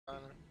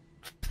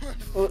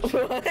What?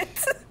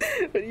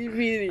 What do you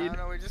mean? I don't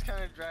know, we just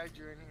kind of dragged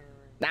you in here.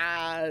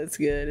 Nah, it's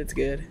good, it's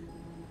good.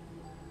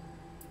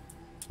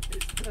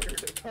 It's better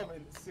to come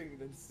and sing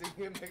than sing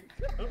and then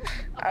go.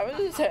 I was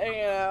just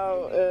hanging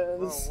out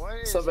in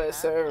somebody's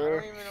server.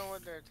 I don't even know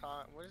what they're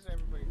talking. What is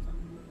everybody talking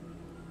about?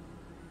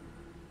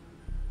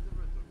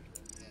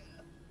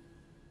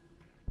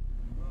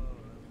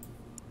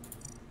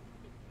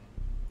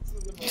 This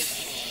is the most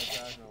fun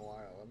I've had in a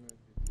while. I'm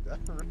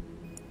gonna do that.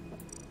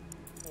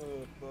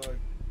 Oh fuck.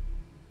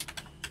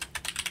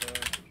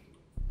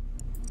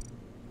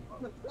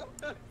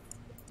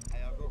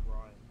 Hey, I've got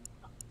Ryan.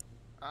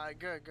 Alright,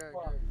 good.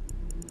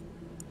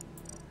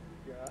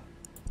 Yeah.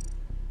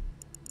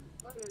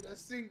 Why did I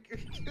sink?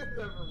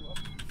 Never mind.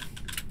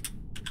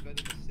 It's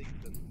better to sink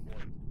than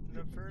float.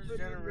 The first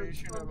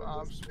generation of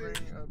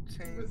offspring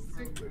obtained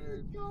from the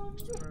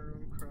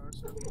sperm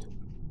crossover.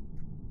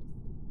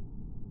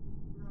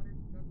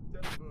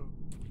 It's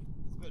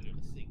better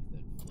to sink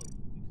than float.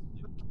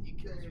 You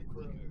kill your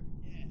quicker.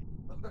 Yeah.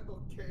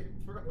 Okay,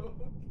 bro.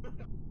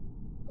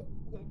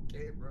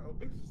 Okay, bro. Oh,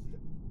 this is.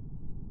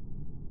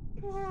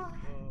 Oh, yeah.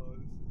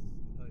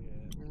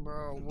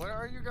 Bro, what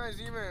are you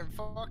guys even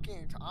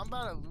fucking? I'm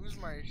about to lose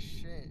my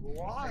shit.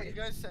 Why? You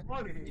guys said.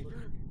 Funny.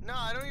 No,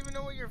 I don't even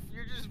know what you're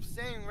just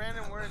saying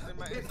random words in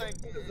my. It's like.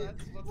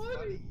 That's what's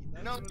funny.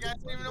 No, you guys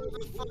don't even know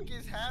what the fuck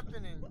is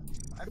happening.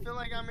 I feel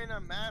like I'm in a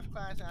math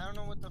class and I don't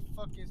know what the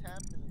fuck is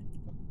happening.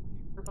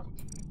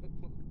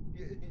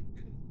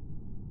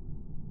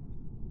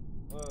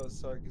 Oh,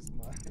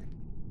 SarkisMine.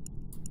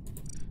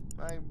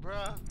 Like,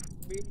 bruh.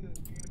 Me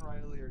and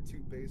Riley are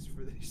too base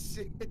for this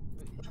shit.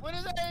 What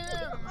does that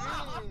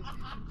even mean?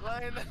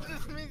 Like, that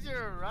just means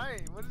you're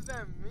right. What does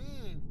that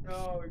mean?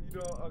 No, you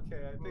don't.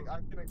 Okay, I think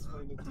I can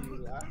explain it to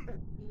you.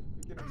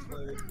 We can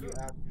explain it to you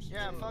after school.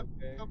 Yeah, fuck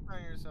okay? up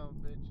on yourself,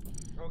 bitch.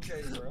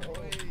 Okay, bro.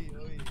 Oi.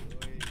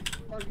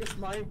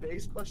 SarkisMine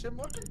base question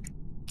mark?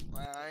 I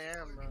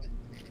am, bro.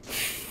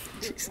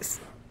 Jesus.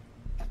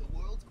 The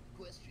world's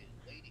question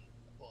waiting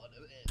upon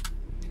an end.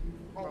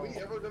 Are we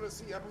ever gonna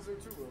see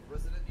episode 2 of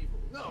Resident Evil?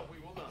 No, we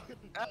will not.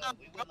 No,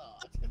 we will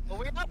not. But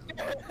we not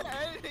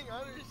editing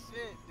other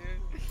shit,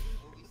 dude.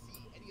 Will we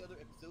see any other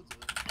episodes of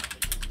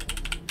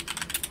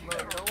Bro,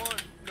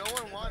 no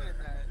one wanted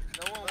that.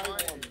 No one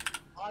wanted it.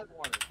 I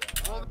wanted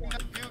that. Well, the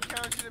view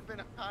count should have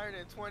been higher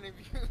than 20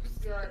 views.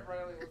 Alright,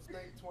 Riley, let's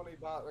make 20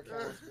 bot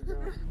accounts. let's make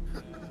 10 up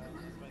to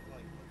 100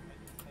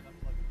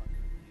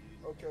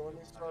 views. Okay, let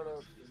me start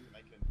up.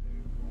 Make a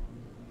new one.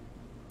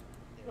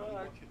 Yeah, you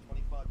watch it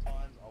 25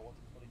 times, I'll watch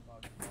it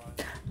 25 times.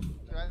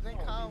 Dude, I think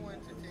Kyle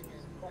went to take it.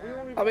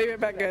 I'll be right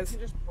back, guys. We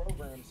can just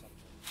program something.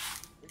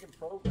 We can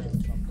program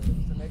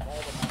something to make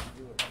all the maps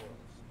do it for us.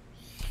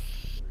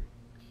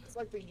 It's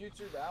like the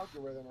YouTube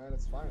algorithm at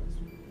its finest.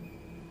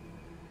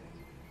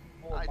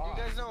 Do you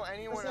guys know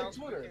anyone else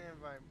we Twitter. can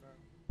invite, bro?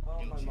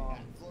 Oh, my mom.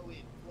 Flow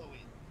in.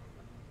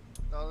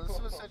 No, this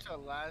was such a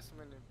last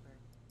minute thing.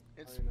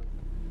 It's I know.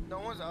 no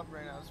one's up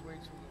right now. It's way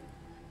too late.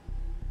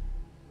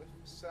 The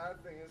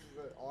sad thing is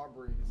that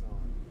Aubrey is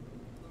on.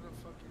 Who the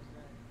fuck is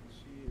that?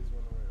 She is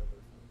one of my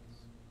other friends.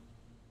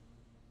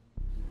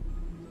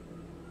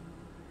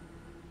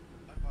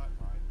 I bought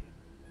Ryan.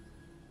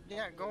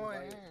 Yeah, go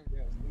ahead.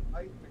 Yes,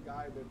 invite the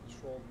guy that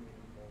trolled me.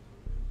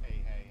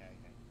 Hey.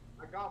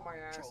 I got my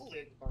ass Trolling.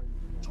 kicked by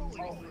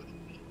Trolling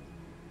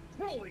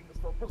trolling is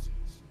for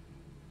pussies.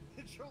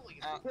 Trolling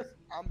is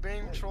I'm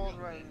being trolled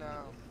right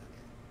now.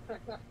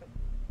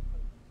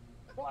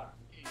 What?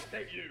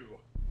 Hey, you.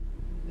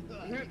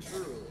 You're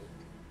true.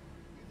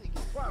 You think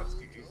it's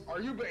Wowski, true?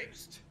 are you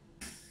based?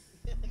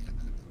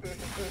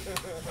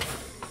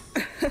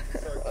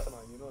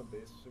 SarkisMine, you know what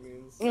based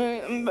means?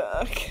 I'm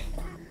back.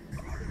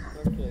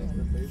 Okay,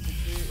 so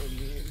basically it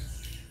means...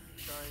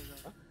 Sorry,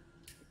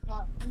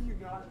 How do you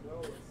not know?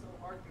 It's so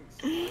hard to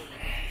explain.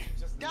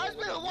 Just Guys,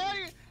 know what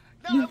why?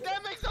 No, that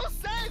makes no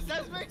sense.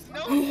 That makes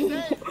no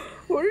sense.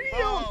 What are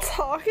y'all Bro.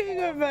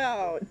 talking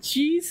about?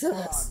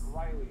 Jesus.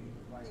 Riley.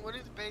 What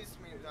does base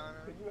mean, Donna?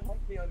 Can you help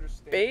me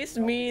understand? Base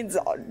means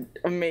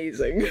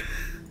amazing.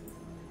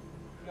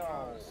 No,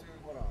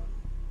 hold on.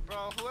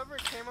 Bro, whoever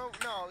came up.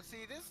 No,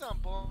 see, this is some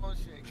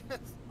bullshit.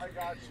 I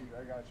got you.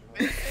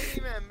 Base ain't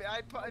even.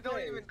 I don't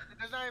even.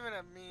 There's not even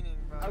a meaning,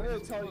 bro. I will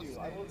It's tell bullshit. you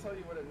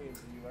what it means.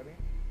 Are you ready?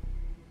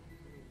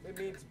 It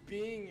means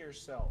being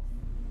yourself.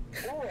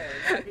 Or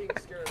not being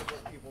scared of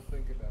what people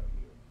think about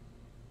you.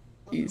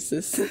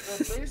 Jesus.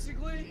 So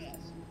basically,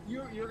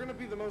 you're gonna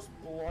be the most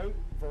blunt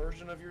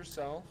version of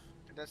yourself.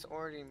 That's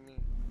already me.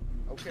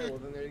 Okay, well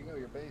then there you go.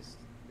 You're based.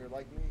 You're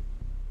like me.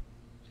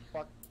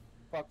 Fuck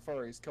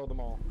furries. Kill them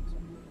all.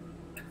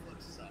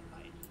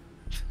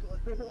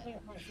 Bro,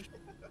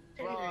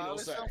 it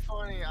was so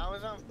funny. I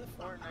was on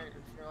Fortnite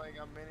for like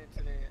a minute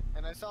today,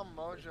 and I saw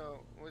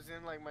Mojo was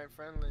in like my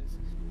friend list,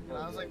 and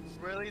I was like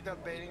really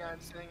debating on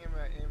sending him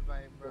an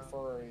invite, bro.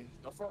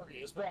 The furry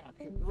is back.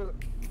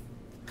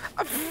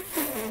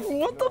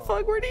 What the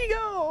fuck? Where'd he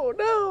go?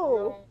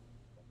 No.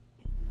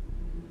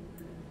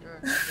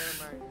 Good, never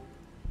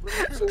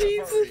mind.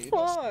 Jesus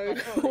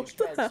fuck. What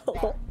the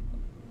hell?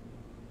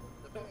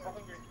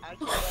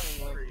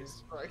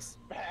 strikes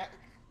back.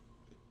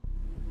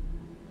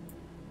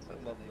 I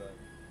love that.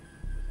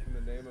 In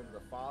the name of the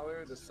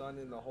Father, the Son,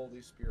 and the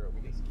Holy Spirit,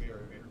 we need to cure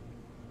it.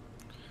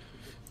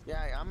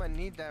 Yeah, I'm gonna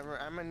need that.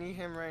 I'm gonna need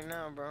him right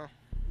now, bro.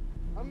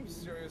 I'm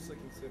seriously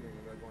considering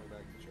about going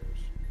back to church.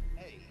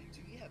 Hey,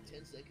 do you have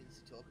 10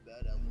 seconds to talk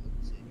about our Lord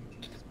and Savior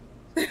Jesus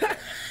Christ?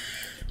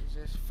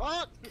 Jesus,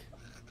 fuck!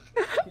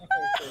 Okay,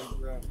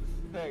 bro.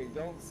 Hey,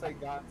 don't say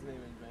God's name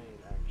in vain,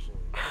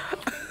 actually.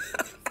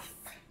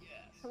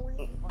 Yes.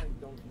 Fine,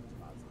 don't use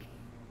God's name.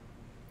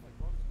 Like,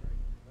 God's great.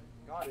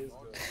 God is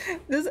good.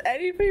 Does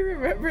anybody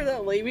remember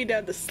that "Lay Me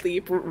Down to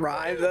Sleep"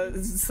 rhyme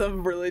that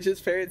some religious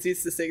parents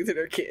used to sing to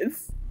their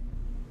kids?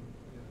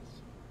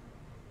 Yes.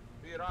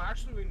 You know,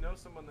 actually, we know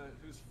someone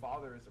whose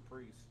father is a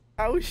priest.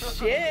 Oh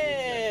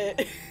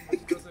shit!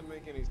 Which doesn't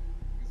make any sense,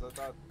 because I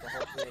thought the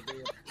whole thing would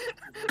be...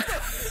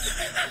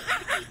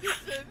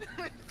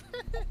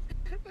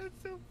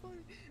 That's so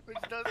funny. Which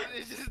doesn't,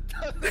 it just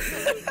doesn't make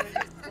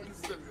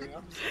sense to me.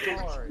 I'm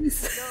sorry. No,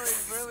 it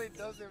really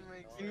doesn't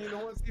make sense. And you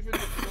know what's even...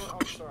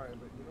 I'm sorry,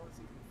 but you know what's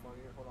even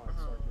funnier? Hold on,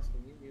 Sarkis,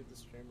 can you mute the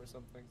stream or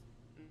something?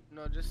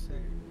 No, just say.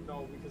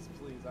 No, because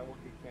please, I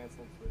won't get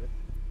canceled for it.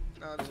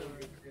 No, it's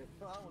alright.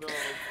 No,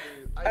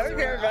 please. I don't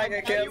care if I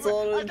get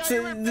canceled.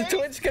 The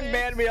Twitch can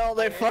ban me all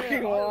they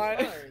fucking want.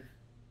 You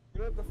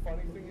know what the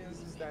funny thing is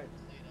that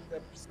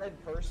the said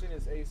person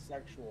is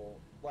asexual,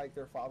 like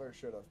their father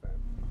should have been.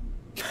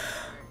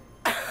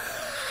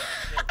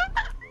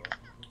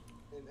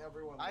 And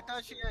everyone. I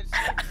thought she had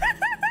sex.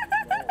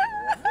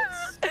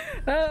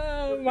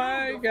 Oh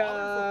my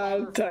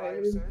god,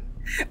 Titan.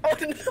 Oh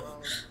no.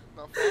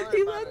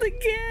 He left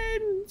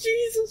again!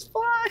 Jesus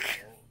fuck!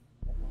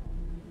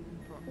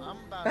 I'm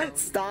about to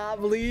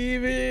Stop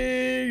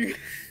leaving!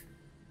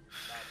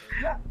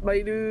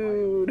 My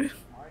dude.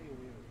 Why are you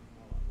leaving?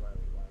 Hold on,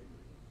 Riley, why are you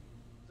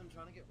leaving? I'm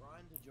trying to get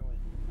Ryan to join.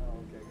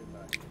 Oh, okay,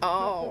 goodbye.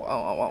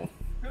 Oh.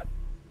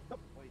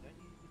 Wait, don't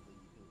you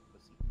leave,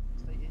 pussy.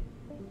 Stay here.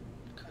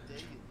 How dare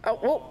you? Oh,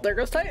 well, there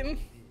goes Titan.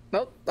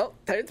 Nope,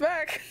 Titan's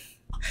back.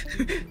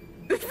 There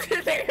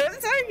goes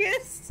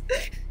Sarkis.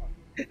 Marcus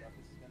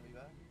is gonna be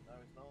back? No,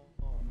 it's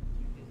not.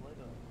 2 years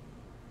later.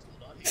 Still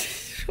not here.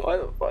 Why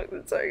the fuck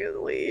did Sarkis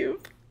leave?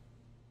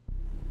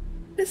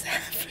 What is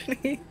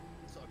happening?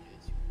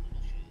 Sarkis, you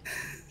little shit.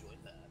 Join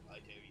that. I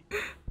dare you.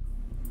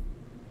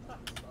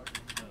 Sarkis,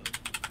 no.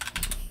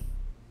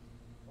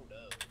 Oh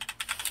no.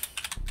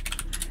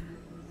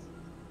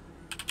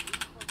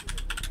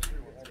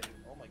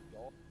 Oh my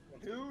god.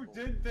 Who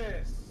did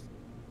this?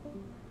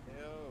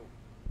 No.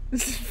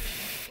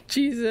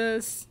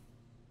 Jesus.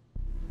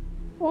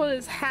 What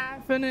is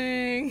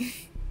happening?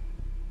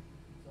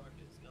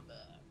 Sarkis, come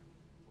back.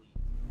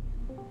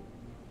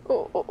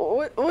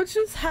 Please. What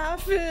just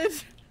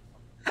happened?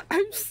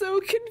 I'm so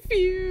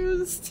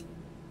confused.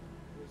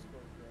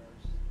 Discord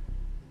crashed.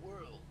 The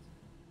world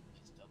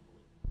is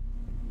tumbling.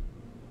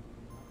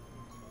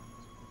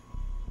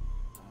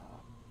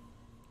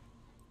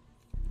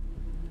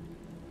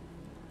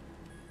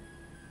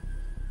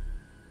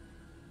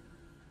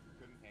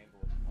 Couldn't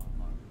handle it.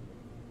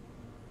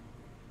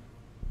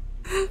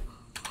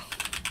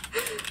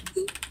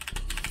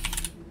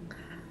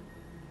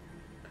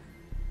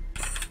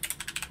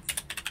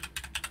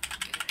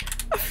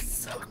 I'm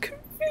so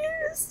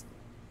confused.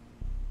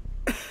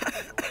 No,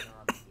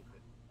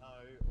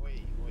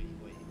 wait. I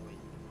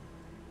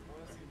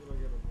wanna see if it'll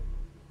get a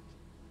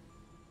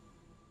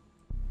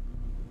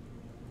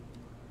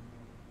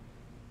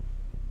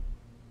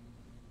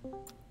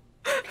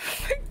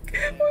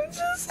What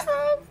just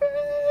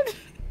happened?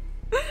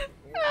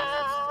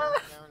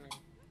 Ah.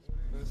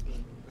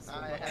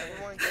 Alright,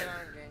 everyone get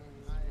on game.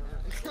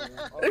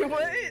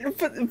 Wait,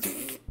 but,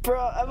 bro,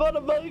 I'm on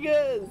Among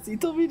Us. You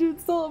told me to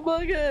install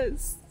Among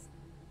Us.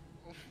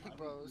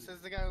 Bro, says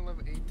the guy who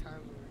lived 8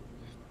 times already.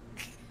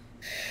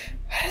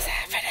 What is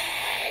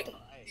happening?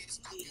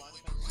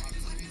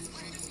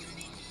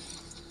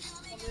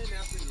 Come in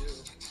after you.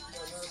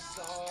 Gonna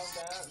solve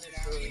that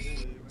mystery.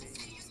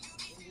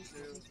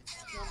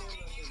 Come in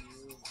after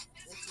you.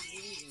 What you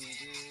need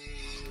to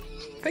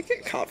do. I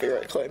get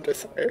copyright claimed, I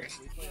swear.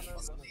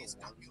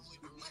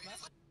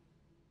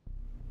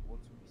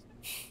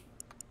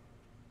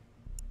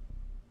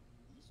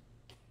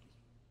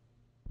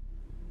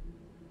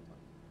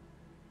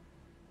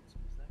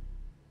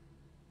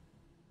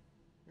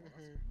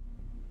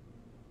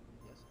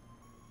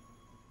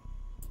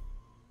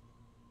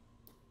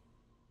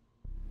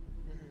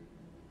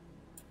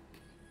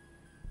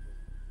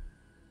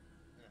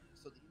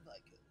 So do you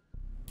like it?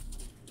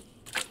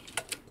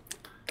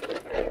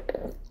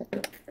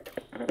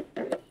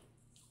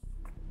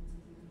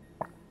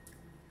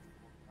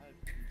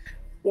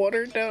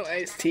 Watered down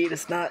iced tea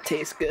does not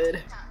taste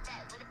good.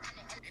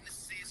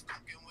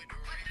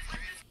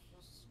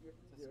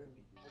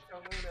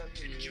 Come in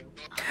after you.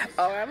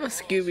 Oh, I'm a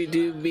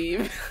Scooby-Doo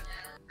meme.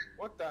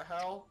 What the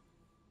hell?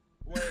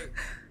 Wait.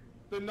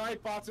 The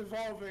Nightbot's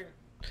evolving.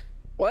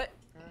 What?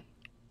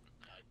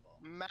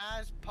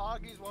 Maz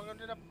Poggies, welcome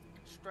to the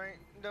straight.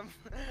 No,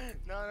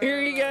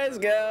 Here you guys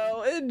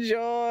go. Enjoy.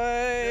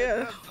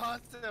 The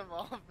bot's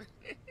evolving.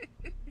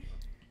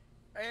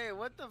 Hey,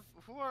 what the?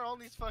 Who are all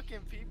these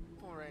fucking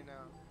people right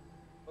now?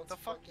 What the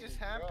fuck just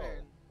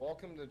happened?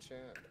 Welcome to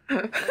chat.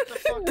 What the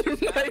fuck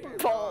just happened,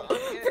 bro? I'm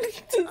really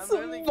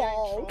getting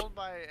evolved. trolled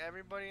by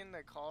everybody in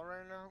the call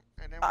right now.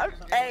 And then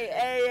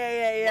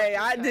Hey,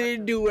 I didn't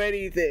happened? do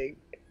anything.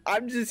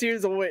 I'm just here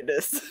as a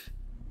witness.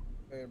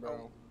 Hey,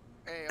 bro.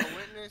 Hey, a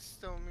witness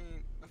still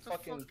mean what the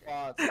Fucking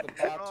fuck? bots. The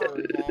bots are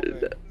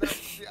evolving. No,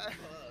 see,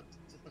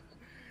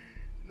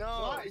 no,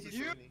 What?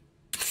 you.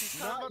 He's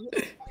Not talking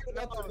you. about,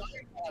 That's a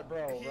night bot,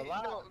 bro.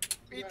 Relax. no,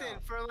 Ethan, Yeah.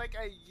 for like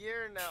a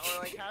year now, or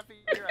like half a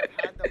year,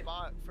 I've had the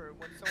bot for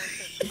when someone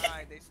says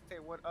hi, they say,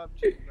 "What up,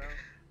 G, bro?"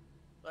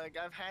 Like,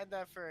 I've had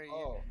that for a year.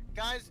 Oh.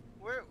 Guys,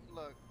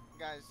 look,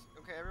 guys,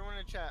 okay, everyone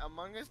in chat,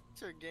 Among Us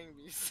or Gang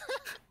Beasts?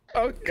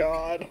 Oh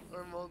god.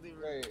 Or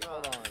Multiverse. Wait,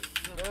 hold on.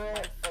 No, Girl, my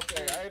okay,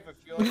 foot- I have a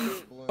feeling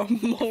it's blue.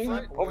 Among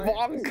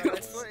my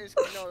Us. foot is,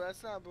 no,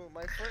 that's not Boom.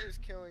 My foot is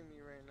killing me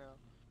right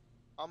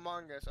now.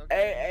 Among Us,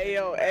 okay? Hey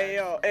yo,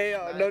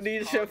 no need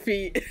to show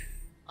feet.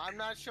 I'm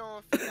not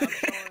showing feet, I'm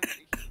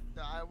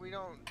showing, we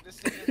don't, this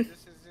isn't.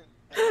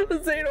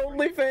 This ain't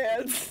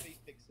OnlyFans. Face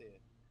pics here.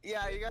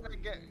 Yeah, you gotta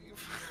get.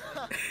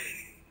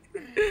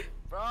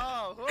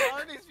 Bro, who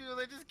are these people?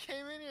 They just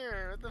came in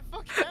here. What the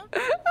fuck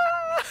happened?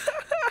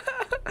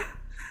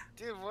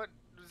 Dude, what?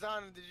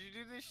 Zana, did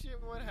you do this shit?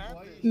 What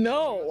happened?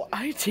 No,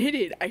 I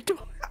didn't. I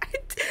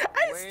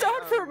Wait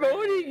stopped a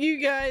promoting minute.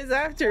 you guys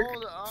after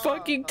Hold up.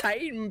 fucking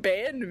Titan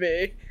banned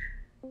me.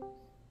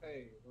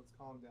 Hey, let's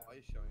calm down. Why are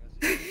you showing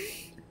us?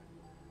 Hey,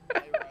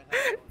 Ryan, how's it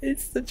going?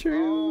 It's the Oh,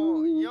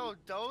 truth. yo,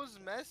 Doze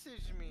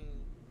messaged me.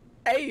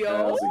 Hey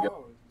yo.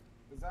 Oh,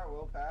 is that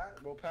Will Pat?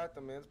 Will Pat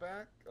the man's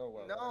back? Oh,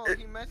 well. No,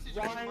 he messaged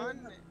me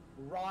Monday.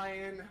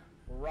 Ryan.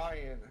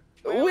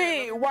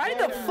 Wait, why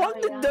the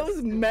fuck did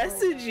those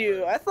message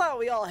you? I thought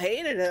we all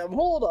hated him.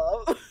 Hold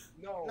up.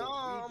 No, No,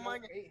 oh we my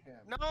don't God. hate him.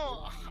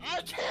 No,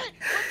 I can't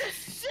with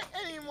this shit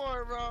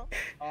anymore, bro.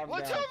 Calm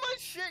What's down. all my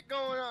shit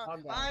going on?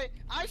 Calm down.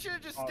 I should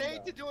have just Calm stayed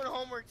down. to doing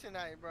homework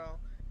tonight, bro.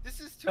 This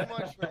is too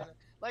much, man.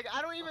 Like,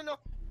 I don't even know.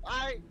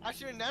 I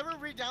should have never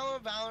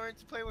re-downloaded Valorant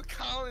to play with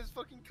Colin, his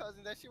fucking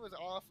cousin. That shit was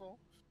awful.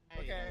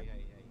 Okay.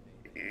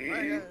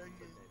 Hey.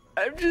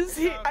 I'm just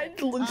here. I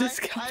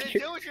just I got didn't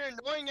here. deal with your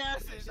annoying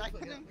asses. I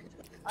couldn't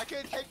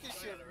take this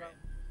shit, bro.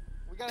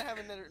 We gotta have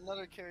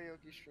another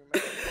karaoke stream.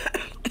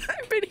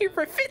 I've been here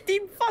for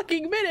 15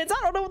 fucking minutes.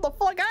 I don't know what the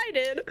fuck I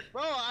did.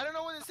 Bro, I don't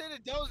know what to say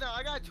to Doze now.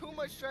 I got too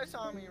much stress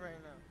on me right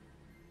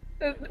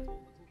now.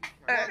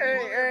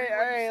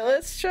 Alright,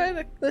 let's try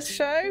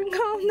and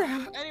calm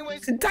down.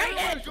 Anyways, Titan!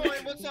 everyone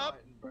join. What's up?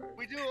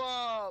 We do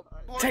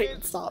board Titan,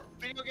 games, stop.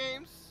 video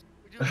games.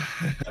 We do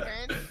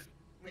events.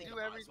 We do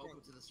everything.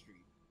 Welcome to the street.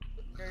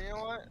 Okay, you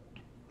know what?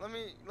 Let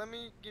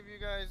me give you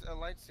guys a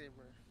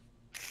lightsaber.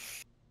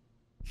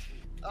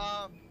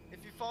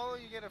 If you follow,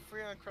 you get a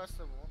free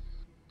Uncrustable.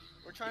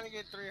 We're trying to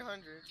get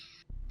 300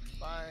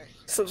 by.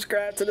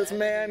 Subscribe to this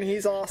man.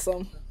 He's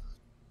awesome.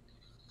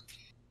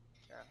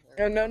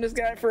 Yeah, I've known this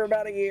guy for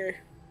about a year.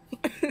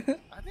 I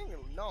think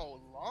no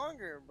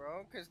longer,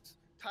 bro. Cause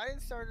Titan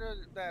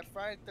started that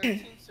Friday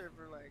 13th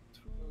server like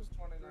It was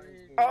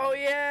 2019. Oh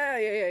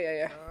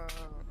yeah.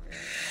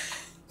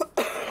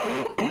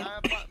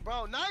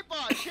 Bro,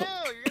 Nightbot, chill.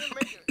 You're gonna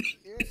make it.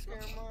 You're gonna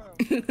scare him off.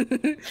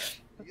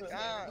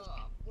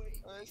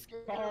 Yeah. Scare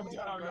him Calm off,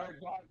 down, bro.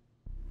 Nightbot.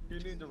 You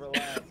need to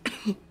relax.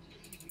 Be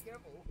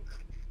careful.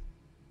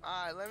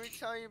 Alright, let me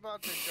tell you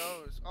about the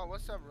Doze. Oh,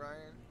 what's up,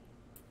 Ryan?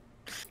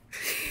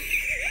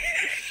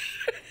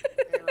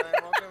 Hey, Ryan,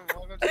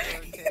 welcome to the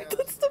chaos.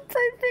 That's the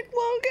perfect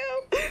logo.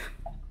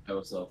 Hey,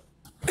 what's up?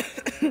 Yeah,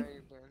 how you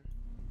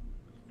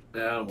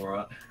been? Yeah, I'm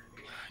alright.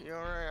 You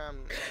alright?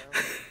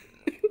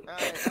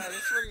 Alright, this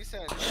is what he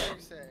said. This is what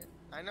he said.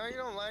 I know you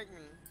don't like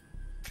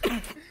me,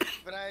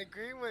 but I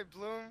agree with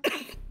Bloom.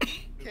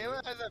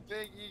 Kayla has a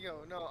big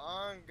ego. No,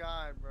 on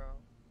God, bro.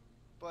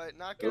 But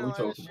not gonna lie,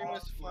 the stream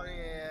was funny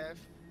AF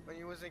when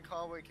you was in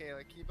call with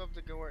Kayla. Keep up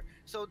the good work.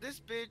 So this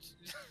bitch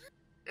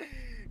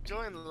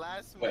joined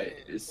last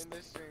minute in this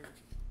stream.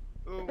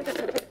 Ooh,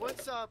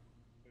 what's up?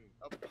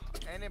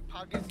 And in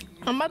pockets.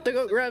 I'm about to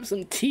go grab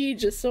some tea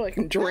just so I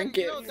can drink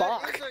it.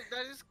 Fuck.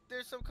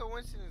 There's some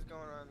coincidence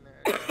going on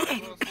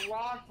there.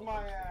 Blocked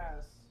my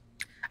ass.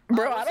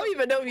 Bro, I don't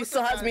even know if he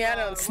still has me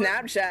added on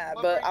Snapchat,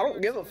 but I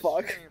don't give a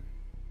fuck.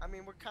 I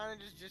mean, we're kind of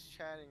just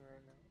chatting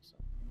right now.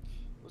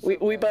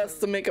 So. We best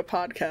to make a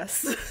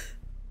podcast.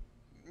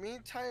 Me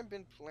and Ty have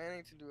been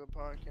planning to do a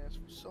podcast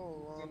for so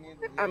long.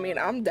 I mean,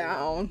 I'm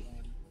down.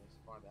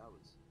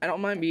 I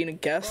don't mind being a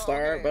guest Bro,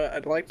 star, okay. but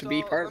I'd like to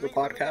be So, part of the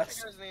let me get podcast.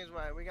 you guys' names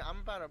right.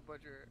 I'm about to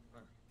butcher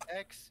it.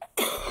 X.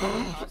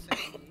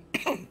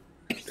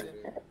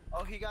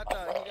 Oh, he got the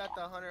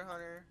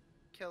Hunter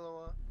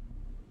Killua.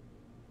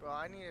 Bro,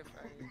 I need it.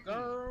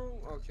 Girl.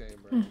 Okay,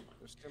 bro.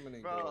 There's too many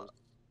Bro. girls.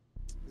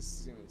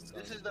 This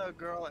This is the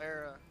girl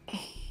era. Oh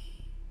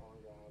my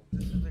god.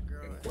 This is the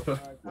girl era.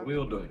 What we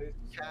all doing?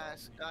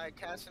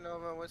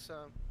 Casanova, what's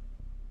up?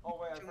 Oh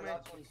wait, I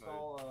forgot to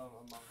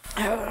install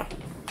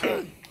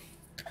Among Us.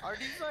 Our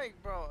these like,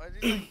 bro? Are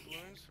these like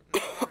balloons? No,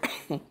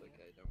 It's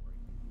okay, don't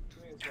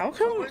worry. How but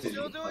come? we're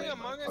still doing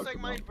Among Us. Like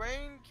my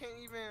brain can't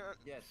even.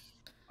 Yes,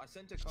 I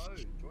sent a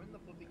code. Join the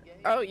flipping game.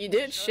 Oh, you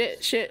did?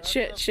 Shut Shit.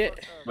 the fuck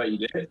up. Wait,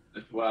 you did?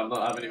 Well, I'm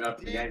not having him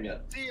open the See- game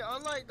yet. See,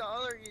 unlike the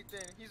other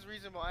Ethan, he's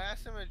reasonable. I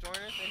asked him to join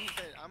us, and he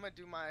said, "I'm gonna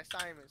do my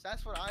assignments."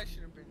 That's what I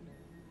should have been doing.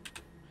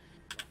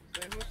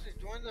 Wait, who's it?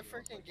 Join the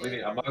freaking What do you mean?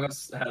 game. Among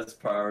Us has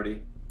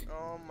priority.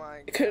 Oh my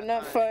god. Could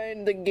not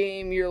find the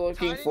game you're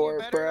looking Titan, for, you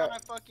better bro.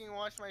 not fucking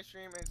watch my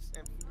stream and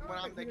when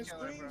I'm the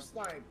killer,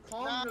 bro.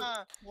 Calm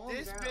Nah, calm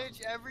this down.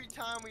 bitch every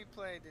time we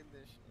play did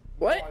this shit.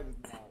 What? No, I did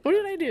not. What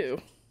did I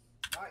do?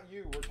 Not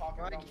you. We're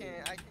talking I about me.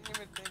 can't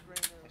even think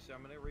right now. Actually,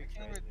 I'm gonna can't recreate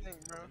even a new,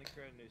 think, bro. I'm gonna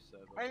create a new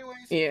server.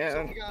 Anyways, Yeah.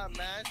 so we got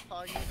Mads,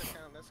 Poggy's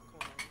account, that's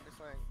cool. It's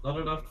like Not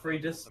enough free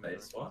disk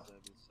space. What?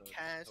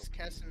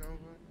 Casanova.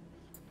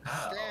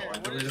 Oh, Stare, I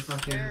what deleted does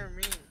fucking- stare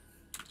mean?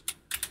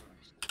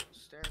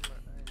 Stare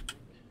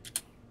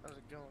how's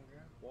it going,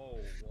 girl?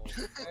 Whoa.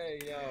 Hey,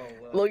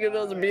 yo. Look at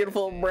those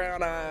beautiful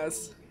brown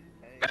eyes.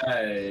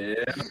 Hey,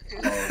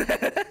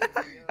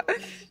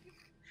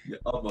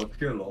 I'm a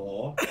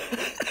killer.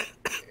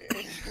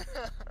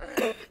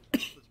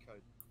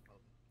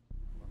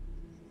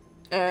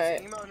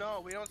 Alright. Emo?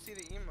 No, we don't see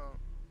the emo.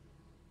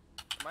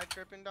 Am I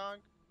tripping, dog?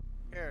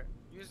 Here,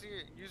 use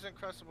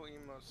uncrustable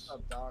emos. What's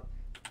up, Doc?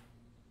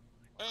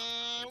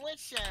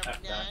 What's up,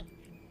 Doc?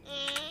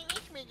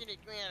 Let's make it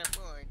a 3 out of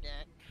 4,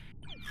 Doc.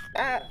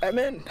 Ah, I'm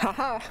in.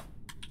 Haha.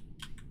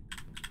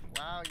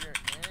 Wow, you're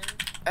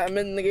in? I'm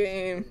in the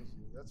game.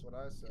 That's what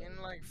I said.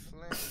 In like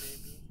Flint, baby.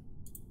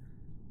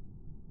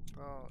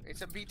 Bro,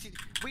 it's a BT.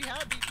 We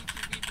have BTT.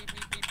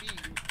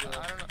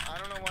 I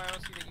don't know why I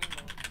don't see the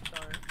emo.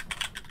 Sorry.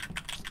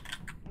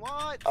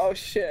 What? Oh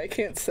shit, I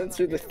can't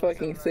censor this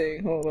fucking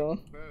thing. Hold on.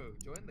 Bro,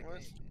 join the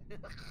What's- game.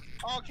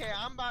 Okay,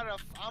 I'm about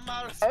to.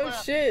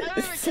 Oh shit, I don't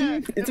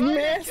even care. it's If I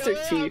get Master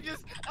killed, Chief.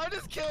 I'm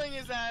just killing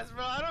his ass,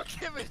 bro. I don't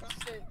give a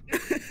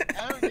shit.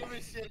 I don't give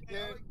a shit,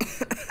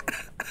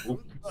 dude.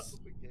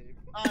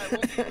 Alright,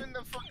 what's even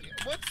the fucking.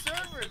 What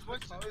servers?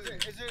 What's.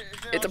 Is it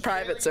It's a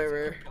private Australian-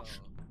 server.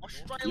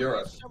 Australian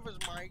Europe. servers,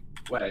 Mike.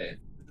 Wait,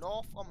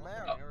 North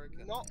America.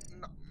 No.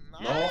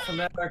 North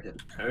American.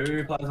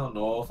 Who plays on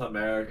North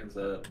American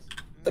servers?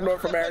 The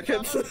North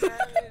Americans.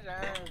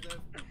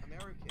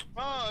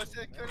 Bro, it's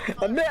a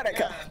good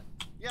America.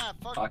 Yeah,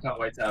 fuck. I can't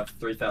wait to have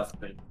 3,000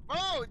 people.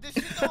 Bro, this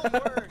shit don't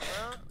work,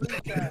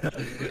 bro.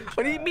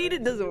 What do you mean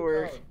it doesn't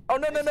work? Oh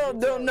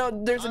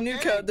no, there's a new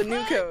code, the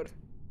new code.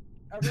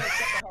 Everyone shut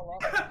the hell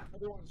up.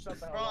 Everyone shut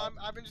the Bro, hell up.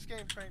 I've been just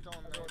getting pranked all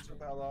Everyone night. shut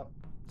the hell up.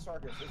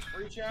 Sarkis, it's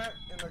free chat,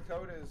 and the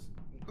code is...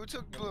 Who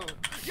took blue?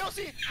 Yo,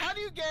 see, how do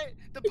you get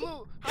the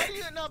blue? How do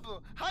you not blue?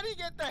 How do you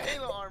get the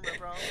halo armor,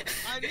 bro?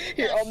 I need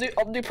Here, that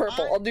I'll do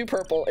purple. I'll do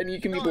purple, and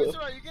you can be No, blue. it's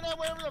alright. You can have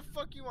whatever the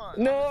fuck you want.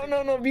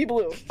 No, be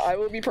blue. I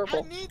will be I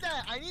purple. need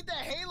that. I need that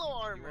halo You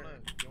armor.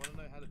 wanna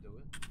know how to do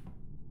it?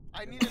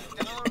 I need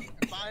it down.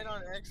 Buy it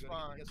on You gotta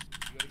Xbox. get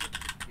the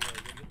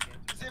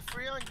answer. Is it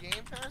free on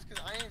Game Pass? Cause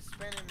I ain't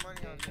spending money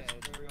on Yeah, this.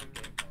 it's free on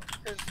Game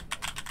Pass.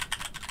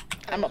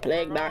 I'm a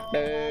plague Bro,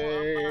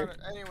 doctor.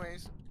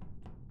 Anyways,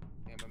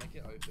 Yeah, but make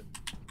it open.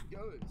 Yo,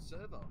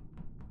 server.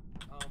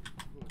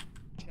 Cool.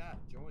 Chat,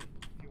 join.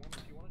 If you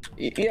wanna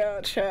join.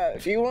 Yeah, chat.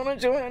 If you want to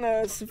join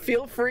us,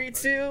 feel free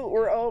to.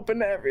 We're open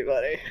to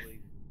everybody.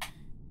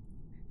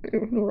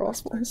 We're all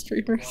small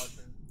streamers.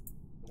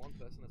 The one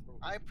person that's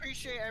probably I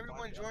appreciate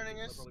everyone 5,000 joining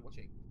people us. probably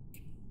watching.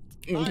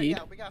 Indeed.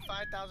 Yeah, we got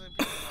 5,000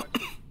 people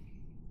watching.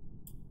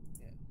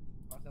 Yeah,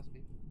 5,000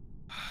 people.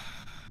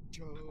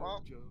 Joe,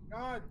 Well- Joe.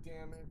 God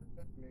damn it.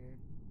 Man.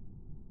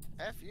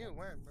 F you,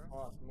 when, bro?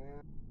 Fuck,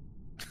 man.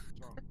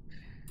 What's wrong?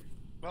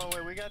 Bro,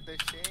 wait, we got the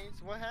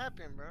shades? What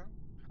happened, bro?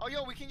 Oh,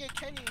 yo, we can get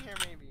Kenny in here,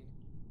 maybe.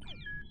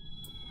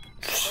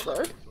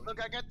 Sure.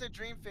 Look, I got the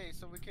dream face,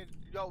 so we could.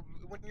 Yo,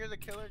 when you're the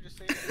killer, just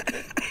say. I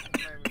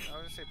was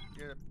gonna say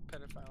you're a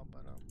pedophile,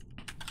 but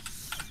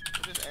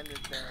we'll just end it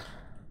there.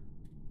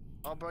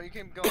 Oh, bro, you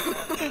can go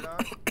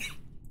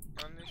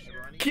on this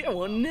shit. Get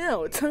one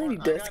now, a tiny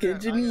I desk gotta-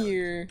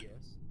 engineer. Yes.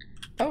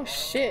 Oh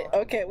shit.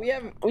 Okay, we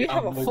have a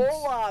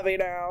full lobby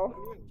now. Are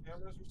you in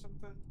cameras or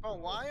something? Bro,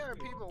 why are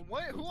people?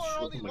 What? Who are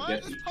all these? Why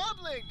is this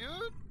public,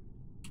 dude?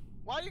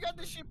 Why you got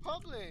this shit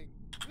public?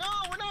 No,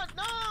 we're not.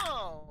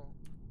 No.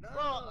 No,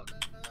 Bro,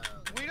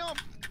 no. We don't.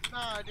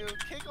 Nah, dude.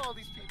 Kick all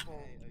these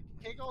people.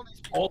 Kick all these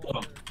people.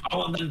 Hold them. I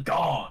want them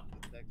gone.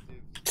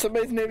 Detective.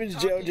 Somebody's name is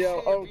Talking JoJo.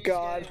 shit, Oh BC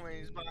god.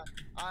 Anyways, but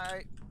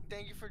I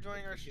thank you for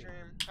joining our stream.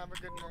 Have a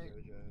good night.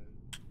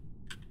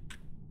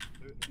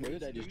 Where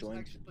did I just join?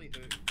 Actually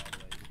who, by the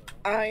way,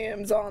 I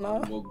am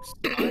Zana. Mugs.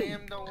 I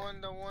am the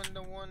one,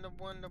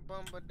 the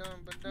bum, ba dum,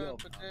 ba dum, Yo,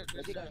 ba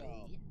what did I?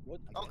 What?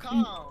 Oh,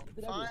 Kyle, What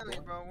did I just finally,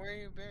 join? bro, where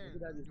you What been?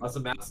 did I just That's a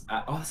mass.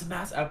 That's a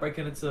mass outbreak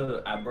and it's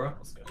a Abra.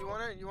 Let's go. You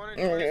wanna join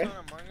Okay. us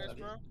on Among Us,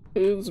 bro?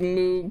 Who's I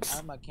Moogs?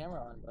 have my camera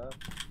on, bro.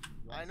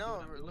 I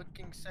know, we're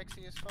looking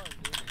sexy as fuck,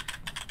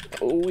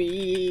 dude.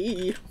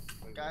 Wee.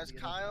 Wait, Guys, where's the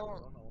Kyle-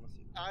 other one? I wanna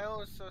see.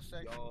 Kyle is so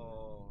sexy.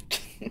 Yo.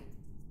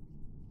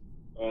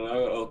 Oh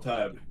no, I'll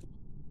tab.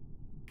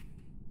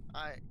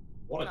 Alright,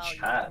 What a Kyle,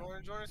 chat. You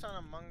wanna join us on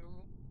Among Us?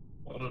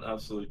 What an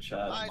absolute chat.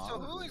 Alright, so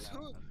who is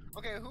who?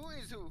 Okay, who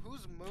is who?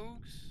 Who's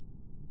Moogs?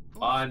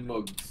 I'm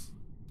Mugs.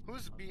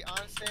 Who's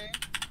Beyonce?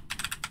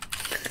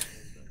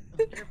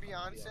 You're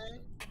Beyonce?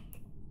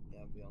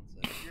 Yeah, I'm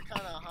Beyonce. You're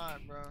kinda hot,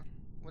 bro.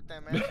 With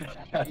that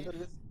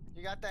message.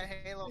 You got that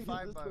Halo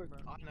 5 vibe, bro.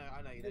 I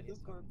know, you don't need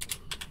to.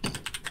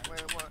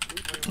 Wait, what?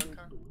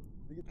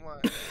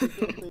 What?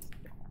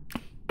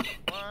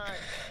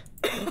 What?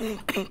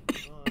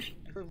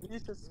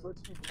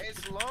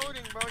 It's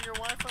loading, bro. Your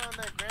Wi-Fi on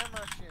that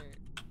grandma shit.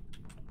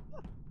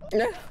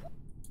 That's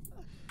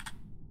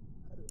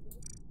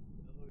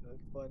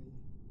funny.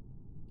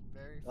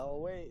 Very Oh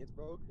wait, it's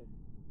broken.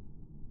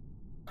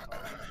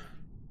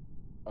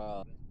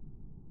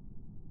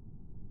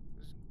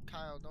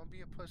 Kyle, don't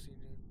be a pussy,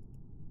 dude.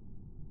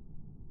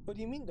 What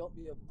do you mean? Don't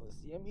be a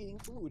pussy. I'm eating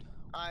food.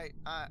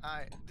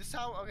 This is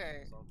how.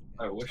 Okay.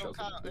 I wish I So was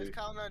Kyle, gonna is do.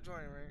 Kyle not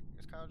joining, right?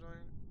 Is Kyle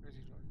joining? Or is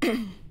he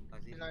joining?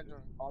 He's not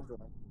joining. I'll join.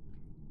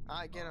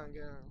 Alright, get on.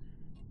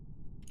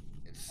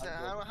 It's,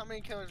 how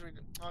many killers we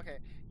do? Okay.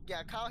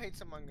 Yeah, Kyle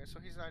hates Among Us, so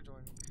he's not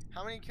joining.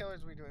 How many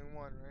killers we doing?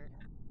 One, right?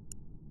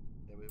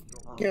 Yeah, we've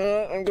got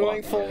Yeah, I'm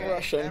going full Okay,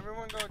 Russian.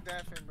 Everyone go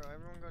deafin, bro.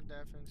 Everyone go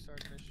deafin.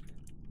 Start this shit.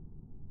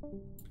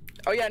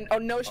 Oh yeah, oh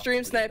no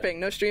stream sniping,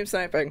 no stream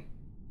sniping.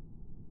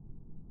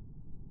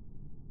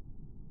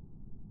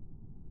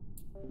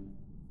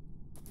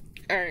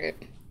 Alright.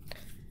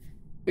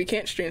 We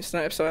can't stream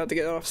snipe, so I have to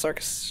get off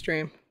Sarkis'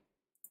 stream.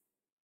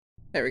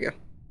 There we go.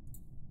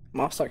 I'm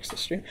off Sarkis'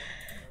 stream.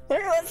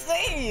 Alright, let's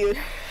see!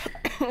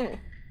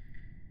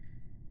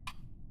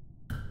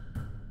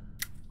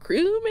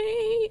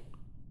 Crewmate!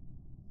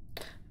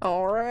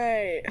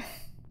 Alright.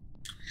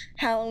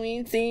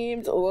 Halloween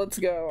themed, let's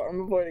go. I'm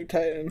avoiding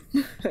Titan.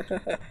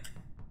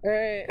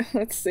 Alright,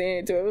 let's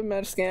see. Do I have a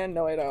meta scan?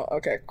 No, I don't.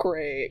 Okay,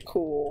 great,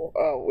 cool.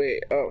 Oh,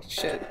 wait. Oh,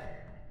 shit.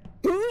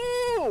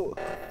 Boo!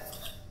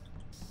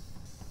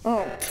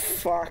 Oh,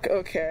 fuck.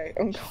 Okay,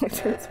 I'm going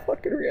to this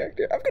fucking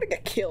reactor. I'm gonna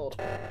get killed.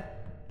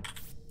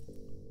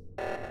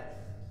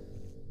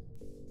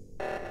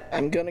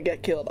 I'm gonna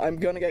get killed. I'm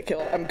gonna get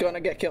killed. I'm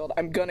gonna get killed.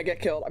 I'm gonna get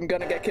killed. I'm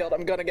gonna get killed.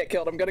 I'm gonna get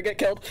killed. I'm gonna get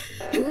killed.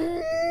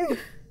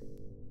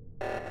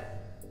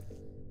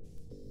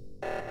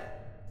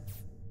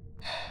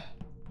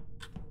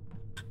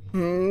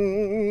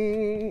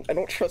 I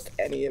don't trust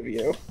any of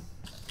you.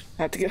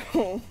 I have to get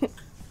home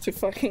to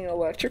fucking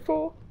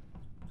electrical.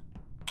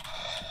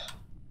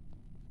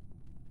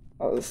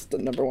 Oh, this is the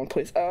 #1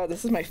 place. Oh,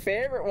 this is my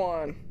favorite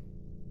one.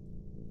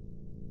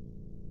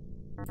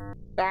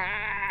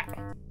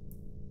 Ah!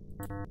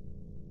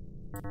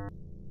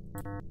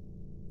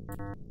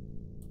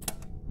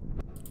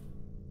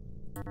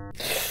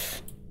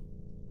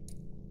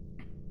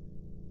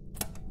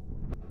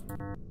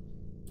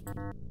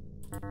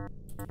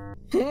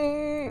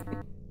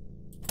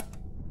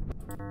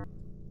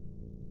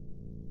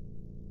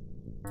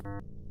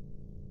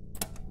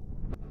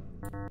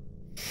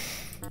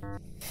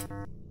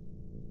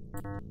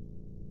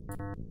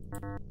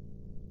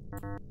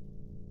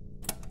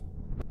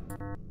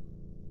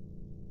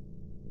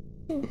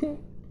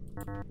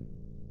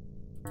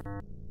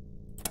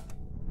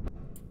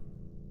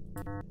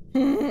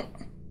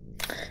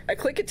 I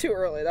click it too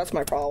early, that's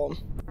my problem.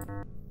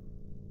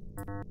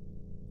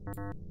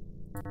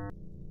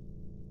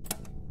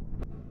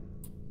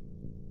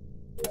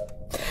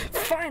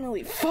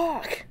 Finally,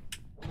 fuck!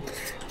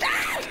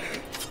 Ah!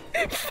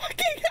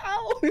 Fucking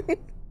hell!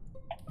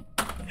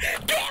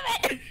 Damn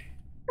it!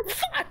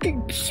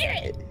 Fucking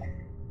shit!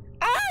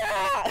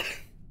 Ah!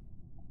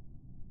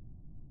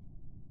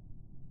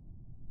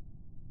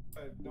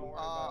 Don't worry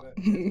about it.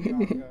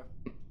 Bianca.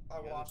 I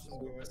watched him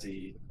do it.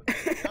 See.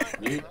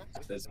 You?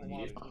 There's I you.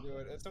 watched him do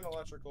it. It's an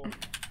electrical.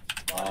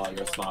 Oh,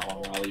 you're a smart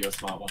one, Riley. You're a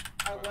smart one.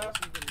 I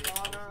left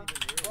Donna.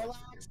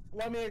 Relax.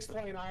 Let me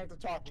explain. I have to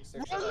talk to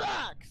you.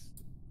 Relax!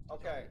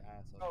 Okay.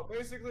 So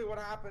basically what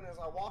happened is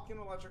I walk in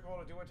electrical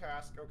to do a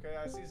task, okay?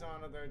 I see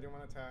Zana there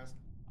doing a task.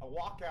 I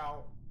walk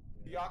out,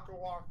 Bianca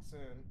walks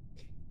in.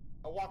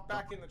 I walk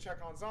back in to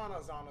check on Zana,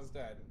 Zana's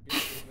dead.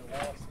 Bianca's been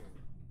lost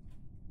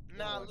in.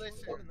 Nah, What's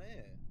listen. going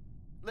there?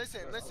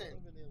 Listen.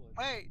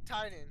 Wait,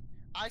 Titan.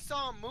 I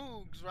saw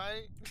Moogs,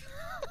 right?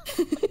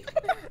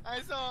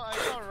 I saw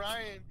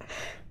Ryan.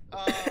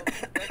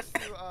 Next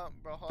to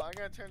bro, hold on, I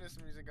gotta turn this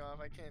music off.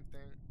 I can't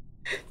think.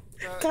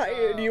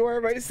 Titan, you are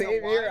my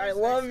savior. I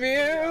love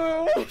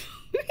you.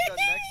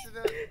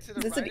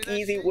 This is an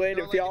easy win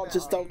if y'all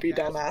just don't be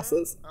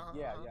dumbasses.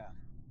 Yeah.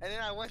 And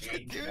then I went to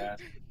do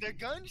the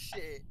gun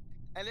shit.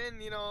 And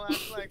then, you know,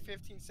 after like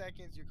 15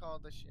 seconds, you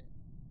called the shit.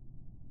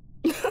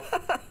 He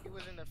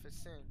was in the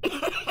Facin. So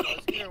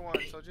it's either one,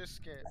 so just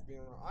skip.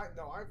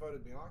 I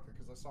voted Bianca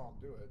because I saw him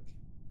do it.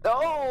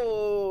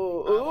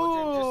 Oh,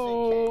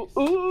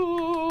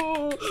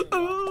 I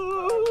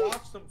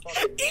watched him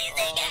fucking do it.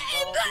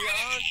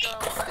 Bianca,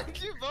 why did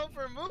you vote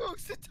for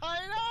Moogs to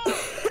tie it up?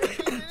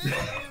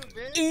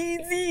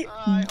 Easy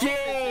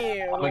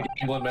game. I'm a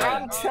gambling man.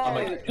 I'm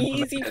telling you,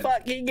 easy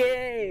fucking I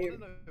game. don't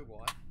know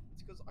why.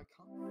 It's because I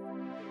can't.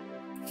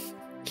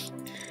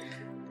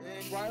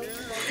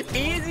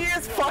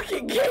 Easiest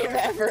fucking game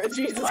ever,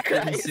 Jesus I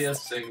didn't Christ. see a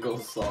single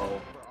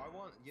soul. Bro, I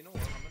want. You know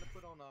what? I'm gonna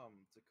put on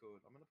what's it called?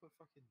 I'm gonna put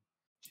fucking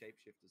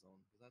shapeshifters on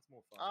because that's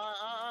more fun.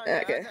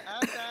 Okay.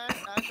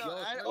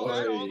 Add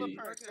all the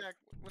perks. Zach,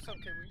 what's up,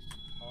 Kwiestr6?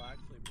 I'll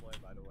actually play,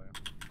 by the way.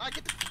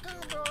 Get the fuck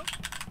on, bro.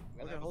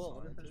 Okay, hold on.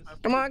 Let me finish my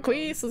Come on,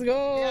 Queez, let's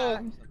go.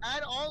 Yeah,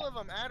 add all of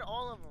them. Add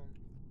all of them.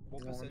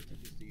 What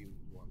percentages do you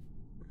want?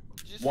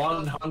 Just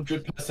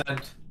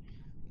 100%.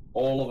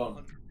 All of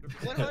them.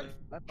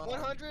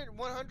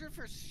 100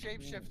 for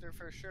shapeshifter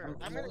for sure.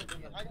 I gotta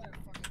fucking.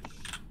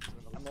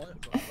 I'm only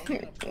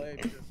gonna play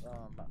because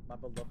my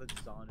beloved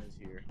Zahn is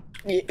here.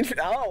 Yeah.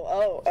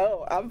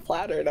 Oh, I'm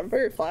flattered. I'm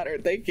very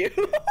flattered. Thank you.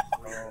 Let's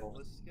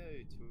go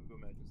to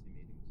emergency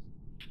meetings.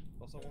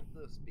 Also, I want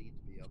the speed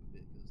to be up a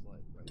bit because,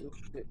 like,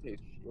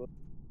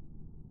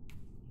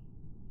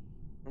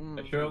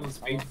 I'm sure all the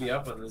speed to be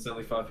up and there's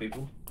only 5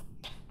 people.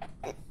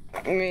 I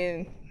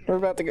mean, we're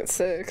about to get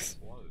 6.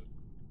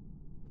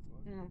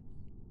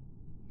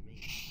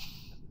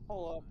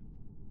 Hold up.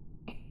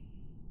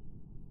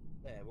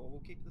 Yeah, well,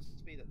 we'll keep the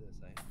speed at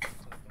this, eh?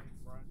 So don't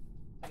run.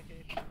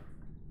 Okay.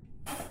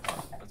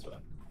 That's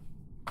right.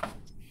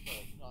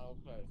 Not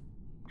okay.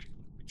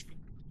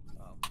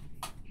 Oh.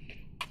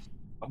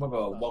 I'm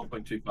about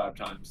 1.25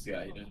 times the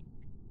you know.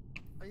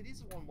 It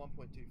is on 1.25.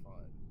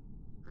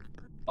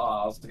 Oh,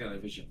 I was looking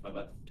at vision, my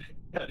bad.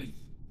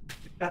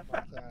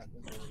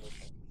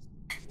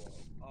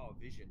 Oh,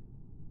 vision.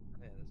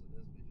 Yeah, there's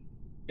vision.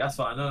 That's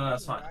fine, no,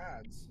 that's fine.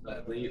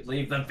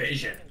 Leave the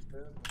vision.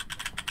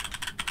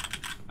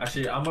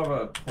 Actually, I'm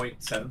over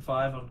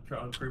 0.75 on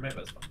crewmate,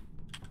 but it's fine.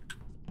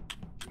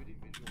 Should we do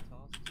visual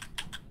tasks?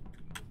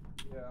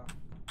 Yeah.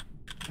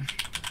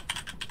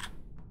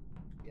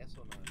 Yes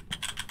or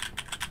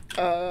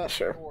no?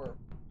 Sure.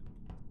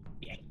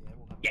 Yeah. Yeah,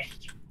 we'll have Yes.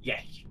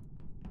 Yes.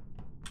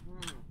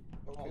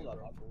 Hold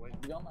up.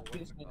 Wait. Beyond my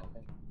previous meeting.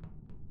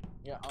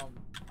 Yeah,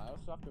 I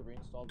also have to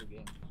reinstall the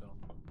game, so.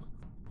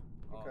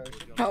 Okay.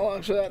 How long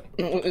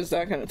is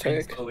that gonna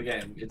take? Install the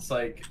game. It's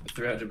like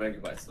 300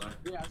 megabytes now.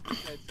 Yeah, I was gonna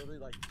say it's literally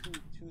like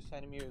 2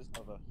 centimeters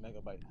of a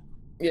megabyte.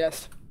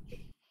 Yes.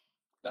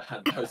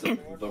 Those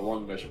are the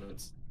wrong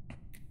measurements.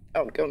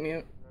 Oh, go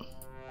mute.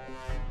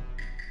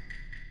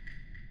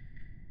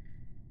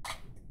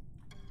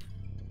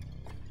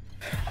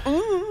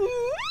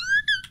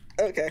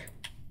 Okay.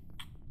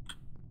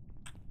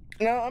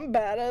 No, I'm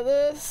bad at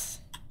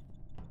this.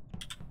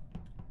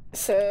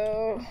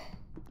 So.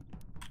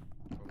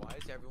 Why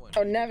is everyone?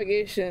 Oh,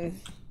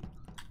 navigation.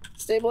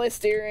 Stabilize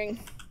steering.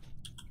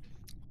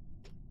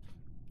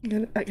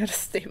 I gotta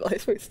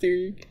stabilize my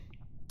steering.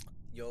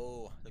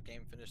 Yo, the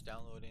game finished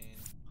downloading.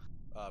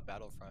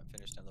 Battlefront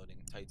finished downloading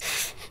Titan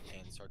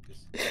and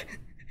Sarkis.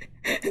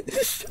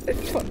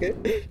 Fuck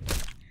it.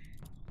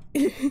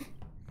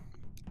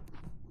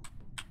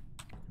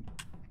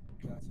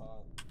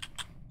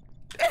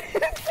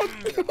 That's hot.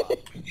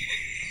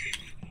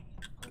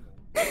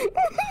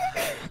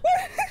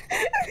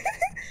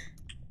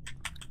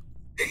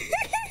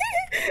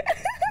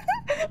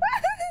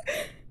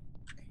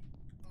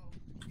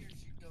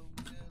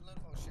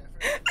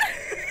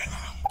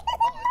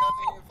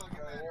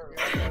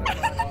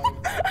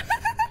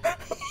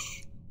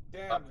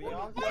 Damn,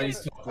 Bianca. Please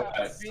talk about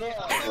it.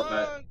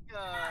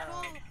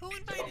 Who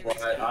invited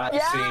Right,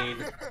 I've seen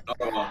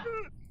no one.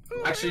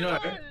 Actually, no.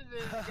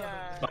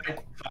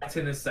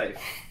 Titan is safe.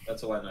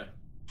 That's all I know.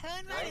 Who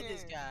invited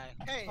this guy?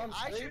 Hey, I'm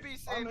I safe. should be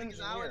safe I'm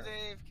because I was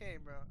engineer.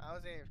 AFK, bro. I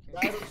was AFK.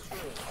 That is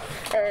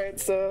true. Alright,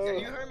 so.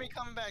 You heard me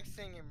coming back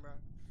singing, bro.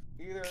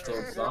 Either So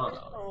it's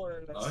not.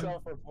 or No?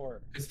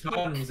 self-report. Because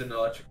Titan's in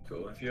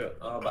electrical. If you,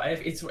 but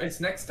it's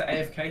next to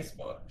AFK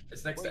spot.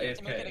 It's next Wait, to you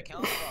can make an AFK.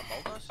 account for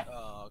Among Us?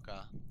 Oh,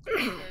 okay.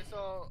 Okay,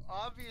 so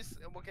obvious.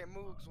 Okay,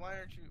 Moogs, why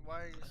are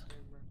you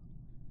saying, bro?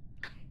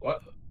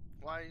 What?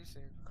 Why are you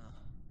saying?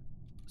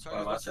 Sorry,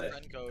 Why am what's I your safe?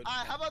 friend code?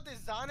 Alright, how about this?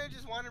 Zana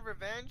just wanted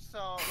revenge,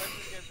 so let's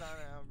just get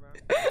Zana out, bro.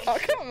 Oh,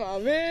 come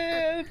on,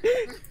 man.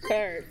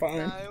 Alright, fine.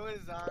 Nah, it was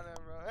Zana,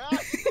 bro. Ah,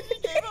 she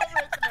gave up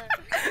right there.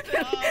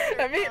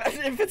 I mean,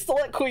 if it's to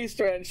let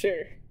Kwiestr6,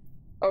 sure.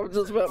 I'll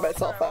just put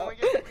myself out.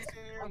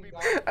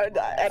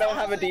 I don't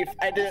have a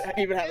I didn't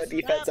even have a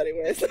defense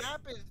anyways. This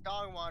map is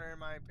dog water in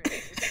my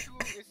opinion. It's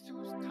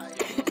too tight.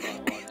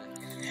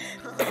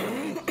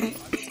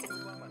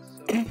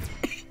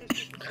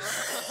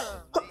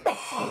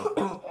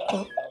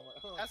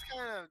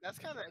 That's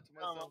kind of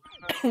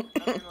I mean,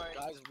 like,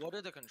 Guys, what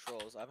are the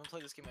controls? I haven't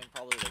played this game in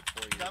probably like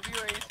 4 years.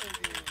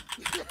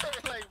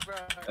 WASD. Like, bro.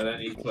 And then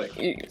you click.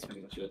 It's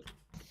pretty much it.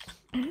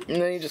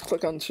 And then you just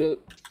click on shit.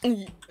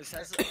 It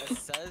says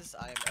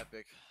I am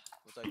epic.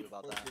 What do I do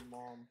about With that? your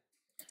mom.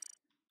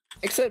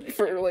 Except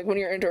for like when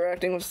you're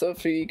interacting with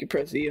stuff, you can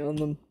press E on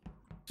them.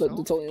 But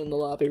it's only in the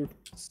lobby.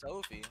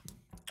 Sophie.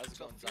 How's it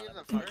going, Sophia Zon? I the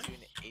haven't talked first? to you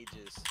in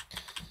ages.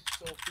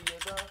 Sophia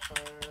the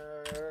first.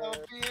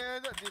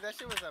 Sophia, dude, that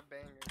shit was a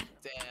banger.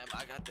 Damn,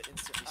 I got the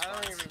instant I don't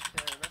response. even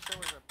care. That shit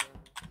was a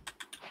banger.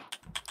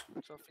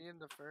 Sophia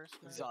the first,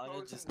 man.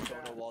 Zana just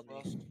Jonah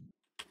Waldney.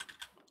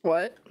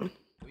 What? Are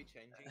we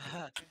changing?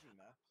 changing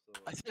map, so...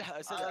 I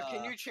said,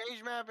 Can you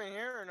change map in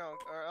here or no?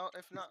 Or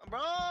if not, bro,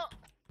 I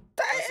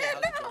said,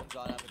 how's Titan! it going,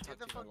 John? I haven't get talked the to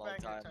you in fuck a long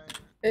back here, time.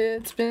 Titan.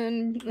 It's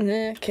been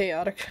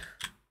chaotic.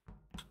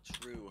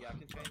 True. Yeah, I can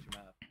change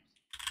maps.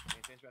 I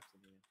can change maps in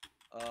here.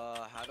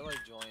 How do I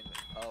join?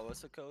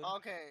 What's the code?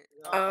 Okay.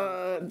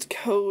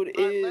 Code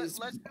is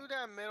Let's do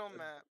that middle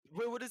map.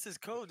 Wait, what is this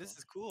code? This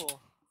is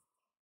cool.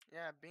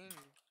 Yeah, Bing.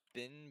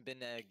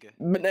 Beneg.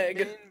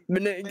 Beneg.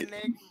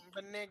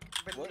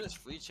 What is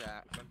free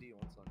chat? Which one do you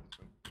want, Simon?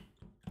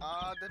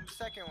 The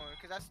second one,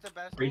 cause that's the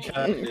best. Free Ooh,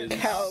 chat shit.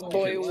 is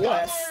Cowboy it's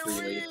West.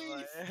 free.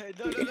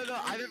 No.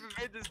 I never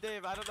made this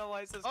name. I don't know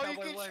why it says Oh, you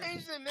Cowboy can West.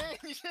 change the name.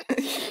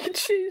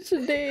 Change the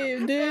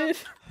name, dude.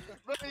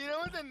 Bro, you know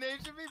what the name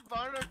should be?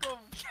 Barnacle.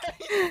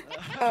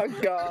 Oh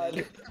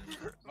god.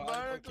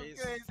 Barnacle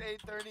Case. Case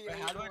 838. Wait,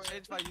 how do I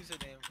change my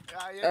username?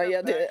 Oh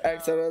yeah, the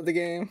exit of the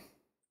game.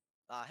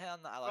 Hell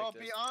no, I Bro, like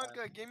this.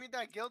 Bianca, give me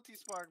that guilty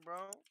spark, bro.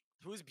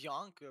 Who's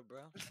Bianca, bro?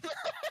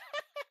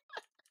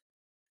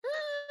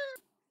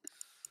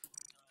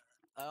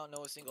 I don't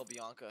know a single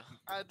Bianca.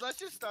 Alright, let's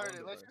just start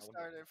it. wonder, Let's bro, just I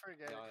start wonder. it.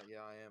 Forget it.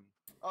 Yeah, I am.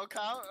 Oh,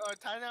 Kyle,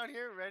 Titan out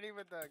here, ready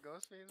with the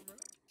ghost face, bro?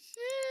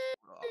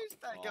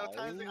 Sheesh. Yo,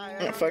 Titan's like, I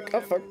Oh am. fuck,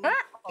 oh fuck. Ah!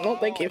 No,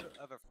 thank you.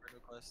 I have a friend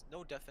request.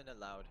 No definite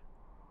loud.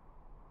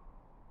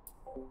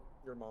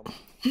 Your mom.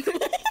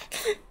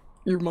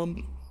 Your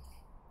mom.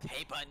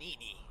 Hey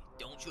Panini,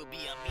 don't you be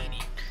a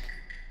meanie.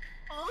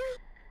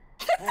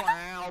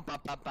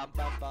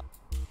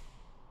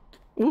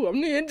 Ooh,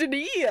 I'm the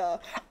engineer.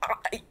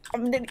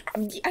 I'm the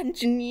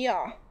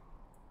engineer.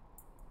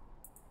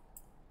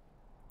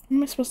 What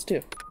am I supposed to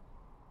do?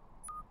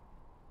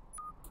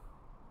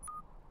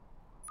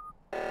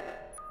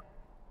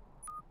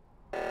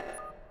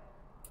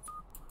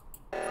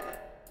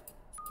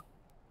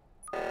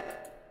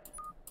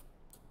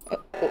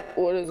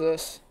 What is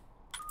this?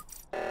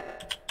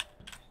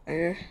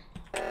 Okay.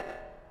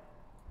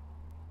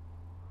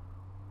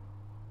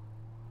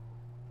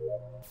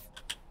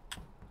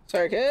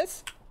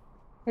 Sarkis?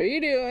 What are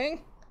you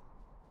doing?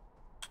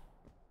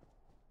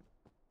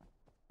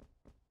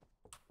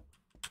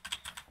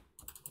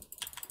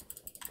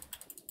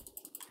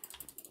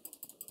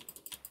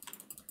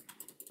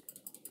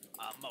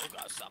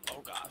 Amogas.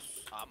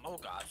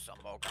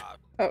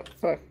 Oh,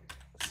 fuck.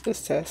 What's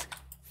this task?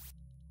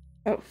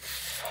 Oh,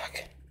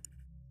 fuck.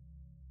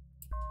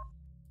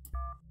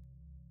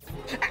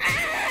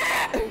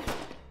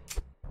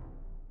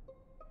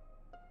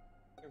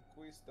 If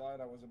Kwiestr6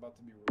 died, I was about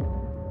to be really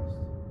depressed.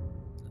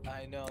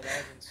 I know,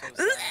 that would so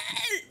sad.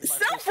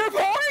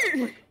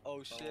 Self-report!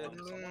 Oh shit.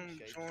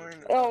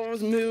 Oh, it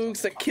was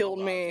Moogs that killed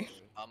me.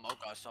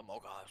 Amogas.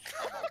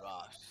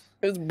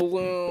 It was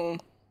Bloom.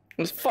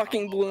 It was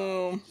fucking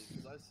Bloom.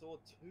 Because I saw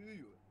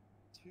two,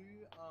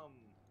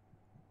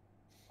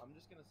 I'm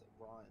just gonna say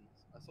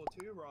Ryans. I saw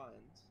two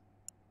Ryans,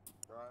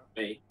 right?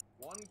 Me.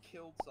 One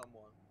killed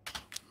someone,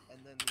 and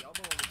then the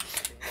other one was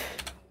just standing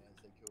there as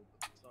they killed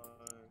them.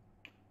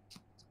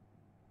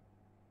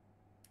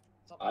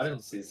 So... I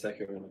didn't see the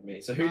second one with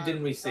me. So who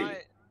didn't we see?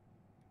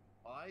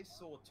 I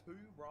saw two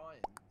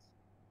Ryans.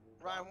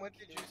 Ryan, One what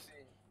did you killed-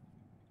 see?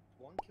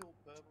 One killed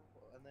purple,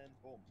 and then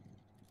boom.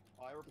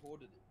 I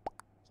reported it.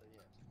 So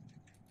yeah.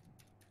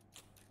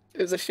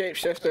 It was a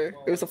shapeshifter.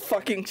 It was a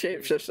fucking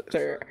shapeshifter.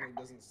 Certainly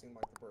doesn't seem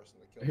like the person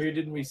that killed. Who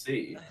didn't we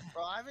see?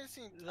 Bro, I haven't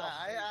seen.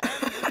 I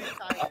haven't seen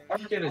Titan. I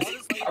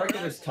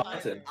reckon it's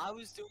Titan. I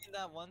was doing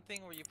that one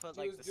thing where you put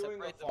He like was the doing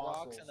the separate the rocks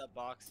fossils. and the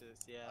boxes.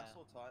 Yeah. I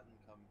saw Titan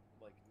come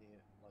like near,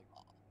 like.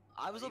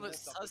 I was a He little bit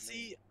walked up with me.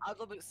 sussy. I was a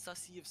little bit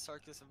sussy of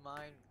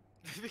SarkisMine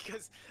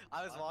because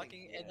I was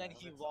walking and then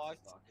he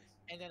walked,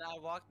 and then I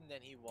walked and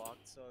then he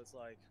walked. So it's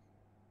like.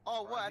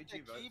 Oh, what, Ryan, at the who'd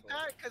you vote for?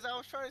 keypad? Because I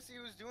was trying to see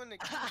who was doing the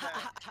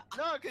keypad.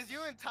 No, because you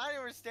and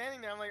Titan were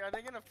standing there. I'm like, are they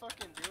gonna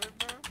fucking do it,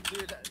 bro?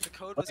 Dude, the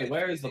code was. Okay,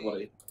 where is the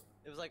confusing.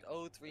 body? It was like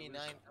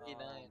 03939.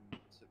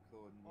 What's it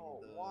called? Oh,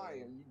 The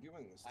why are you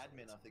doing this? to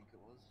Admin, me? I think it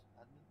was.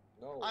 Admin.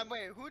 No.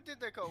 Wait, who did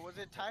the code? Was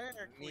it Titan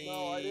or Me. Queen?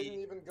 No, I didn't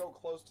even go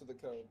close to the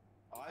code.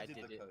 I I did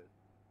did the Oh, it. code.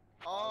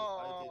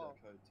 I did a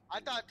code.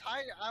 I thought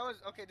Titan. I was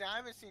okay. Then I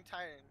haven't seen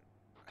Titan.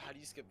 How do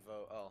you skip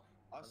vote? Oh,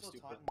 I I'm saw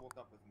stupid. Titan walk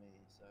up with me,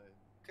 so.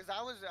 Cause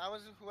I was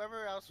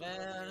whoever else was.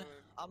 Man,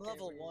 I'm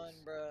level 1,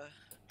 bruh.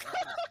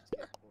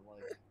 Skip, but,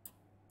 like,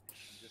 I'm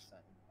just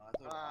saying. I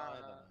thought I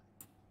don't know.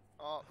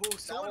 Oh, Who? that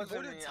Someone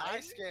wasn't voted me. I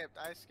Titan? skipped,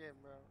 bro.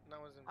 That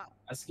wasn't me.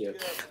 I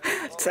skipped.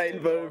 Titan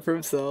voted for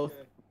himself.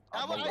 I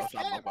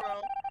skipped,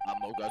 bro.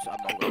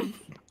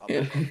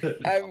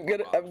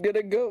 I'm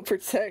gonna go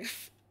protect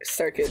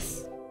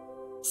Sarkis.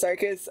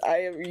 Sarkis,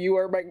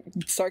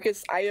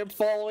 Sarkis, I am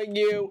following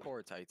you.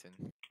 Poor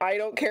Titan. I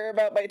don't care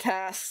about my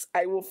tasks.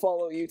 I will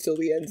follow you till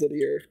the ends of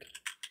the earth.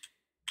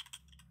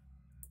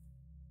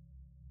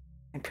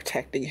 I'm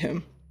protecting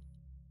him.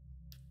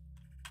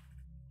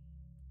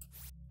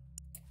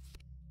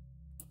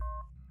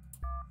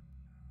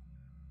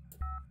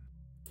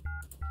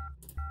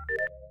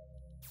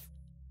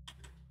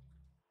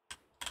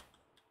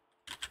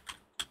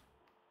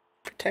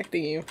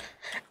 protecting you.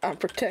 I'm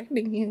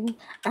protecting you.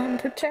 I'm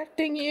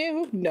protecting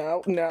you.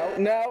 No, no,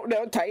 no,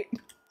 no, tight.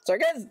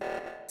 Sarkis!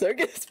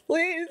 Sarkis,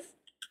 please!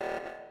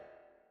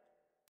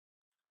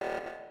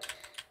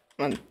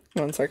 Come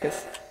on,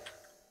 Sarkis.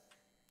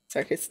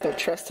 Sarkis, don't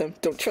trust him.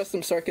 Don't trust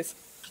him, Sarkis.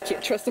 You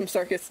can't trust him,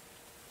 Sarkis.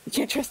 You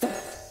can't trust him.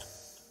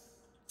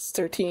 It's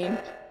 13,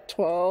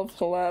 12,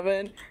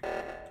 11.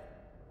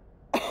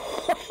 Oh,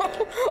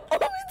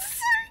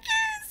 it's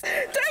Sarkis!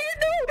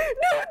 Titan,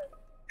 no!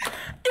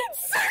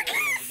 It's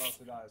Sarkis!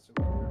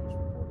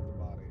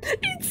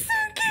 It's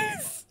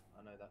Sarkis!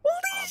 I know that.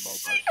 Holy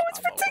shit, I was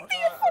protecting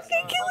a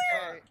fucking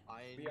killer!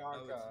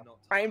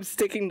 I am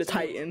sticking to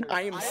Titan.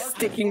 I am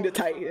sticking to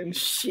Titan.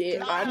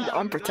 Shit,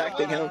 I'm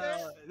protecting him.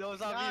 No,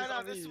 it's not me. It's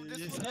not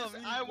me. It's not me.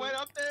 I went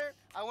up there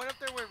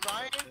with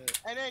Ryan,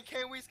 and then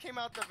Kwiestr6 came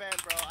out the van,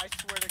 bro. I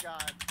swear to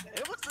God.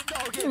 It was no,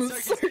 okay,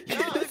 Sarkis.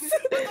 No, what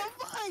the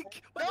fuck?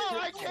 No,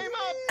 I came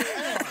up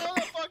and I saw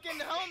the fucking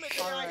helmet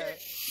and I hit.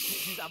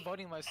 Jeez, I'm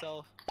voting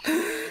myself.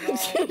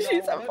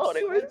 Jeez, I'm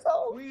voting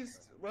myself.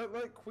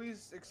 Let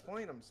Kwiestr6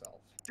 explain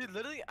himself. Dude,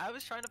 literally, I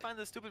was trying to find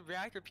the stupid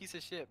reactor piece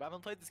of shit, but I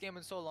haven't played this game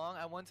in so long.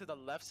 I went to the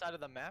left side of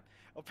the map.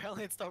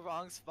 Apparently, it's the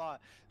wrong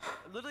spot.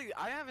 Literally,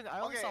 I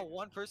only saw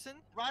one person.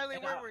 Riley,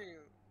 where were you?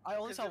 I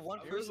only saw one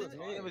person, was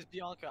and it was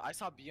Bianca. I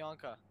saw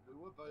Bianca.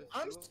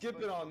 I'm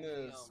skipping on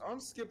this. I'm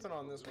skipping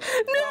on this one.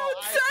 No,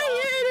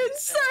 Titan,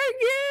 it's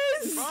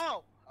Sarkis!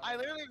 Bro, I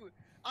literally.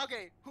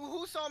 Okay,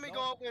 who saw me go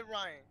up with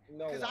Ryan?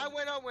 No Because I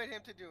went up with him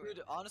to do it.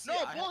 Dude, honestly,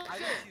 No, I bullshit.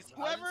 didn't see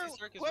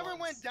Sarkis Whoever once.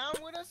 went down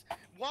with us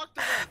walked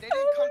away. They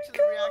didn't come to the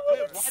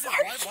reactor.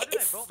 Why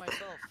did I vote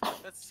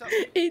myself? That's so.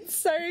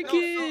 It's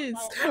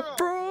Sarkis!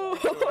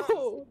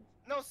 Bro!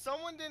 No,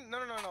 someone didn't. No,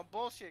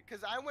 bullshit.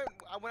 Because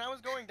when I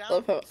was going down.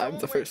 Love how I'm someone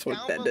the first went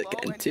one down dead below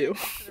again, and too. didn't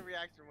come to the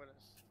reactor with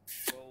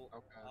us. Well,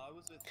 Okay. I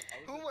was with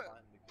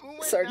Who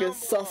went Sarkis, down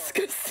below?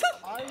 Sarkis.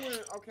 I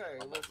went, okay,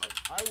 listen,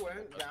 I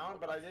went down,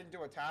 but I didn't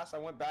do a task. I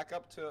went back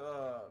up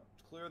to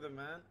clear the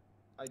vent.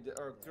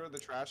 Or clear the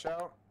trash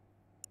out.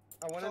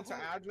 I went into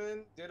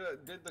admin, did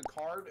the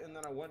card, and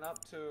then I went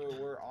up to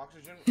where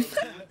oxygen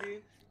O2 would be,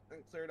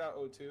 and cleared out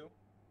O2.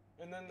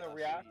 And then the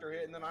reactor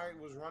hit, and then I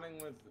was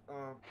running with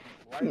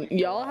Riley.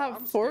 Y'all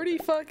have 40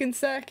 fucking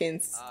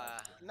seconds.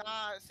 Nah,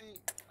 see,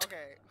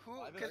 okay,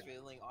 I have a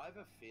feeling.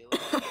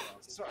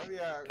 So,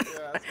 yeah,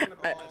 it's gonna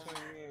be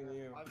between me and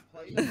you. I've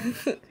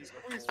played.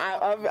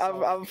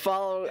 I'm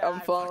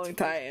following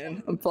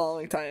Titan. I'm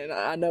following Titan.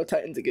 I know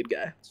Titan's a good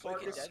guy.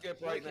 Sarkis,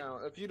 skip right now.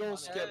 If you don't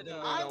skip, then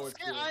we know it's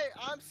you.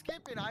 I'm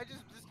skipping. I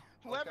just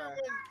whoever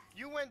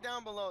you went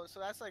down below, so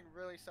that's like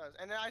really sus.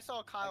 And then I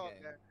saw Kyle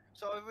up there,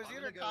 so it was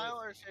either Kyle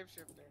or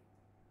Shapeshifter.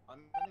 I'm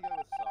gonna go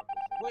with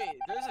Sarkis. Wait,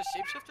 there's a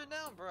shapeshifter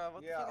now, bro.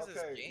 What the fuck is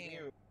this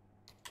game?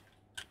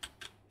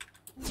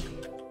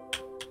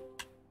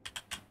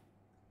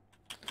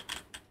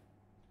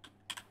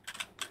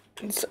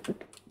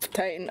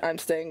 Titan, I'm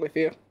staying with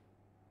you.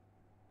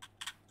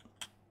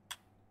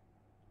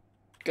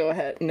 Go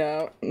ahead.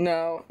 No.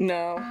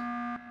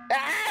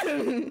 Ah!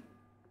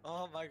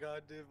 Oh my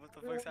god, dude, what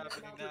the fuck's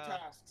happening now?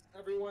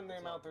 Everyone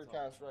name out their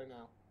tasks right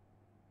now.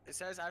 It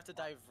says I have to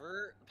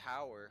divert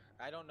power.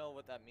 I don't know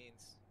what that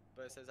means,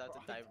 but it says I have to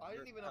divert I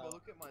didn't even have a power.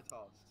 look at my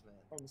tasks, man.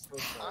 I'm so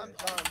sorry. I'm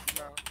done,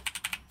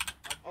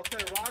 bro.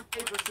 Okay, rock,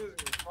 paper, scissors.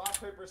 Rock,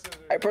 paper,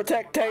 scissors. I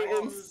protect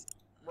Titans.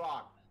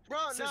 Rock. Bro,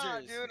 nah,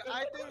 Scissors. dude.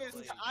 I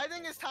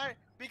think it's time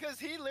because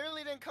he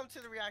literally didn't come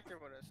to the reactor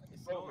with us.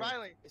 Vote me.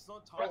 Riley. It's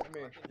not time. Vote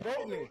me.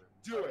 Vote me.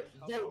 Do it.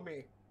 Vote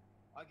me.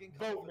 I can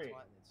Vote cover the me.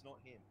 Titan. It's not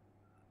him.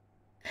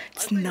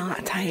 It's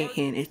not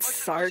Titan,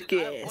 it's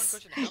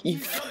Sarkis. You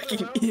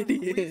fucking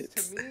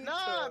idiots.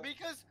 Nah,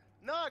 because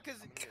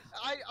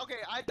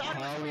I thought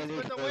it was me,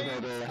 but the way he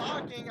was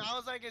talking, I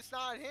was like, it's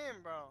not him,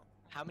 bro.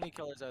 How many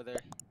killers are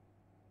there?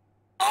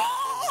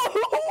 Oh!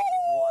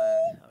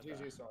 One. GG,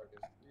 Okay.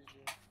 Sarkis.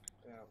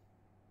 Yeah.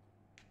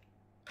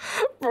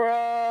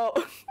 Bro.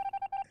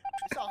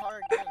 It's a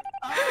hard game.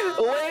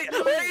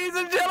 Wait, ladies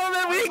and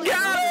gentlemen, we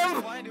got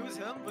him! Why I knew it was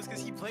him was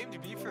because he blamed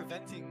me for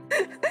venting.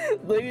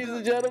 Ladies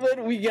and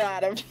gentlemen, we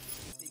got him.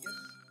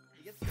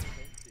 He gets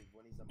defensive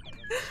when he's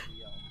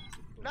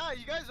a Nah,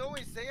 you guys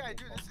always say I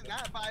do this and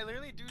that, but I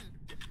literally do.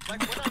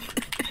 Like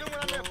even when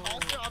I'm an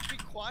imposter, I'll be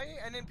quiet,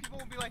 and then people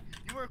will be like,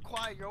 "You were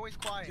quiet. You're always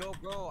quiet." Yo,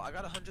 bro, I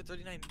got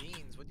 139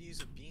 beans. What do you use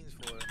the beans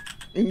for?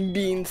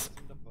 Beans.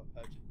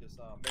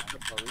 Make a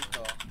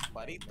burrito.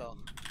 Burrito.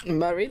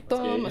 Marito,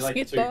 Yeah, you like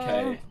mosquito.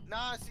 2K.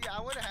 Nah, see,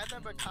 I would have had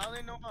that, but Kyle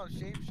didn't know about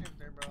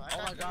shapeshifter, bro.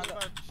 Oh my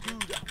god,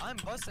 dude, I'm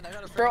busting. I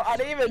got a friend. Bro, I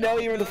didn't even know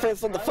you were the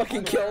first one to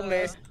fucking kill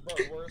me. But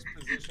worst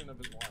position of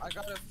his life. I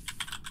got a.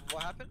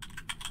 What happened?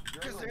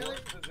 You're in the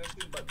worst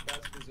position, but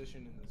best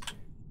position in this game.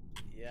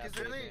 Yeah.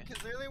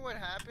 Cause literally what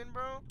happened,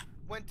 bro?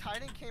 When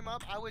Titan came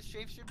up, I was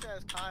shapeshifted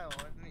as Kyle,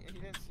 and he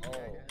didn't see me,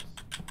 I guess.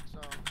 So.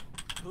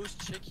 Who's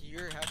chick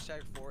here? Hashtag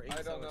 487.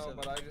 I don't know,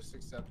 but I just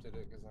accepted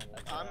it because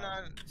I'm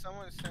not.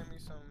 Someone sent me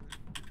some.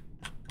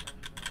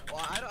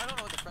 Well, I don't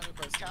know what the friend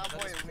request is.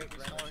 Cowboy That's Wings.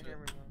 random Oh, shit. here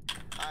we go.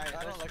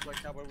 I don't like what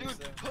Cowboy Wings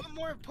Dude, say.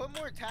 put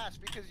more tasks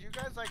because you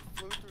guys like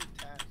flew through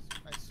tasks.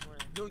 I swear.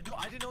 No,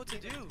 I didn't know what to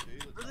do.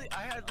 Really,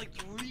 I had like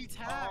 3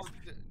 tasks.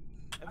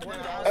 And one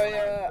Oh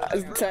yeah, I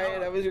was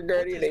tired. I was your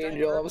guardian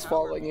angel. I was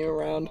following you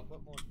around. I'll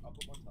put more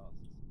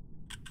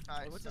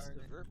tasks. What's this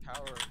divert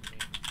power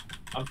mean?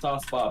 I'm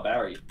tasked by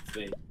Barry. It's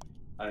me.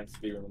 I have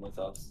to be on my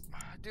tasks.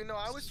 Dude, no,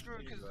 I was screwed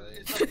because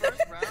it's the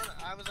first round.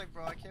 I was like,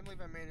 bro, I can't believe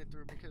I made it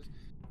through because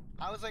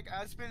I was like,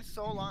 it's been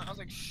so long. I was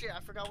like, shit, I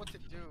forgot what to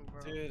do,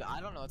 bro. Dude,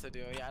 I don't know what to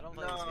do. Yeah, I don't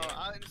play this game.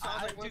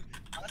 Dude,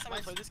 last time I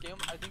played this game,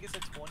 I think it's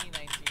like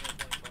 2019 or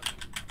 2020.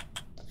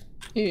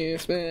 You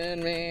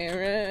spin me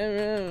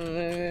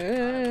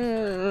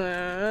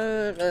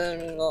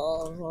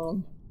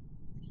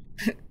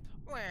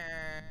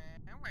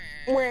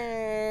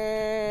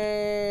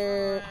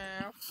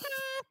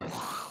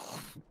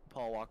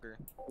Paul Walker.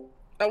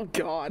 Oh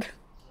god.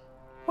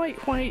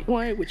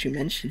 Why would you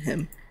mention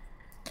him?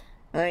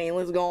 Hey,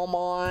 let's go,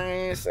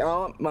 boys.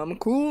 Oh, I'm a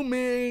cool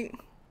mate.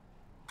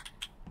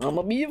 I'm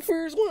gonna be the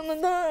first one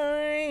to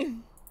die.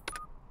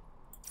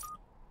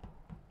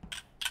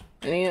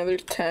 Any other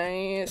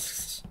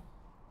tasks?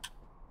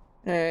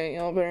 Alright,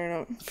 y'all better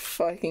not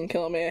fucking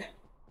kill me.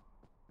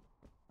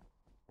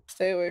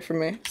 Stay away from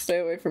me. Stay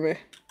away from me.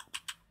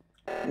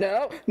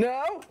 No!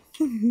 No!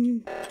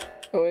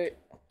 Oh, wait.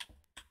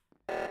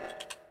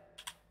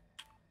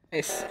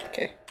 Nice.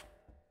 Okay.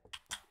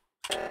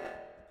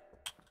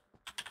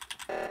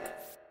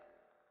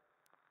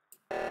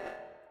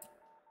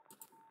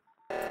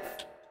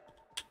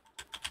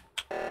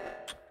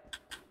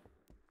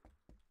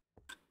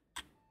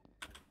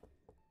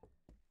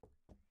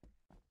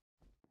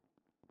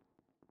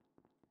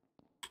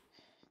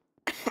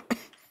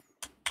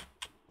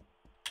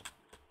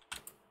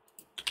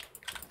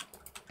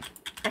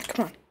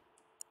 Come on.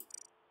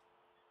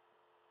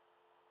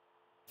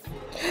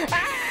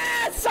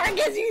 Ah!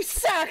 Sarkis, you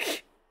suck!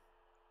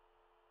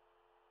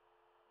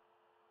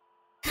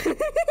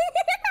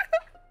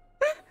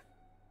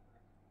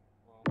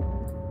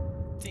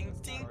 Ding,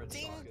 ding, Sorry, it's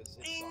ding, Sarkis,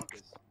 ding,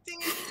 it's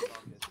ding.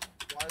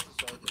 Sarkis. Why is it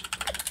Sarkis?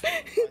 I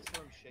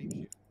saw him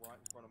shapeshift right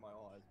in front of my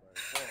eyes, bro.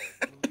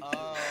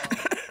 Oh,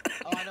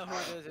 I know who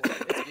it is.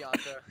 It's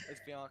Bianca.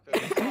 It's Bianca.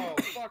 Oh,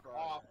 fuck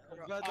off.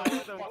 But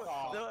Fuck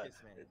off.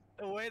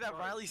 the way that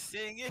Riley's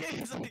saying it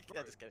is like,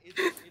 yeah, just kidding. It's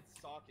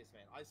Sarkis,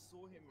 man. I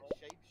saw him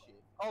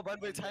shapeshift. Oh, by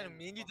the way, Titan,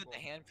 me and you did the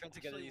handprint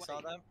together. You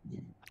saw that?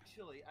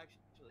 Actually, it's.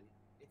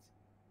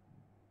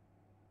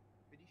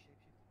 Did he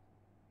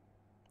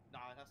shapeshift?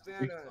 Nah, it has to be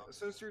Santa, Sarkis.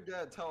 since you're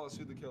dead, tell us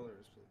who the killer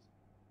is, please.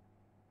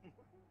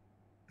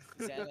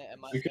 Santa,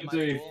 am I? We could am I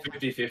do cool?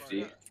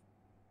 50-50.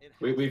 It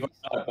We've has to be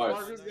got both.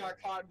 Marcus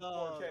got caught in No,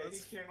 4K.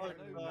 that's He can't fucking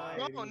even bad. deny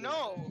No, it. no.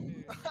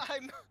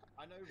 I'm not.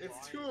 I know. It's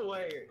Ryan- too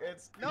late.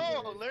 It's too No,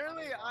 late.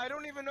 literally, I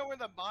don't even know where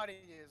the body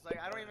is. Like,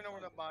 I don't even know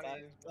where the body Dun,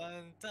 is.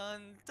 dun,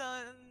 dun,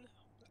 dun.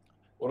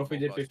 What if we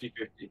did Oh, gosh.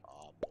 50-50?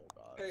 Oh,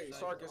 gosh. Hey,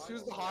 Sarkis,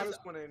 who's the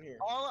hottest one in here?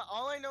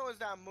 All I know is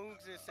that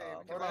Moogs is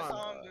saved because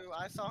hold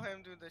I saw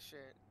him do the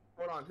shit.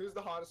 Hold on, who's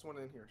the hottest one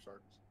in here,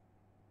 Sarkis?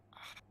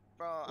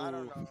 Bro, I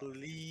don't know.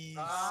 Please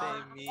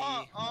Ah. say me.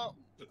 Oh,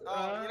 you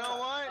know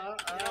what?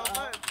 You know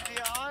what?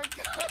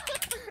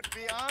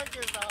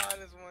 Bianca's the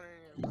hottest one in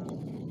here, bro.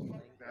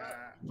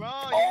 Bro,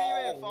 you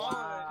didn't even follow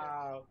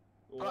Wow.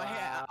 Bro,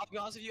 hey, I'll be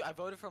honest with you. I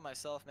voted for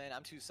myself, man.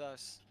 I'm too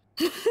sus.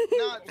 that.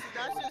 Nah,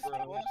 that's just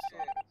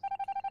bullshit.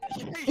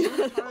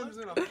 Two times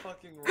in a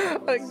fucking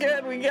row.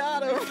 Again, we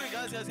got him.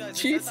 Guys.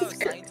 Jesus That's how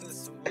Christ.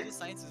 scientists. What do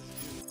scientists do?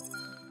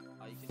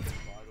 You can do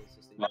vital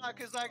system. Nah,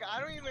 cause like I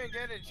don't even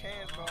get a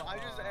chance, bro. I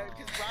just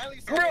cause Riley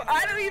said Bro, it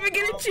I don't even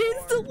get a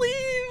chance to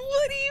leave.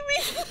 What do you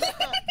mean?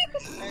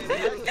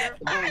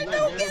 I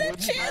don't get a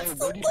chance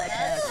to leave.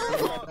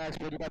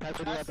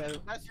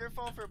 That's your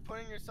fault for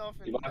putting yourself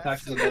in. You might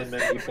have to then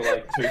maybe for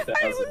like 2,000.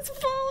 I was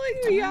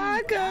following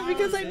Bianca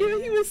because I knew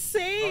he was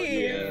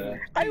safe. Yeah.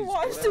 I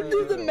watched him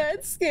do the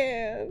med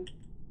scan.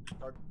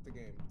 Start the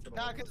game.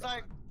 Nah, cause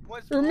like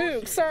what's Or bullshit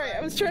Moog, is sorry, that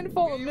I was trying to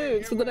follow we even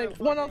Moog, so hear then I what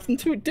went off fucking-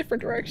 into a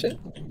different direction.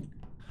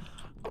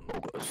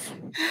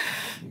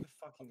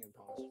 Fucking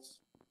imposters.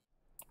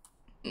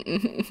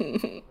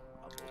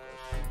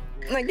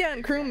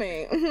 Again,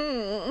 crewmate. I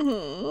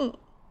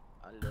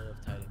love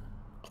Titan.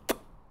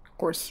 Of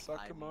course.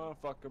 Fuck him on,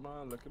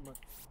 look him up.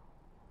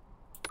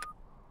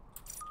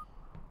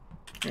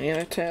 Any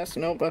other tasks?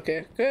 Nope,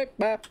 okay. Okay,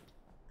 bye.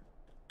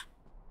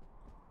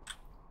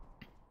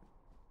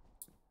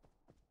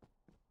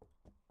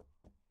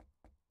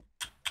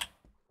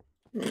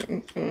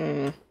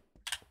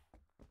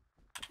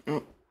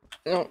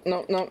 No.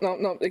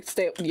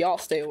 Y'all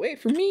stay away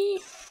from me.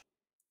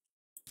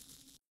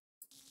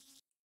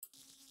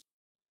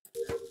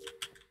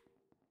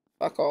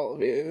 Fuck all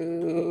of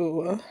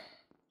you.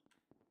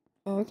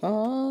 Fuck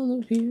all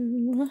of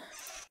you.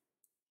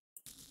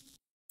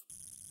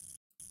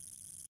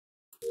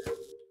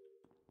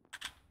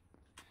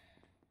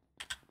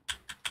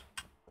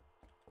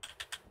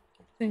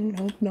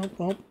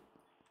 Nope.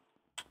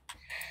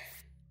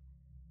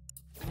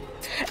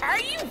 Are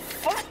you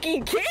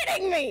fucking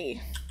kidding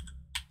me?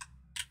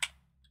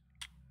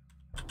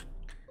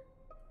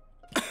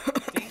 Bro,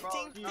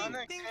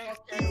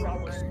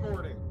 I was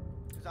snorting.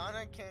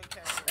 Zana can't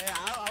catch it. Hey,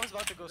 I was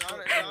about to go Zana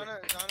Wait,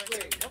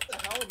 can't. what the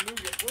hell,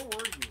 Nugget? Where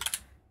were you?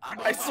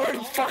 I swear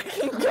to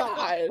fucking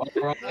God.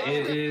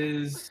 It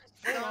is.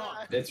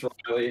 It's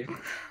Riley.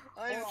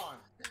 Hold on.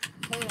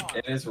 Hold on.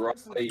 It is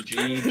Riley.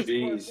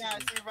 GG's. Yeah,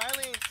 see,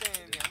 Riley ain't saying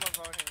anything. I'm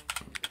gonna vote him.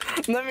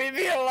 Let me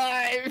be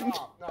alive.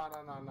 Stop. No.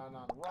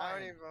 I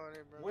already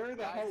voted, bro. Where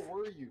the hell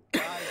were you?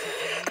 Guys,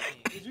 it's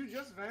me. Did you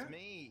just vent? It's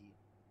me.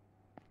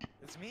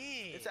 It's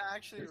me. It's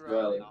actually It's Riley.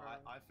 Riley. No,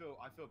 bro.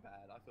 I feel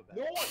bad. I feel bad.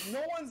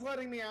 No one's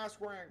letting me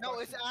ask where I'm. No,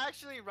 it's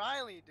actually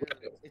Riley, dude.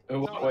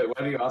 Wait, what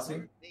are you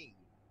asking? Me.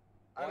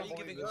 I Why are don't you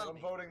believe giving this. up?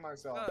 I'm voting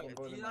myself. No, I'm do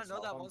voting you not know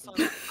myself. that I'm one song?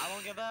 voting- I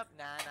won't give up.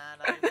 Nah.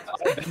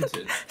 I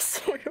vented.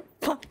 Swear to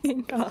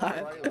fucking God.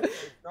 Riley.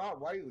 It's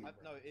not Riley.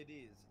 No, it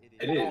is.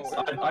 It is.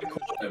 I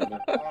called him.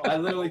 I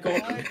literally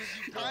called him.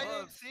 I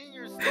didn't see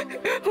your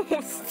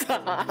stupid.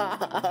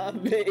 Stop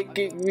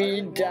making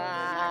me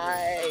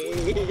die.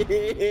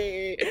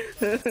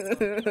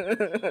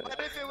 What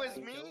if it was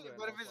me?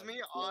 What if it's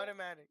me?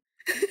 Automatic.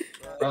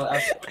 Bro, I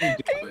saw you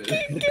do I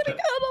keep it. getting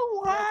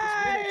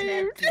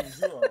unalived.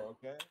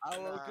 Okay. I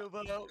won't give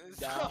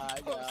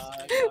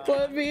up.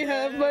 Let me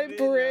have my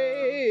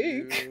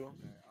break.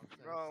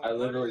 Bro, I what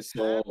literally is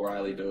saw happening?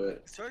 Riley do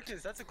it.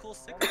 Circus, that's a cool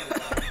sticker.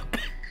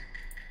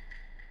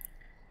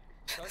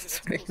 Circus, that's a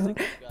cool sticker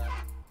you got.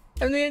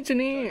 I'm the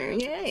engineer.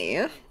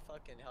 Yay.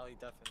 Fucking hell, you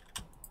definitely.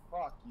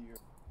 Fuck you.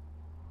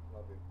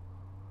 Love you.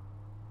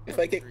 If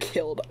I get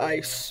killed, I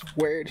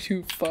swear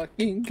to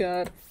fucking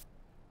God.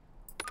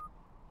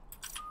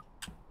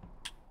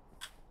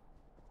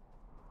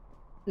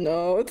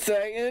 No,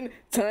 Titan.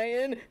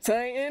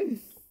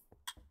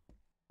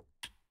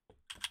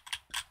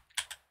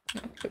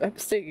 I'm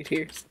staying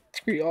here.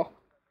 Screw y'all.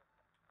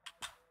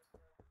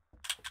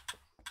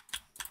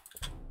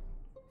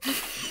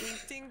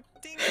 Ding,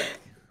 ding.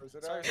 Where's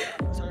it Sorry,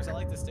 at? I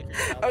like the sticker.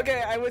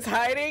 Okay, I was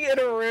hiding in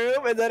a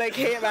room and then I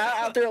came out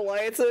after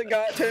lights and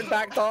got turned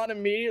back on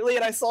immediately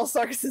and I saw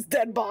Sarkis'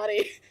 dead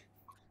body.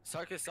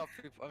 Sarkis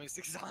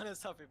Zana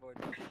self-report.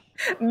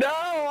 No,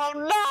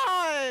 I'm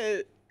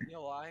not! You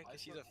know why?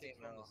 Cause she's a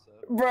female.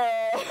 Bro.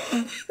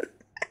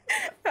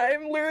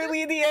 I'm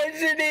literally the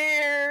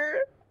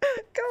engineer.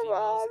 Come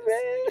on,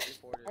 man.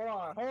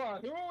 Hold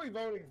on. Who are we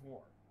voting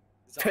for?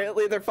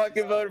 Apparently they're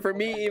fucking voting for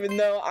me even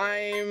though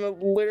I'm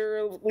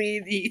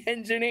literally the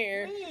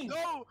engineer.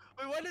 No!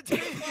 Wait, what did you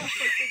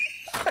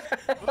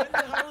What the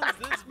hell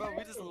is this, bro?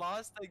 We just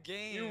lost the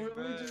game, You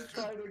bro. really just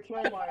tried to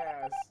kill my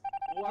ass.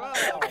 Wow.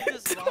 Bro, we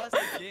just lost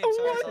the game.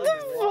 What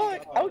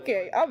the fuck?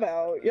 Okay, I'm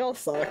out. Y'all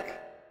suck.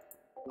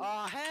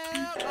 Oh,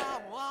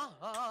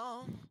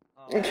 hell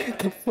no. Get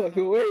the fuck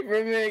away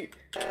from me.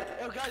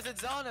 Yo, guys,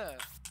 it's Zana.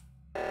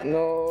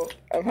 No,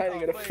 I'm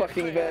hiding in a wait,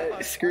 fucking wait, bed.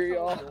 fuck. Screw I'm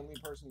y'all. the only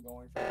person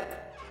going for it.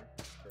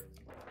 It's crazy.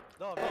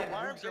 No, Bro, man,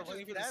 why are Moogs are bitches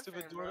waiting for the deafening,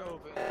 stupid door bro? to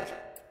open.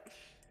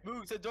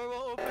 Moogs, the door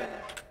will open.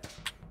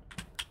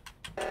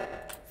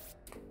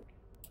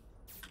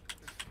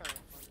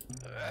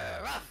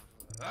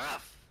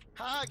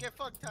 Ha! Get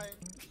fucked, Titan.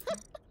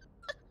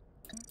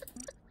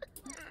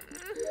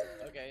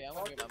 Okay, I'm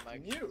gonna get my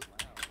mic. Mute.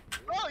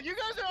 Bro, you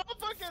guys are all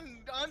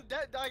fucking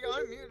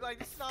unmute. Like,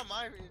 this is not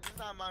my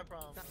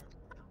problem.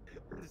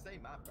 This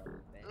ain't my problem,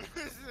 man.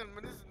 This is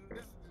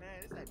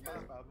Man, this ain't my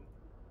problem.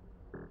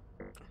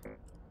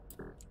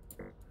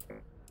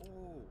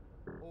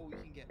 Oh, you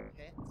can get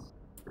pets.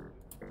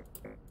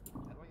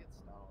 How do I get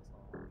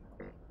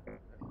stars?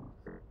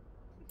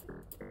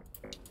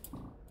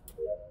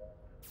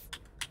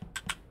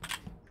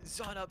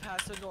 Zana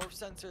past the north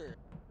center.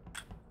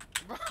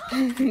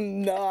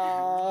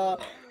 Nah,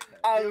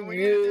 I'm Dude, we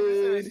need to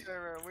do this in good. a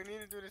server. We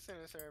need to do this in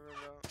a server,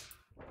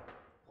 bro.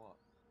 What?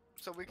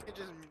 So we can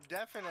just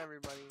deafen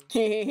everybody.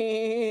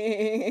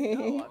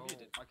 No, I'm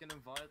muted. I can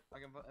invite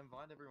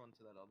everyone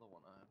to that other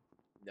one.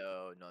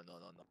 No. If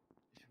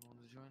you want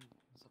to join,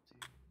 it's up to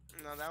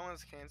you. No, that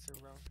one's cancer,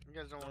 bro. You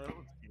guys don't want That to.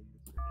 one's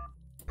cancer,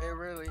 man. It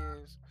really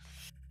is.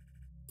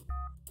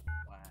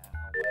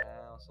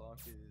 Wow,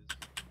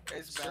 Sarkis.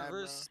 It's bad,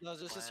 bro. Servers, no,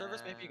 just the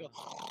servers make me go.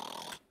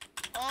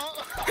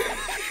 Oh!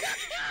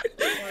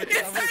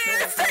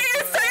 It's Titan!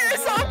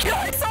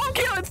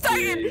 It's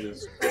Titan!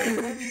 Jesus.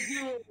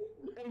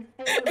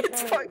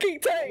 It's fucking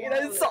Titan!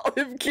 I saw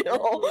him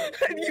kill!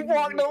 And he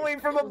walked away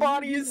from the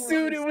body as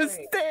soon as it was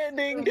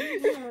standing!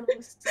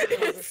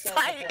 It's Titan!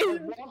 I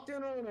walked in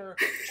on her,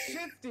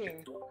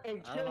 shifting,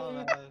 and I don't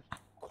know,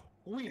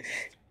 killing man. Kwiestr6.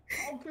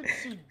 How could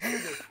she do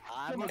this?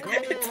 I'm Come a on,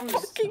 It's girl.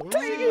 fucking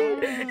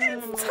Titan!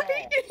 It's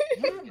Titan!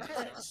 You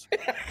bitch!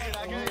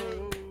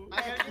 I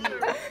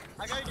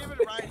gotta give it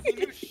right. He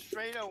knew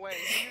straight away.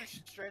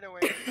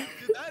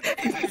 Dude, that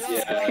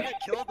Yeah. I got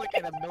killed like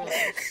in a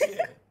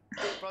millisecond.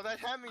 Bro, that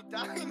had me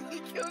dying. He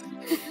killed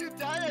you. You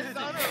died as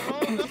Zana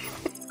rolled up.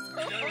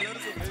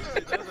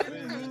 That was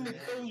amazing.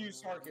 Kill you,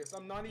 Sarkis.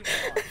 I'm not even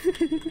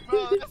lying.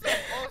 Bro, that's so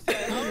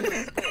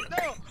bullshit.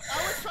 I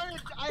was trying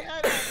to. I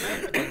had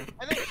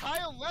and then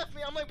Kyle left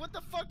me. I'm like, what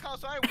the fuck, Kyle?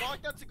 So I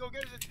walked out to go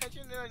get his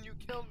attention, and then you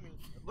killed me.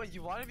 Wait,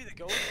 you wanted me to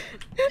go?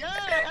 Yeah, I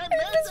had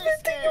It's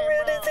message fucking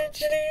red as scam,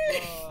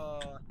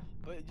 engineer!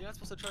 But you're not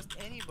supposed to trust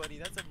anybody.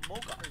 That's a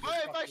mocha.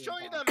 But if I show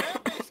you the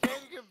map base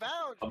game, you can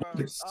vouch, bro.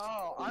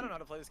 Oh, I don't know how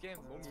to play this game.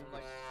 I'm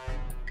like,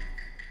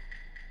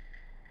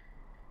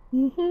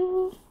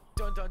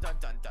 dun dun dun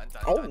dun dun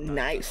dun. Oh, dun, dun.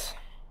 nice.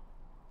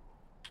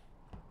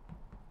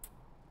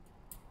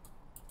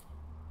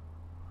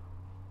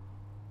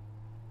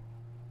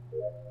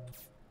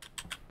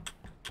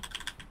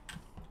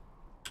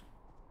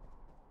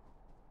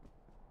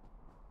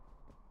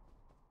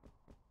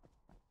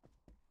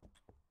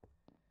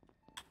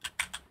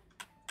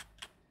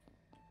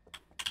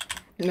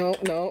 No,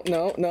 no,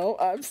 no, no,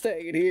 I'm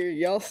staying here.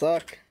 Y'all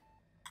suck.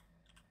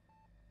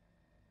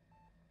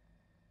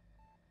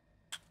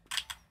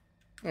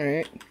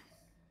 Alright.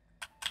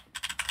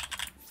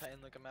 Titan,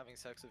 look, I'm having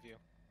sex with you.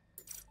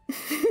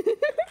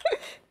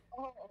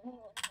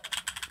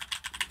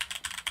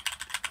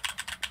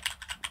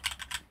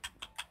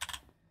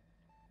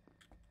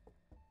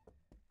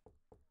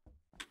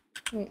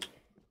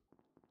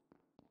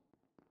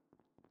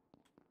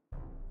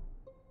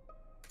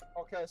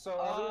 Okay, so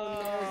everyone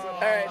knows that.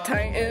 Alright,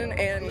 Titan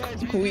and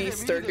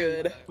Kwiestr are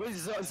good. Wait,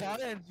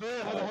 Zana and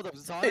hold up,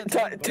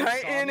 Zana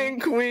Titan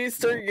and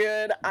Kwiestr are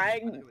good.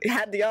 I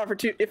had the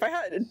opportunity. If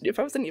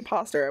I was an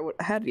imposter, I would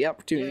had the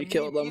opportunity to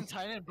kill them.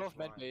 Titan both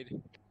med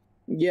made.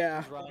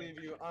 Yeah. I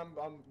believe you. I'm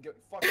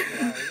fucking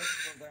lying. This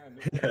is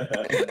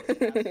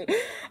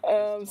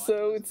embarrassing.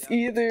 So it's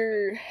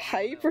either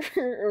Hyper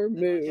or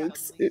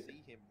Moogs. See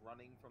him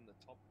running from the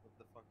top of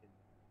the fucking.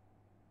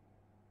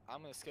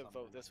 I'm gonna skip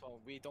vote this one.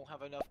 We don't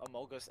have enough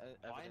Amogus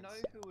evidence. I know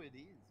who it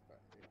is, bro.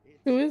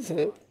 Who is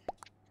it?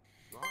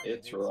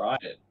 It's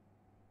Ryan.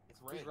 It's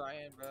Who's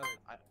Ryan, bro?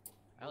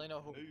 I only know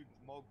who.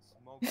 Mogs.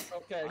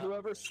 Okay,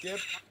 whoever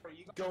skipped,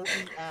 go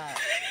eat ass.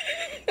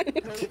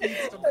 Go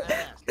eat some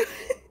ass.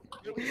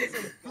 Go eat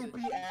some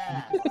poopy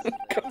ass.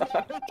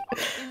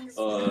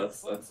 Oh,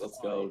 let's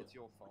go. It's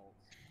your fault.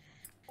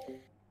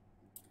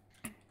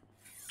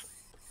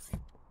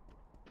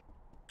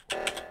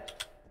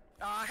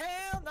 Ah,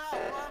 hell no!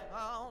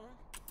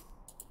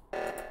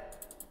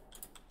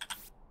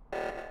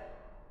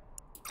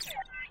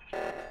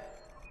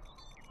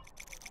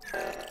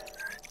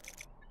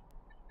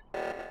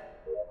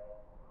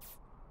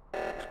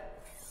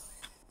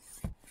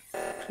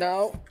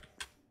 No.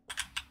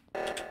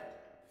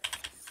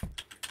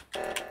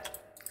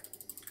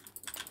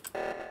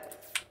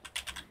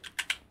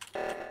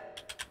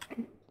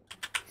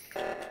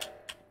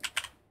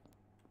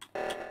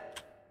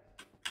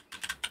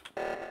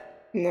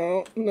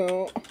 No,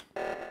 no.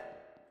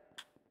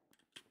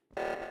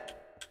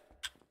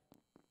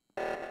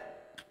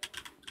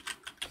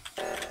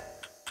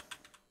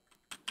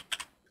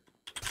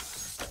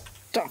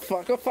 Oh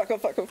fuck, oh fuck, oh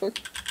fuck, oh fuck.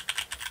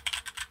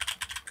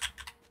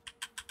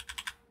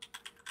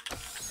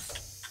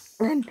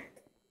 Run!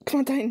 Come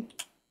on, Titan!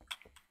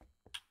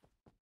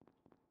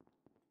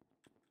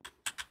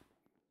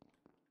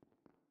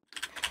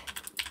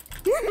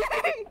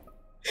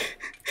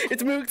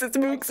 It's Moogs, it's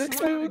Moogs,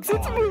 it's Moogs,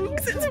 it's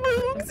Moogs, it's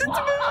Moogs, it's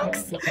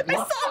Moogs! I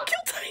saw him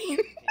kill Titan!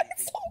 I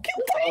saw him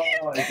kill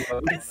Titan!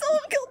 I saw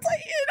him kill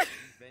Titan!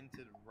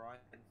 Invented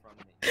right in front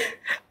of me.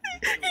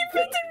 He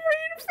vented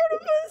right in front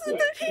of us and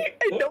then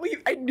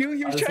I knew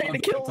he was trying to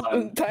kill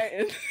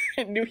Titan.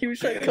 I knew he was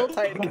trying to kill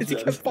Titan because he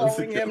kept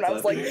following him and I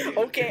was like,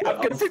 okay, I'm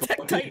gonna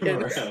protect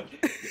Titan.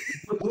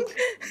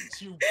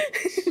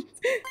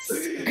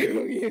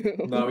 Screw you.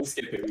 No, we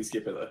skip it though. We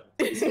skip it, right?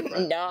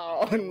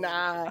 No,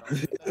 nah.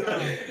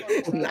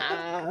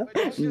 Nah.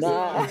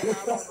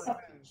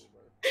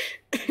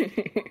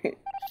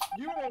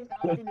 You went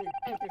after me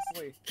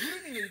purposely. You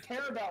didn't even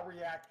care about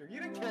Reactor. You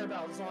didn't care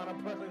about Zana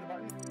pressing the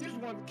button. You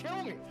just wanted to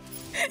kill me.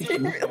 He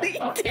really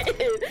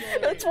did.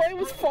 That's why I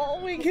was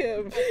following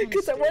him.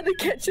 Because I wanted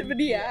to catch him in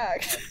the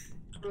act.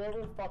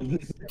 Whoever fucking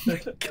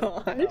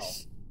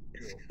Gosh.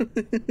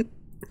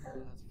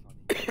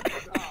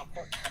 Ah,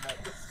 fuck that.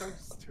 That's so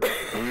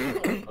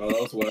stupid. Oh,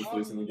 that was worth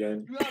losing the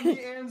game. You got me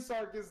and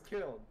Sarkis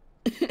killed.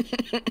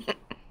 Fucking.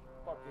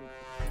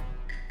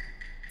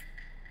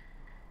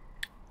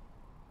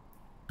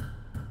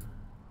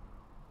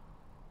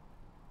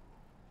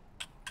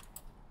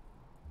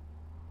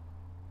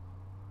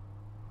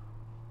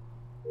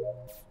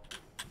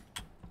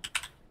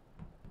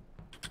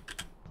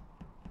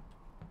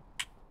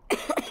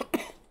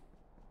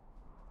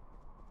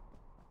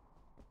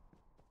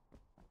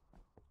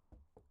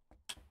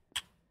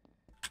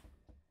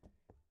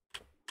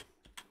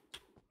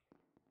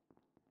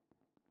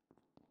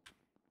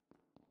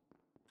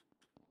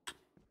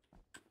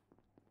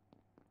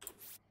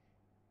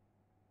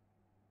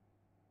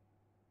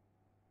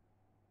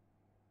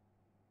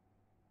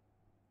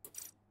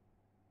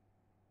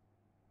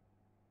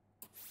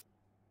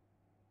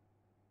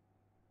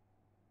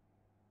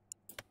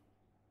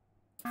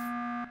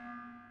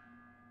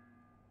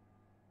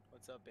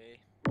 What's up, bae?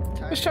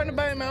 I was trying to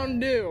buy a Mountain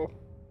Dew.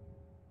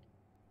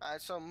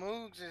 Alright, so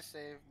Moogs is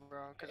safe, bro.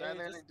 Cause I Hey,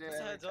 literally just did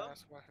every heads up.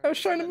 task with I her.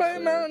 was trying to buy a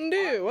Mountain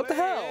Dew. What the Wait,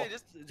 hell?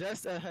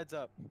 just a heads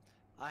up.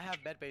 I have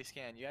medbay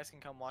scan. You guys can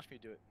come watch me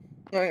do it.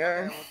 Okay.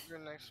 Okay, what's your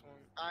next one?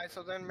 Alright,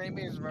 so then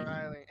maybe it's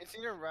Riley. It's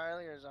either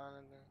Riley or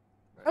Zana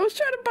then. I was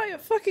trying to buy a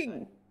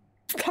fucking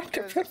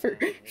Dr. Pepper.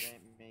 It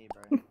ain't me,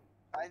 bro.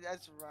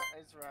 It's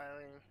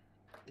Riley.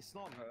 It's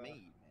not me,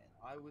 man.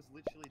 I was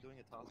literally doing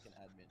a task in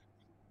admin.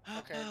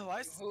 Okay. I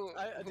what's feel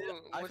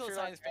your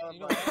science like fiction. You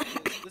know alibi?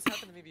 what? This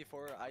happened to me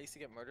before. I used to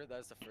get murdered.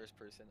 That's the first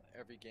person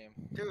every game.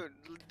 Dude.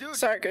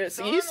 Sarkis,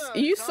 Zana-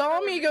 you Zana saw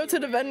me was go to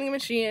the really- vending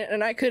machine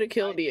and I could have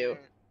killed you. didn't.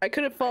 I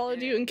could have followed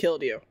you didn't. and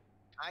killed you.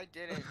 I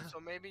didn't. So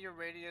maybe your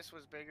radius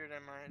was bigger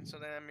than mine. So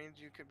then that means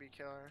you could be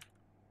killer.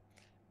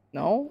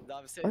 No? No,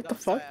 I'm saying, What the I'm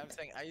sorry, fuck? I'm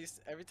saying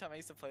every time I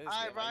used to play this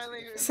Alright, game, I used to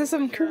Riley. get This is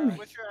some Kermit.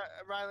 What's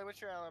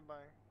your alibi?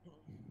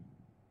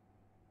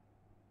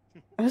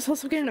 I was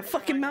also getting a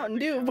fucking Mountain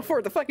Dew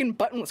before the fucking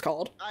button was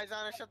called. Alright,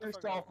 Zana, shut the fuck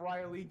Yourself, up.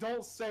 Riley.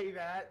 Don't say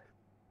that.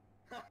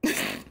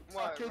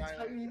 What, Fucking Riley?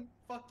 Titan.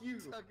 Fuck you.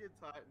 Suck it,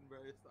 Titan, bro.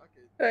 Suck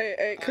it.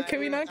 Hey, can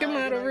we not get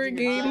mad over a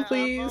game, Our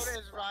please? vote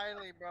is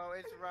Riley, bro.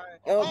 It's Riley.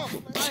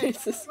 Oh, Riley.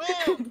 Jesus.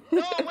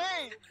 No,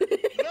 wait.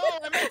 No,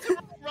 I meant to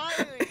vote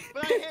Riley,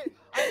 but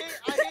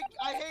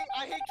I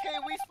hate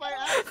Kwiestr6 by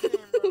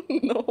accident, bro.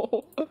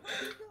 No.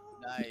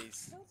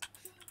 nice.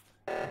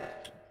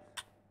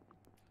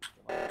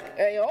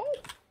 Hey, yo.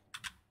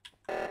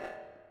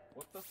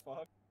 What the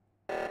fuck?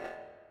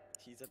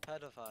 He's a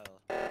pedophile.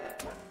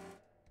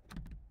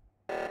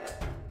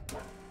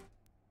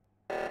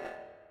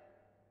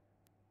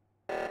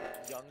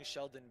 Young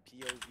Sheldon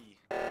POV.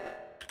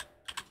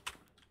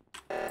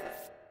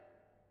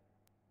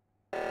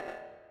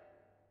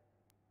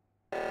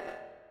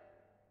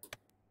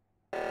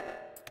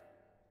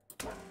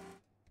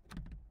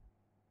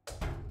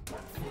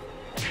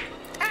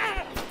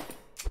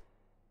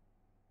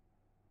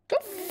 Go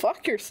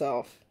fuck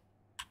yourself.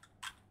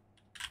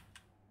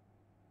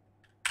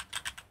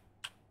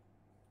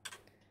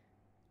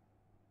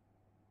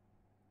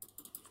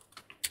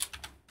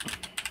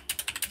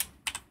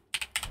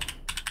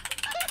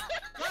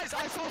 Guys,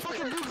 I saw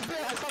fucking Luke's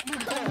there. I saw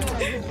Luke's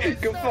there.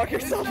 Go fuck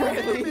yourself,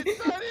 Riley.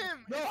 It's not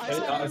him. No, I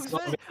It's saw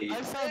not Luke's there. me.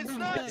 I saw It's Luke's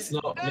not. there. It's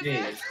not me.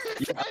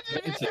 You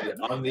invented it.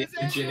 I'm the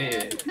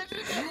engineer.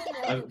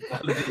 I'm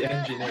the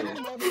engineer.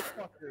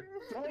 Motherfucker.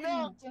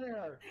 Don't you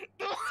dare.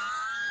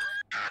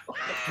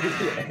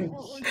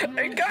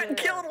 I got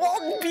killed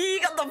while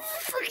being on the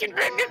freaking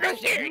vending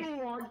machine.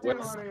 You are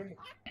Where's- doing.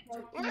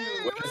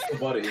 Where's the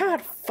body?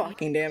 God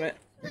fucking damn it.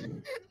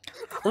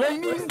 Let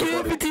me Where's the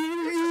give body? it to No,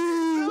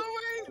 you.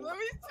 wait, let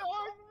me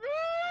talk,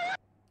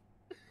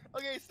 bro.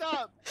 Okay,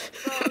 stop.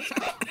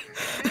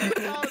 Me and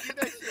Kyle do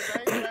that shit,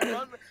 right? And I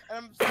run, and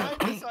I'm behind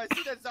me, so I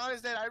see that Zon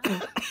is dead. I run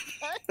back,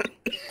 and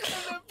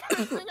the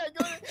first thing I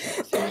go to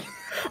check.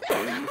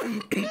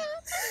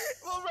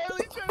 Well,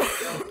 Riley trying to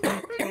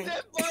her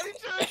dead body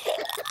trying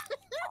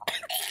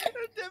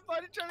her dead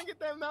body trying to get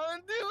that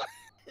Mountain Dew.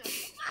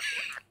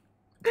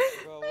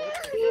 Bro, what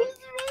the Just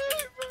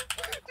Riley, bro.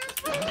 Just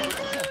Riley.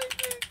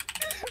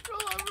 Bro,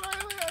 I'm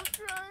Riley, I'm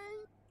crying.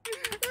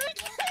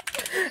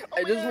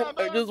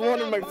 I just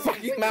wanted my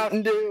fucking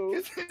Mountain Dew.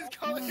 It's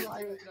calling No, you.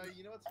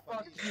 you know what's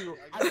funny? Fuck you.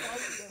 I was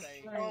just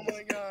saying. Oh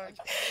my god.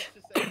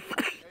 Just saying.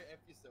 Go F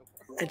yourself.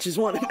 I just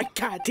wanted my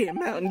goddamn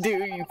Mountain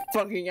Dew, you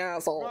fucking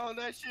asshole. Bro,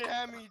 that shit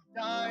had me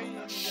dying,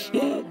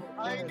 dude.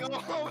 I ain't go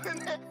over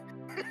there.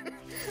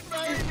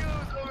 Ryan knew it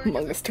was over.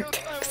 Among because Mr. the kill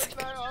time was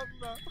not up,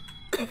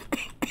 bro.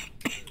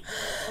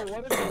 For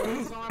what it's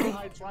worth, on,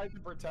 I tried to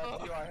protect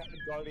you. I had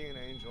a guardian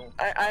angel.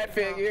 I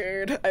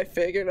figured.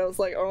 I was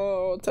like,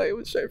 oh, Titan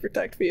was trying to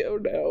protect me. Oh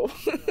no.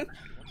 Once you guys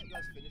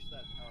finished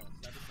that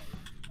sabotage,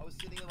 I was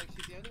sitting there like,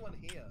 she's the only one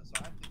here,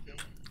 so I have to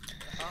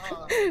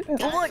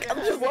kill her. Look, I'm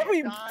just let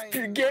me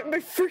Dying, get bro. my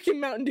freaking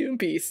Mountain Dew in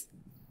peace.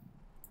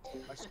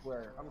 I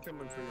swear, I'm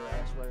coming for your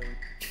ass,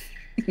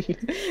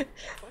 Riley.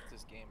 fuck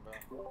this game,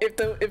 bro. If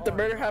the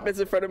murder happens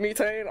in front of me,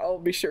 Titan, I'll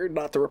be sure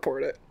not to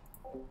report it.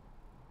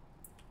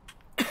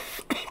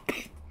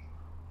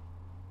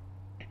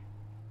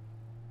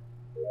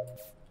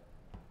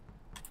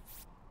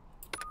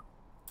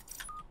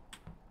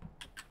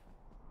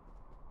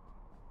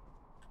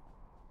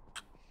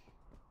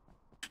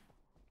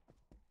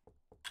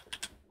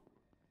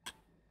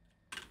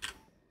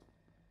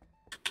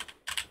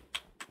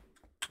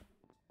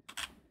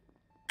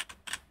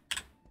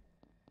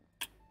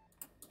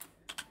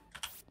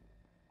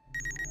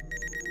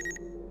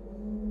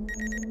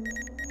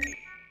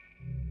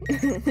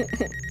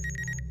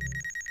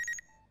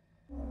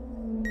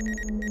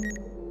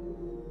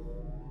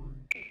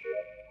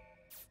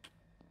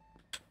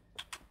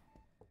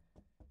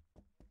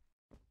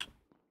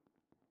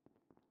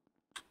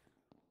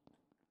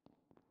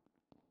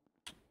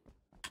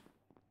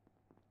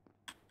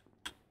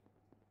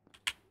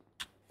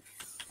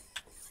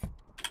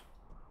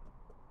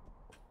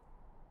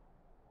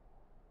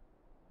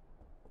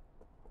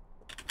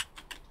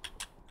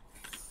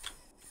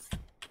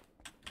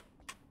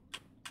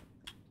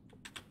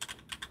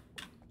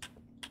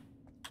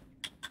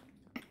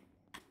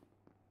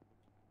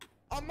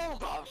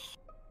 Among Us!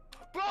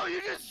 Bro,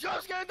 you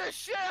just scared the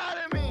shit out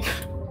of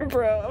me!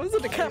 Bro, I was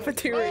in the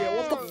cafeteria.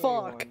 What the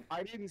fuck?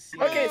 I didn't see.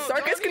 Okay, No,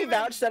 Sarkis don't can even-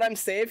 vouch that I'm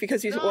safe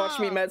because he's watched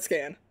me Nah. med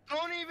scan.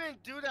 Don't even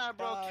do that,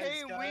 bro.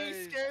 Guys,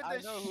 We scared I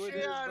the know who it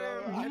shit is, out bro.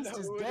 of him. I He's know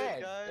just who it is,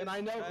 dead, guys. and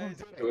I know who Guys,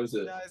 did it. Who is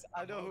it? Guys,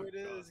 I know who it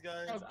is,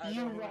 guys. Fuck I you,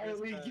 know who it is,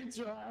 Riley. guys. Get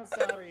your ass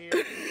out of here.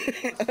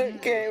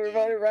 Okay, we're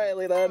voting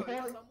Riley then.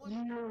 Fuck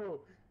you.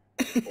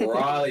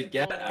 Riley,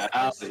 get out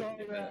of Sorry,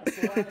 here.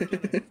 ass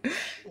lagging.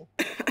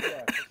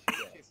 Yeah,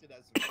 shifted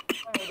as me.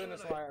 Oh, then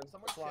it's Ryan.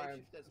 Someone It's Ryan.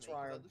 shapeshifted as It's me, 'cause I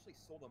Ryan. literally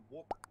saw them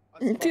walk.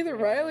 It's either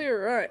Riley or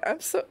Ryan. I'm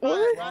so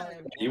what?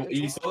 Ryan.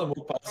 You saw them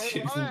walk past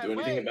you, didn't do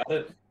anything about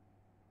it?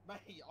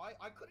 Mate,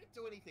 I couldn't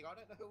do anything. I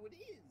don't know who it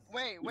is.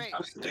 Wait.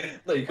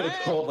 No, you could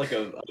have called like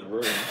a room,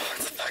 What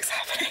the fuck's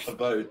happening? a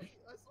boat.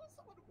 I saw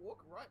someone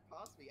walk right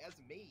past me as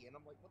me, and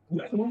I'm like, what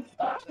the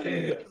fuck?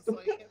 It's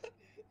like,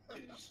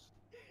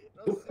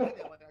 I was sitting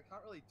there like, I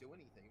can't really do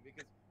anything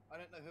because I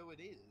don't know who it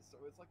is. So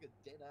it's like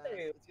a dead ass.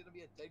 Hey. It's gonna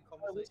be a dead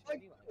conversation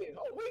anyway.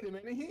 Oh, wait a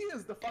minute. He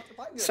is the fucking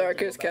fight.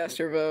 Sarkis, cast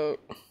your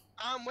vote.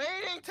 I'm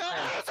waiting to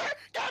answer.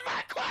 Get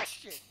my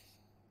question.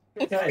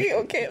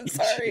 Okay, I'm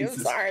sorry. I'm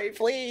Jesus. sorry.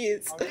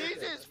 Please.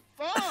 Jesus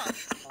fuck.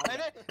 And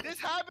then, this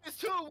happens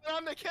too when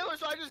I'm the killer,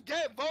 so I just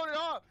get voted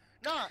off.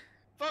 Nah,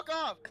 fuck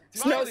off.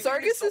 No, Riley,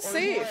 Sarkis is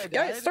safe.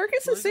 Guys,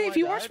 Sarkis is safe.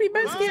 You watched me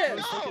med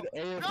scan.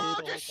 No,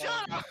 just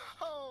shut up.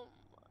 Oh,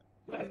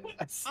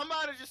 I'm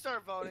about to just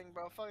start voting,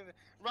 bro. Fucking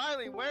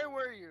Riley, where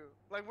were you?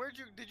 Like,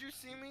 did you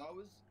see me?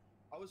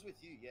 I was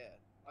with you, yeah.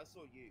 I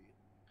saw you.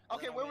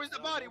 Okay, where was the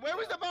body? Where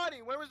was the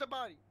body? Where was the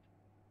body?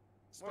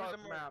 Start the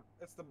map? map.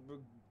 It's the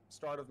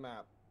start of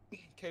map.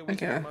 Okay.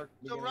 Okay.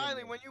 So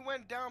Riley, when you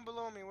went down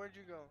below me, where'd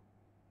you go?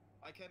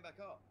 I came back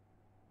up.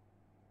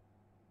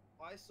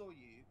 I saw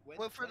you.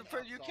 Well,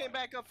 you came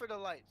back up for the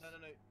lights. No.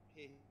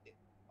 Here.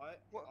 I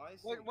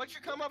saw What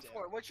you come walk up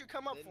for? down, What you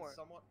come up then for?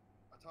 Somewhat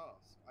a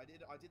task. I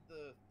did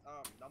the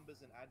numbers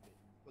and admin,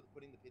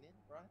 putting the pin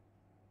in, right?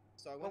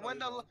 So I Well,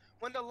 went over,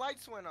 when the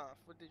lights went off,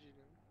 what did you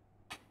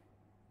do?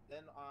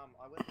 then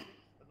I went to fix,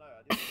 but no,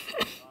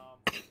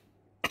 I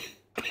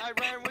didn't. I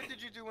ran. What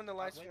did you do when the I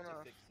lights went went to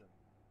off? fix them.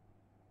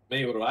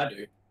 Me, what do I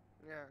do?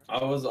 Yeah.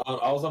 I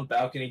was on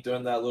balcony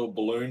doing that little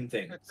balloon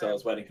thing, so I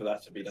was waiting for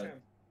that to be It's done.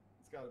 him.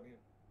 It's gotta be him.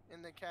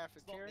 In the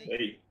cafeteria.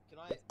 Hey, Can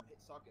I hit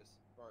Sarkis,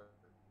 bro?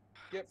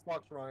 Get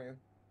fucked, Ryan.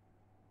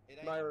 It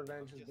ain't My him,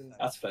 revenge I'm has just been- saying.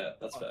 that's fair.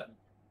 That's fair.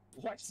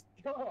 Let's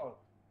go.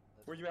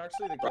 Were you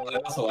actually the Bro, killer?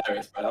 that's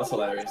hilarious, bro. That's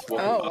hilarious. Oh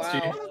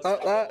Walking past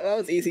wow, that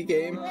was easy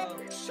game.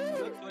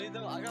 Funny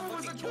though, I got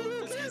fucking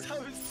killed just because I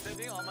was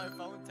sitting on my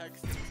phone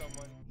texting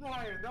someone.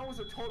 Ryan, that was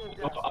a total you.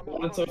 guess. I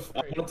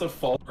wanted to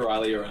follow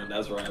Riley around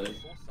as Riley.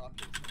 I saw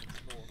Sarkis in the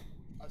store.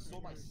 I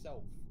saw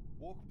myself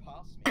walk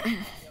past me.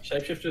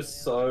 Shapeshift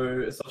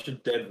is such a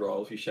dead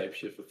role if you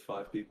shapeshift with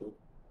 5 people.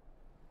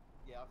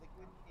 Yeah, I think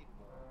we need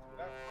more.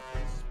 That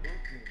fucking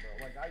spooked me,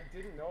 bro. Like, I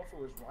didn't know if it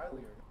was Riley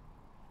or not.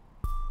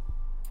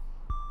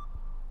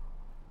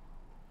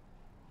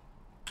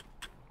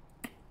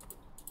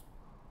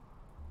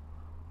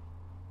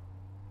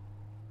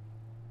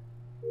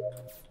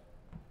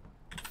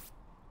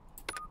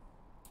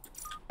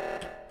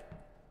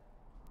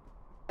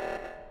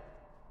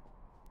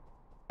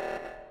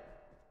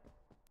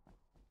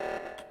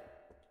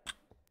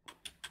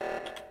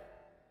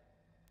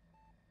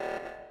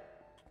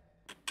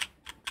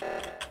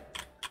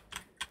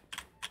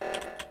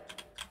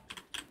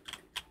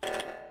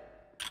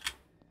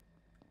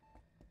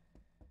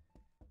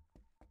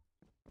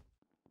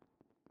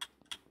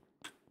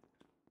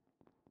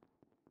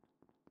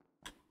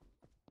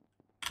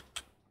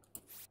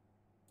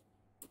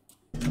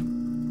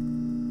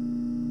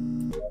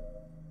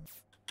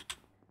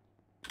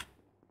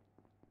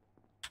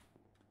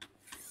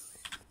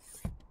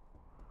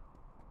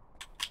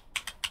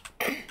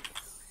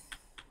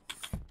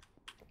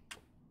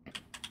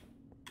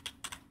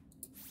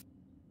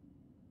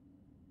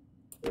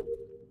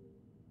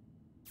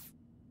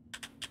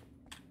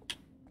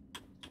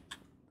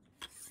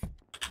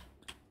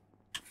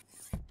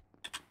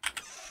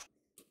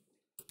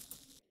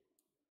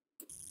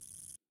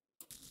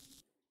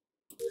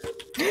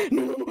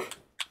 No.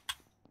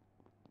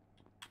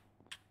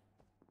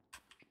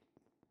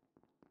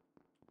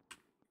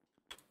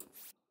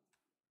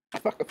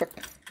 Fuck.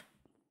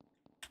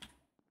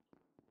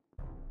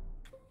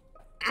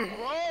 Bro,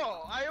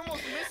 I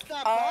almost missed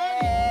that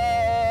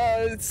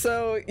body.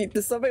 So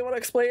does somebody want to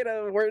explain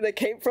where they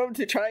came from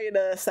to try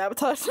and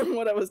sabotage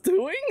what I was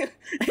doing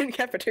in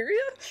cafeteria?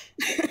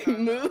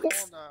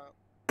 Mooks. Hold up.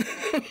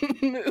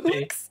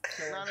 Mooks.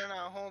 No,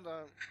 hold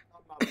up.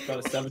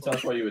 Trying to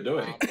sabotage what you were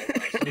doing.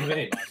 What do you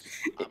mean?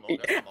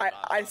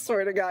 I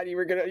swear to God,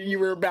 you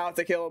were about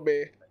to kill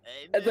me,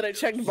 and then I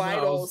checked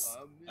vitals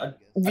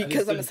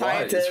because I'm a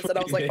scientist, and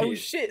I was like, oh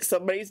shit,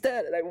 somebody's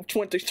dead, and I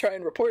went to try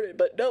and report it,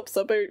 but nope,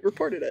 somebody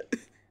reported it.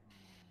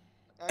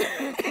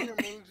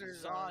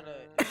 Zana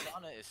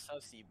is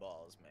sussy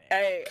balls, man.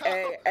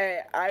 Hey,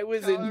 I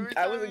was in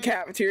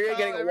cafeteria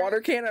getting a water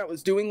can, and I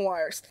was doing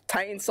wires.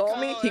 Titan saw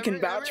me, he can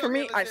vouch for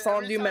me, I saw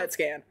him do med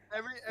scan.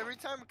 Every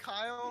time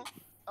Kyle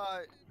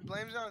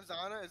blames on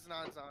Zana, it's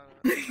not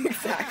Zana.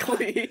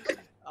 Exactly.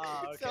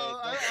 Okay.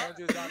 So Don't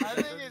do Zana, I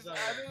don't think do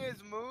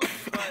it's Zana.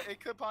 Moose, but it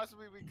could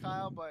possibly be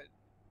Kyle. But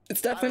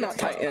It's definitely not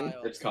It's not Titan.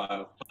 It's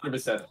Kyle.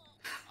 100%.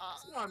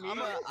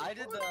 I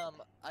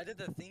did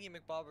the thingy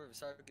McBobber of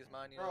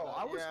SarkisMine. You know Bro,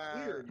 I was Yeah.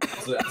 clear.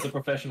 As a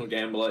professional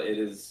gambler, it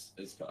is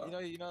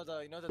Kyle. you know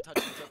the touch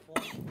and tip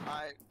one.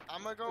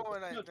 I'm gonna go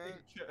with I think.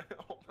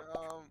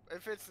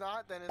 If it's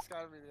not, then it's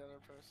gotta be the other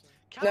person.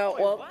 No,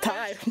 Cowboy, well, what?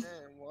 tie. Man,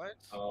 what?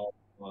 Oh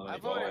my I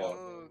voted god.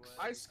 Moogs.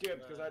 I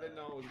skipped because I didn't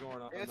know what was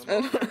going on. It's I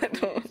Moogs or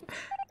don't- Queez.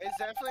 It's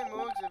definitely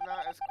Moogs, if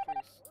not, it's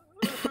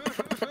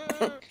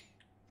Queez.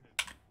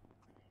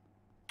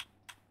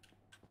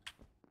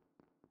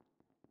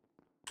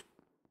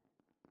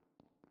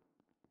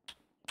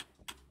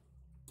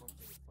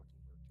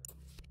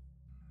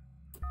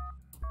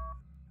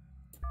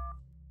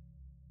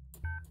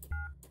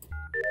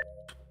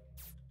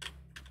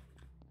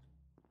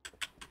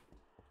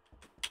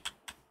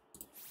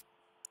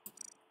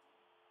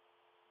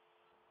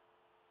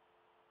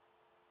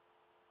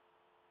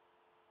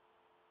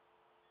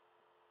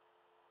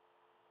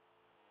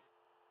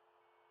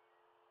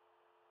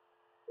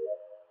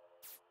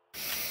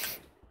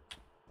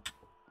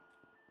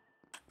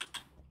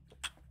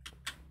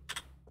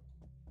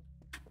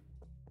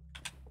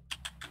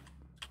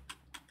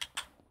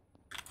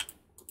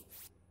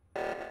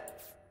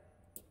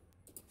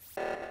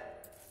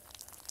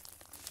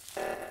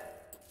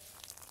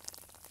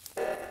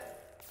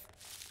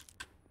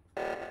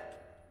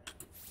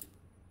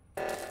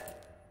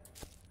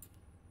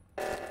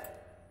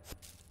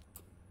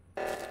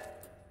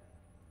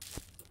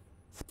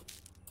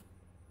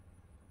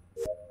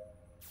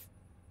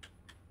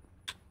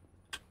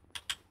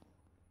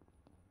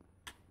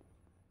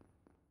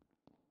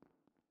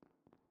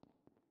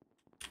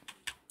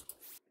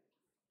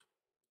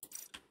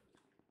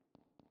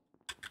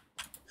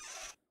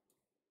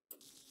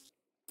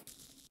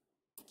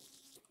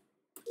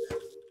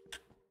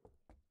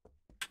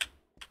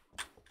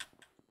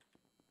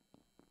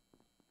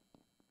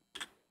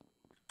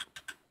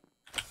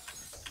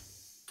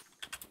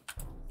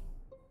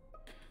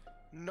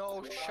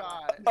 No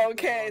shot.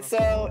 Okay,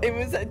 so it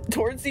was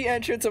towards the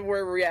entrance of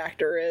where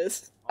reactor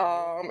is.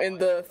 In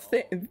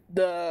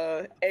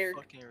the air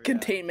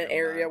containment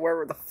area,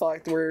 wherever the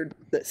fuck where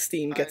the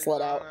steam gets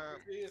let out.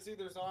 It's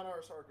either Zana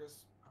or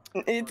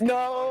Sarkis.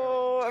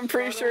 No, I'm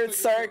pretty sure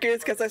it's Sarkis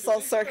because I saw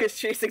Sarkis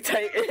chasing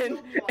Titan,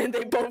 and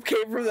they both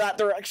came from that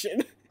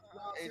direction.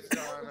 It's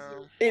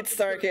Zana. It's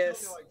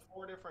Sarkis. Like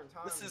 4 different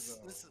times. This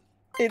is.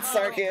 It's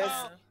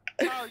Sarkis.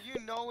 Kyle, you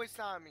know it's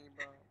not me,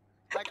 bro.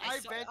 Like, I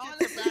vented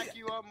to back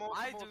you up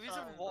multiple The reason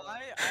times,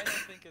 why bro. I don't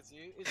think it's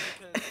you is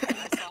because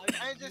I saw you.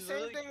 And the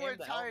same thing with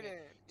Titan.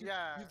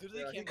 Yeah. You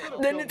literally came to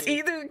Then help it's me.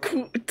 either with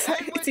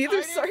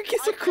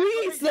Sarkis or Titan,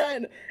 Queez.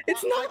 Then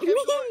it's not me.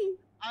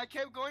 I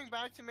kept going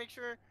back to make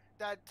sure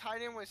that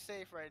Titan was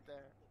safe right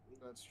there.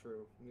 That's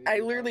true. I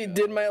literally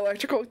did my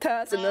electrical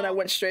test, and then I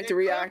went straight to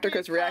reactor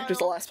because reactor's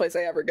the last place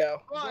I ever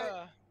go.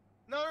 But,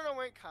 no,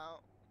 wait,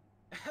 Kyle.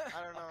 I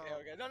don't know.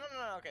 Okay. No.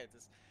 Okay.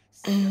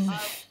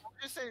 I'll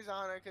just say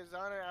Zana, because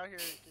Zana out here,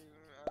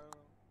 I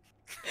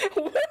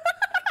don't know.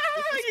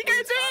 You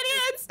guys are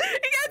idiots! You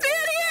guys are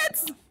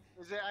idiots!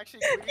 Is it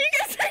actually You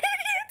guys are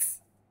idiots!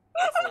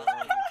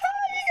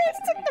 You guys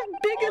took the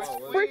biggest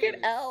freaking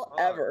L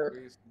ever.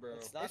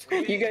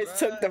 You guys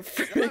took the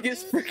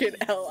biggest freaking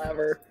L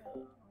ever.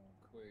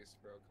 Kwiestr6,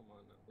 bro, come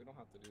on now. We don't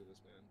have to do this,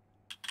 man.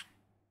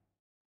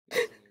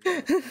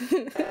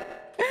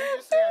 You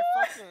just say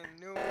I fucking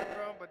knew it,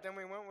 bro, but then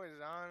we went with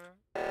Zana.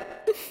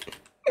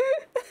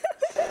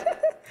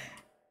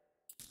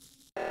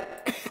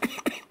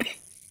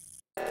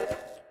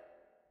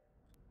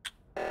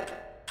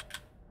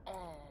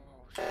 Oh,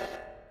 shit.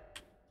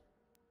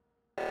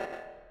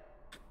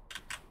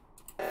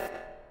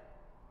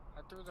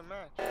 I threw the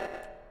match.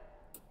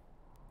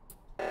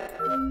 Let's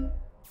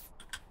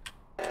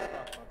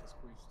talk about this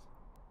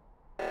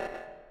Kwiestr6.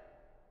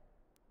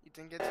 You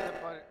didn't get to the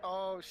button.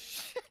 Oh,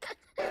 shit.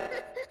 Wait,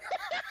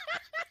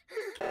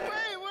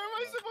 where am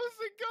I supposed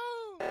to go?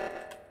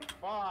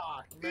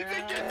 Fuck, You man.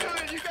 didn't get to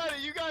it. You got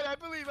it. I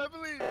believe.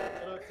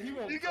 He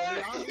won't You kill got me.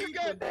 it. I'm You Ethan,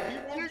 got it. but he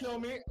won't kill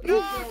me. No,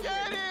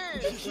 get it.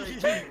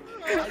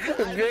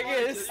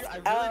 Biggest I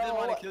really didn't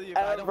want to kill you,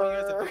 but I don't want you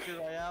guys to ever. picture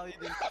Royale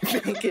either.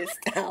 Biggest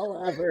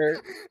L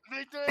ever.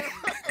 Victor.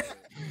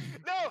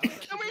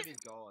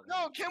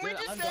 No, can we Dude,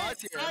 just I'm say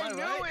boss here. I Am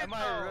knew I right? it, Am I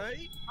though.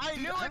 right? I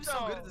Dude, knew I'm it, so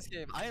though. good at this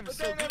game. I am But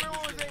so then good at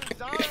everyone was this saying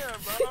game.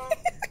 Zana, bro.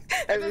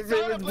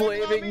 Everyone was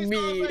blaming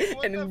me,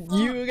 and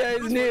you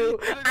guys knew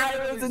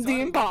I was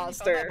the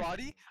imposter.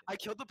 Body, I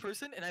killed the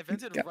person, and I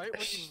vented right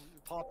when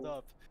you popped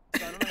up.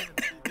 So I don't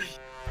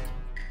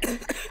even.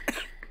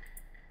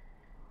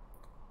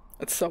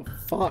 That's so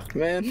fucked,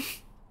 man.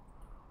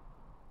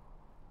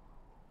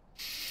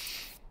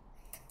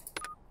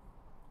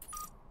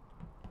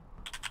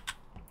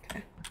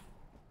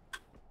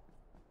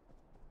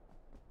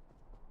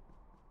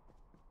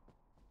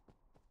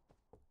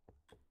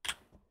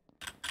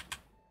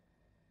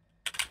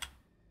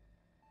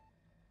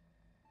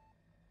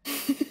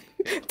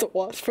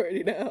 watch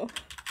party now.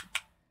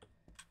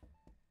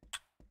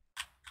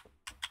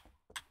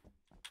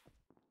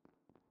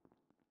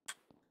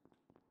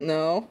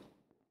 No.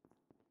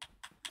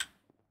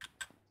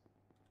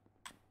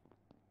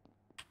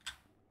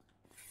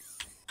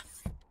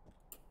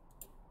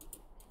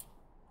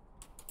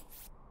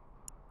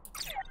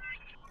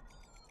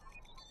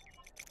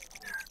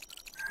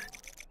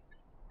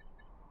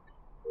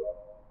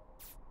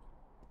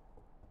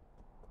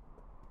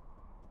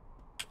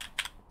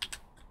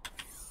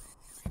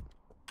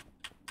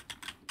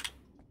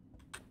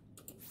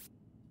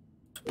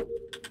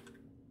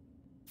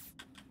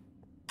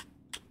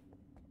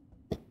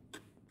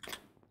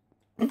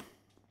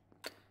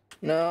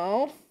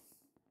 No.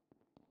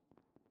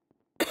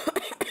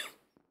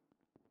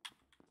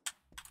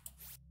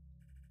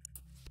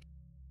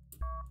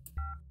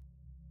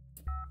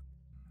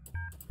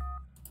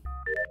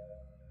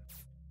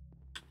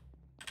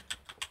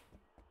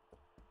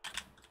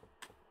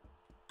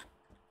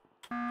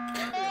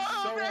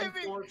 So baby!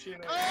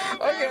 unfortunate. Oh,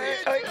 Okay,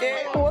 baby,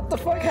 okay. no. What the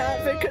fuck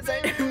happened? Because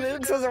I knew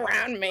Moogs was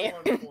around me.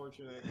 So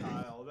unfortunate,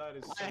 Kyle. That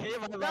is so I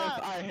hate my Nah,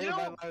 life. I you hate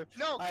know- my life.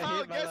 No, I Kyle,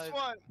 hate my guess life.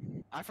 what?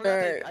 I forgot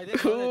that. I Alright,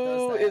 didn't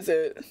know that who does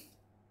that.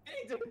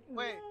 is it?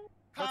 Wait,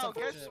 That's Kyle,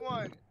 guess unfortunate.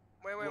 what?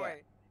 Wait.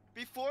 What?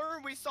 Before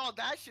we saw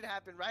that shit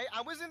happen, right?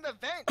 I was in the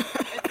vent, and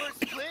for a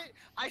split,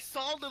 I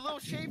saw the little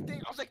shape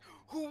thing. I was like,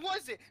 who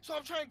was it? So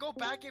I'm trying to go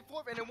back and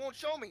forth, and it won't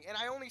show me. And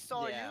I only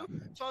saw Yeah. you.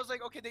 So I was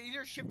like, okay, they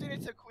either shifted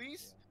it to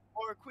Kwiestr6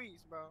 or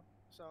Kwiestr6, bro.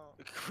 So,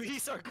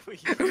 Kwiestr or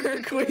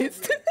Kwiestr?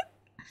 Kwiestr6.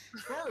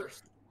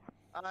 first.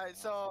 alright,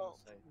 so,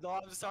 No,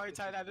 I'm sorry,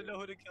 Titan. I didn't know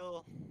who to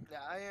kill. yeah,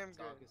 I am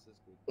good. Sarkis is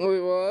good. Wait, I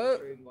what?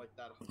 trained like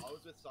that. I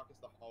was with Sarkis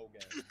the whole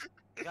game.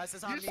 Guys,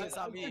 it's not me. It's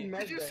not me.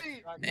 Did you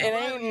see? It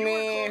ain't You were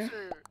me.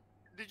 closer.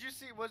 Did you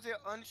see? Was it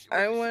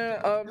I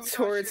went up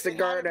towards the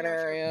garden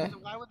area. So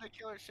why would the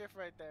killer shift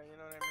right there? You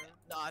know what I mean?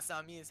 No, it's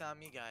not me. It's not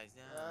me, guys.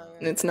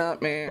 Yeah. It's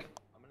not me. I'm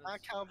gonna Not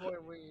Cowboy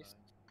Weez.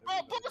 Who Oh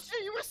we voted?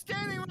 bullshit! You were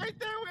standing right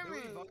there Who we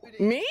with me. voted?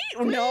 Me?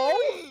 No.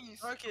 Weez!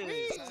 Sarkis.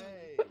 Weez!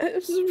 Hey.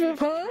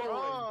 Huh?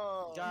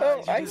 Bro. Guys, Oh,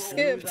 you I just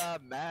skipped. threw the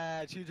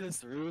match. You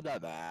just threw the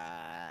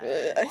match.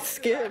 I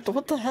skipped.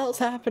 What the hell's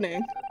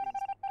happening?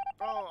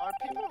 Bro, our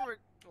people were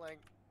like.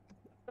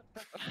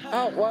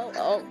 Oh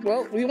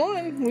well, we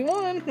won. We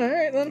won. All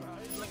right then.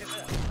 Look at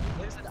that.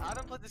 Like I said, I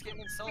haven't played this game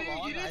in so Dude,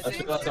 long. you didn't I I see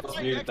think forgot I was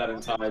muted that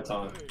entire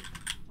time.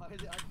 I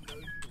had no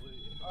clue.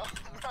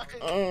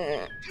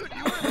 Alright. Dude,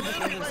 you were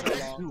literally right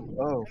next to me.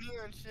 Oh, And he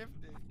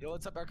unshifted. Yo,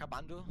 what's up,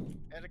 Erkabandu?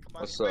 Eric, come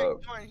on. What's Wait,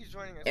 up? He's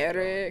joining us.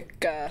 Eric.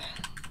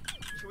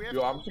 Should we have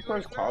yo, I'm to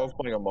surprised do it Kyle's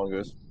playing Among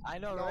Us. I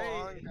know, now?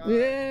 right? No,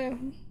 Yeah.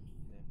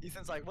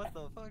 Ethan's like, what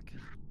the fuck?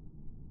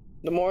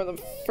 The more the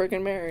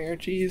freaking merrier.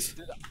 Jeez.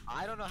 Dude,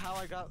 I don't know how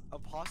I got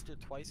imposter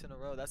twice in a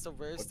row. That's the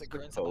rarest What's the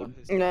occurrence code? about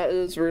history. That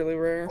is really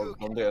rare. Dude,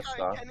 Monday at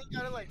Star. Kenny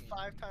got it like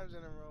 5 times in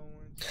a row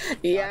once.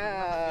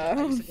 Yeah.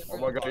 Oh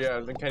my god, yeah,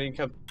 then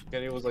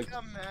Kenny was like,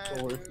 Got mad,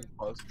 the worst dude.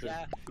 imposter.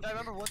 Yeah, I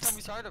remember one time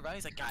we started around,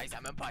 he's like, guys,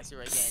 I'm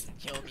imposter again,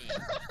 kill me.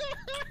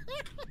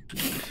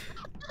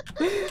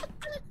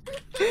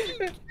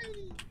 Kenny.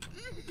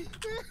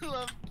 I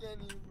love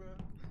Kenny, bro.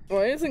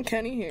 Why isn't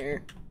Kenny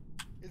here?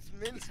 It's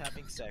Min. He's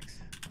having sex.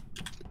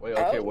 Wait,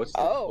 okay, Oh, what's the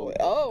oh,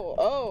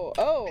 code?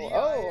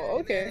 oh,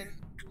 okay.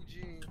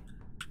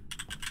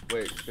 B-I-N-N-E-G.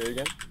 Wait, say it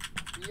again.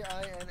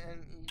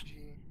 B-I-N-N-E-G.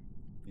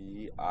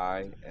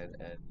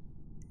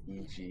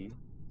 B-I-N-N-E-G.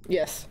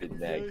 Yes.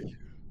 Beneg.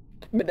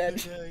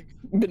 Beneg.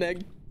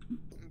 Beneg.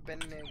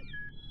 Beneg.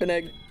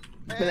 Beneg.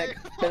 Beneg.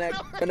 Beneg.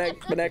 Beneg.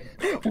 Beneg.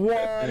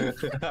 One.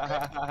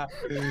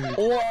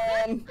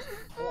 One.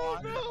 Oh,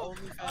 One, no.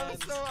 I'm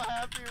OnlyFans. so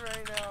happy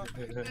right now.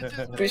 It just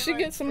We made should my-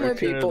 get some more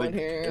people in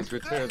here. It's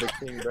Return of the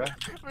King, bro.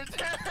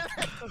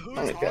 Who's Oh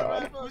my Juan?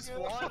 God. Who's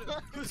Juan?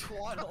 Who's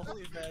Juan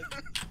OnlyFans?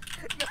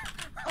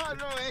 Oh,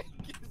 no,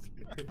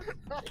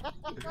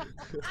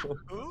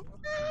 Who?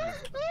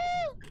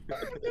 I'm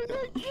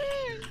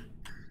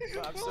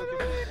I'm so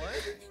confused.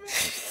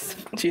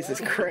 What?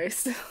 Jesus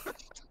Christ.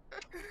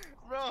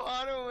 Bro,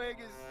 Hano Wig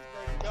is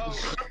like, yo.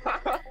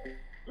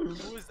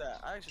 Who is that?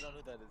 I actually don't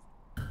know who that is.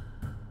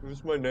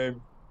 What's my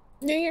name?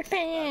 Do your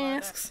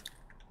tasks.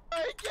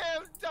 I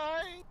kept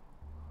dying.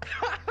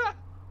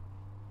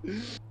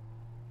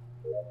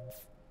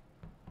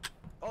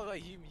 Oh,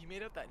 like, you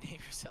made up that name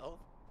yourself?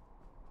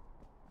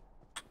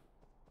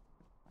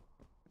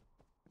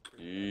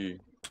 Yee.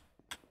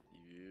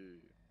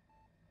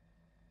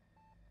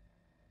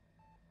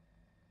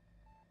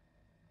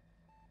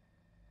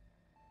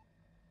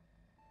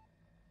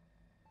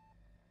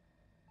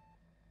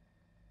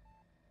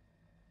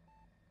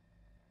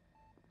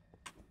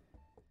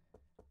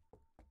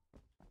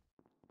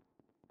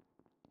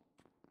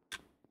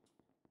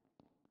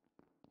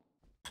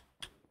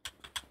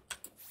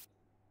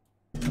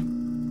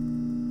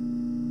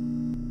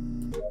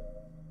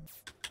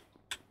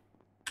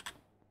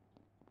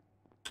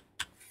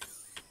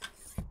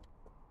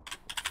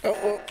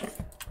 Oh.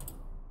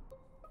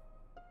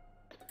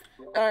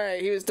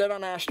 Alright, he was dead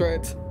on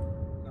asteroids.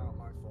 Not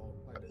my fault.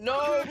 I did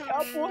No,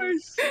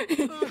 Cowboys!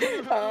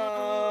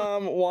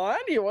 Juan,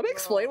 you want to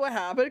explain what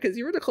happened? Because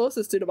you were the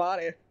closest to the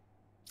body.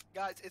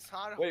 Guys, it's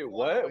not. Wait,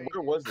 what?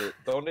 Where was it?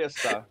 ¿Dónde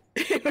está?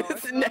 It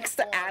was next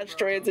to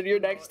asteroids, and you're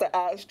next to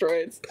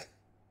asteroids.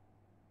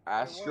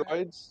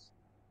 Asteroids?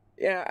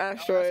 Yeah,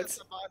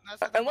 asteroids.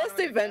 Unless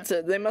they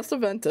vented. They must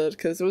have vented,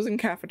 because it was in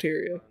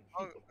cafeteria.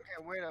 Oh, okay,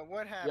 wait,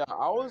 what happened? Yeah,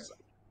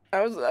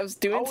 I was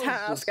doing was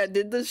task. just- I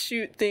did the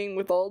shoot thing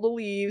with all the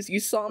leaves. You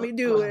saw me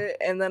do it,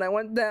 and then I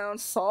went down,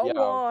 saw Yeah.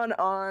 Juan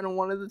on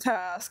one of the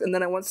tasks, and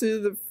then I went to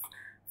the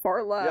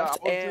far left, I was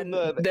in and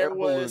the there air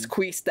was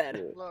balloon.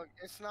 Kwiestr6. Look,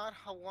 it's not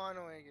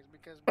Hawano Eggs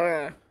because Oh,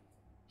 yeah.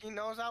 he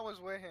knows I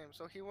was with him,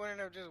 so he wouldn't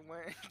have just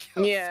went and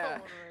killed Yeah,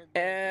 someone right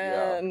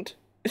there. and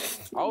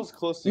I was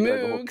close to you.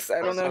 Moogs,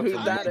 I don't know who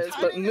that is,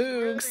 but Titan is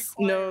really Moogs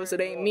quiet knows it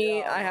right ain't now. me.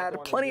 Yeah, I I'm not had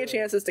going to plenty do of it.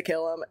 chances to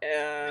kill him,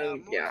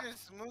 and yeah.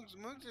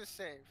 Moogs is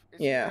safe. It's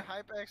Yeah.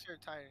 either HypeX or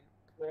Titan.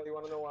 Well, you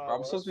want to know what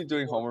I'm supposed to be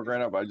doing homework right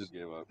now, but I just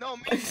gave up. No,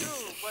 me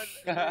too, but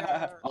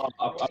yeah.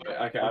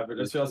 Okay, I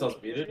just realized I was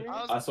muted.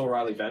 I saw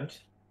Riley vent.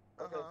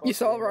 You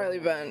saw Riley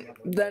vent.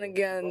 Then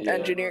again, Yeah.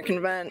 engineer can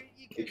vent.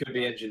 It could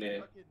be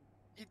engineer.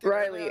 He did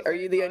Riley, it. are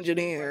you the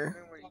engineer?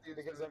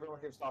 Because everyone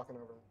keeps talking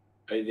over me.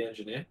 Are you the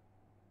engineer?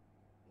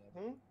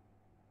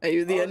 Are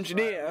you the Oh,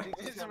 engineer?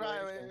 It's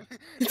Riley.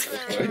 It's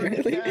Riley.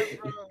 Riley. Yeah,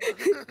 bro.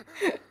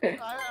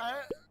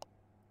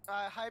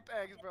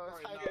 HypeX, bro.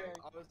 It's Sorry, no, HypeX.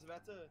 I was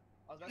about to.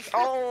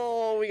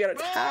 Oh, we got a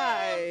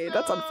tie.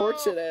 That's No.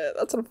 unfortunate.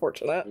 That's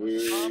unfortunate.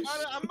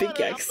 Big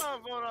yikes.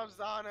 I'm voting off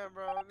Zana,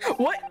 bro.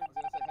 What?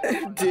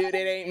 Dude, it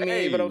ain't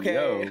me, but okay.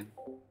 Yo.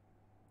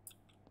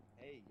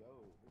 Hey, yo,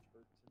 which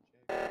person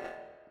check?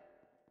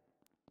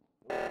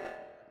 I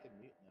can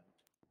mute now.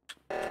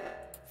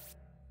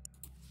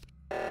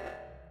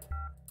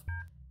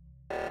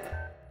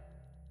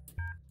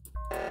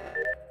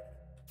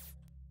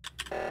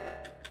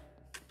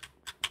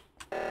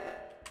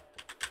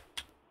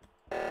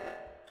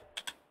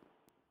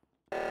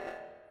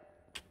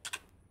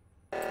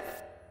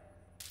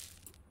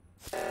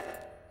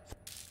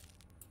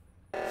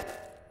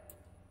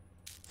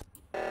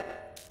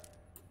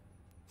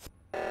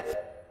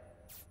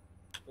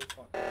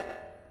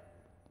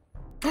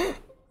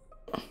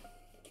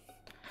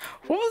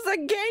 What was that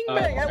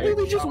gangbang? I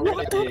literally just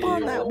walked up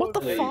on that. What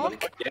the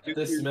fuck? Get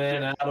this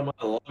man out of my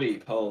lobby,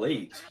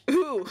 police.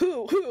 Who?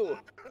 Who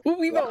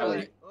we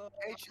voting?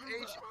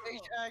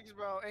 HX,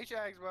 bro.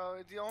 HX, bro.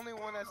 It's the only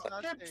one that's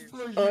not safe.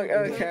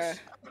 Okay.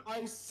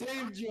 I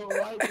saved your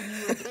life and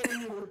you were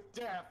getting your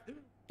death.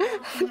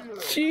 You.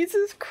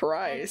 Jesus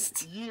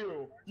Christ.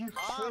 You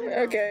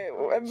Okay,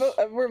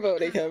 we're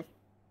voting him.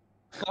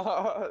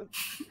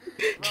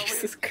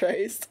 Jesus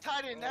Christ.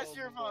 Titan, that's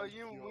your fault.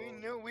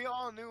 We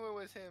all knew it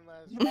was him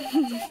last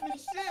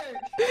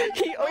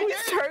He always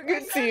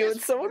targets you.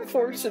 It's so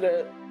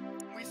unfortunate.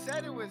 We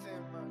said it was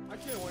him, bro. I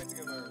can't wait to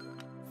get married.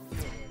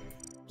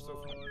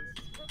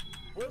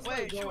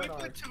 Wait, should we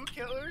put 2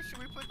 killers? Should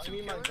we put 2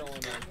 killers?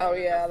 Oh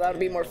yeah, that'd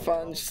be more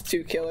fun. Just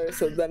 2 killers,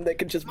 so then they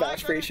could just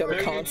bash for each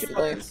other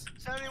constantly.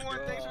 71,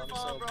 thanks for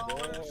following,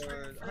 bro.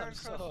 I'm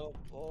so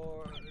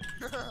bored.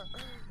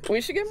 We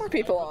should get more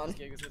people on.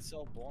 It's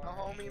so boring. My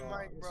homie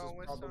Mike, This bro. is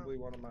What's up? probably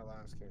one of my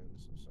last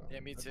games. So.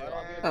 Yeah, me too.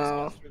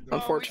 Oh,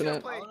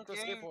 unfortunate. I want to go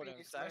skateboarding.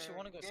 I actually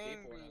want to go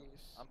skateboarding.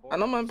 I'm bored. I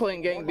don't mind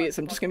playing gang beats.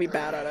 I'm just gonna be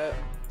bad at it.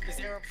 Is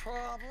there a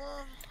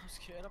problem? Let's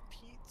get a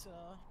pizza.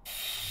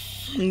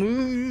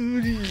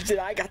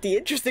 I got the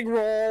interesting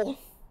role.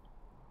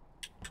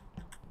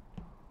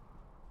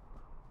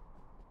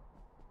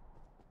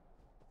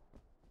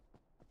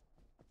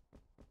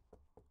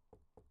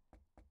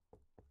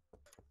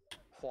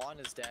 Juan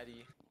is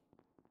daddy.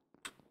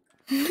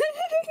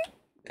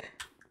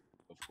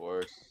 Of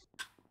course.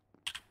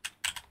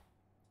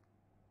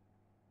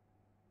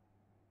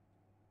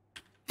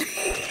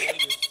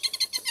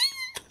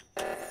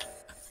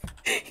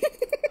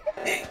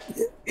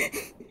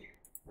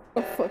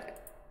 Oh fuck.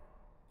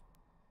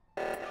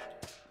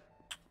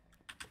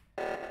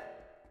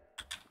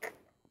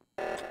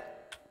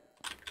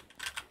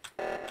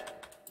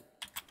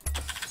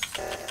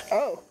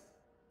 Oh.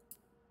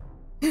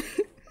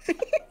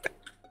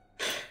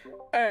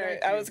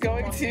 Alright, I was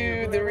going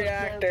to the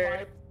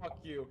reactor. Fuck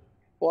you.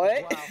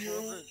 What? Wow,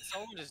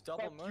 someone just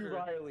double Fuck you, murdered.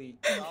 Riley.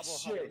 Double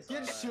Shit. Get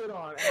homicide. shit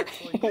on,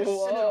 actually. Get shit on.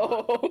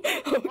 Whoa.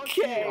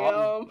 Okay,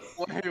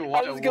 Wait, I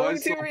what? was going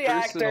What's to so a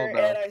reactor personal now?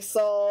 and I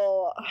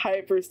saw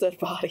Hyper's dead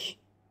body.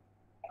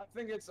 I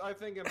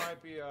think it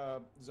might be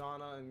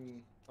Zana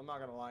and I'm not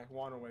gonna lie,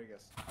 Juan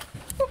Vegas.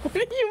 What do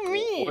you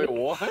mean? Wait,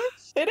 what?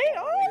 It ain't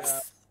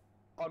us.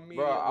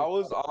 Bro, I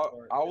was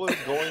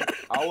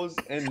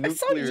in I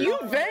saw nuclear. you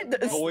vent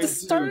at going the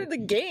start of the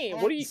game.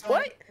 What do you?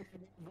 What?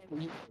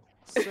 I'm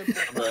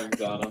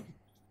Ghana.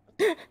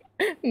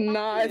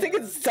 Nah, I think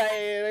it's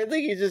Titan. I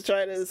think he's just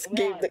trying to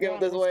escape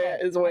his way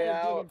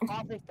out.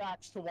 Proper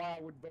facts to why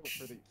I would vote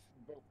for you.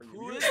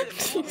 Who is it?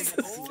 Jesus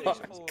Vote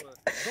fuck. for?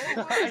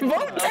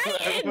 Vote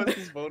Titan!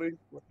 Everyone's voting.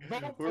 Who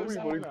are we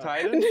voting? Zana.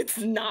 Titan? It's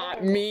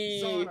not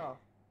me. Zana.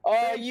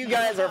 Oh, you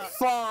guys are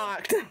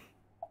fucked.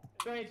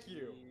 Thank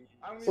you.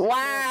 I don't even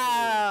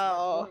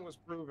Wow. My point was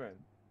proven.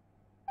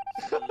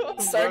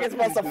 Sarkis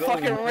must have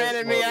fucking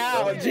rented me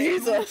out.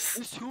 Jesus.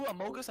 There's 2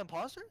 Among Us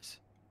imposters?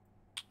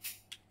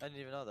 I didn't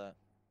even know that.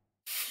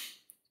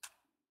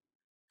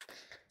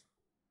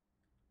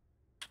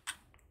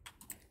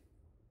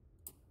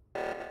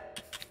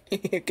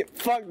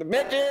 Fuck the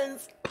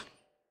bitches.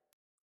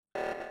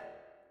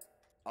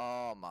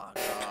 Oh my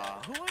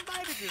god. Who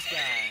invited this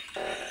guy?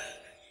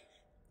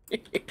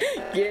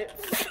 Get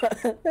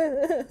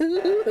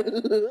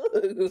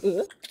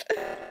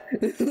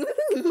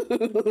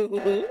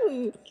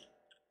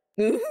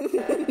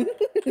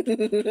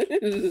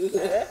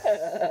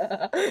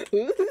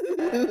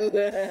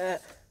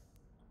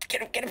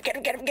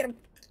Get him!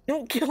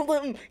 No, kill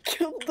them!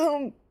 Kill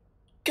them!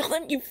 Kill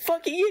them, you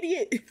fucking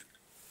idiot!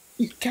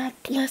 You god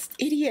blessed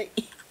idiot!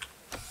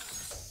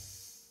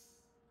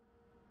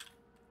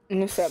 I'm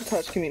gonna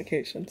sabotage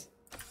communications.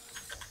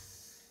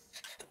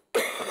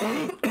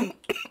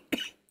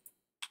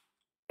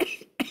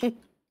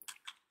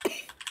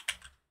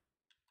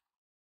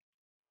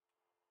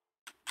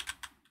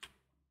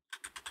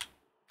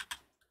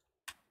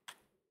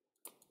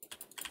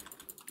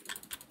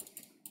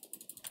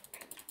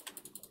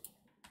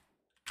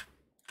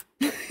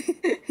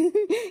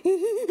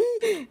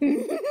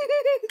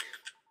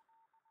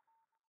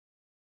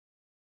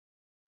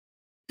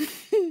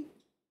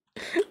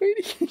 Where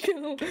did he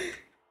go?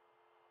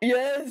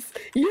 Yes!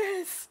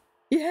 Yes!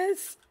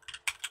 Yes!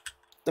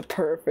 The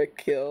perfect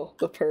kill.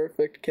 The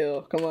perfect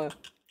kill. Come on.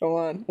 Come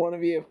on. One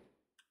of you.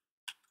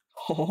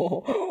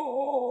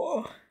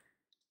 Oh.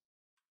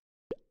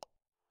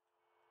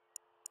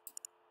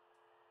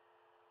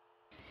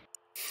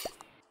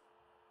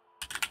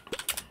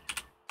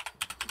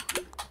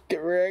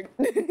 Get wrecked.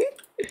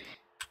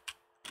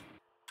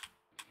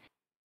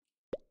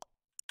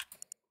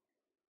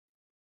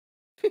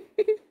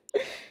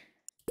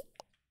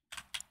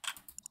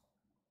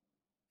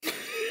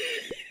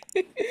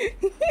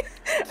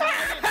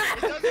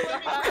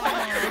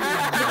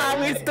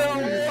 We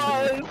still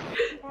won.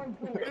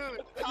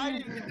 Dude,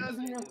 Titan, it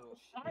doesn't.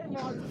 I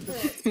lost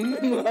it.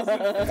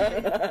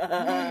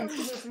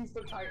 Listens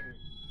to Titan.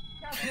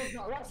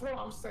 That's what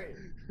I'm saying.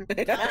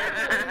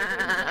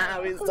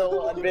 We still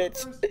won,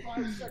 bitch. First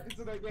 5 seconds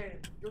of the game,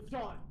 you're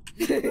done.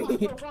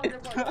 You're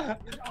done.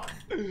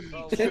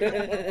 Oh,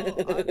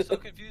 I'm so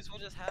confused.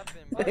 What just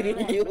happened? Bro?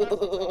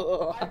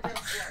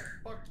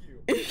 Fuck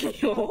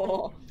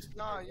you.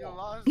 Nah, you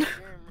lost the game.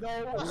 No.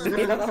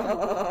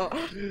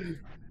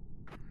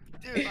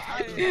 Dude,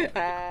 Titan.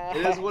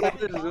 It is what it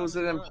is. It was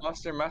an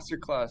imposter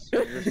masterclass.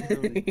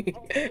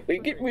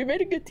 We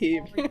made a good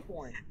team.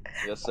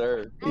 Yes,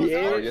 sir. Bro,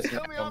 Yeah. Titan Yes,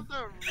 killed me ma'am. off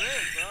the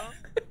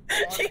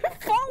rip, You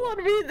followed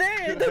me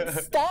there and then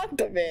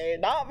stalked me.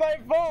 Not my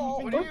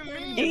fault. bro. What do you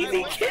mean? Easy I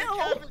went to the kill.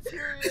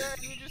 cafeteria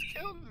and you just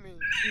killed me.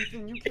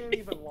 Ethan, you can't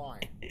even lie.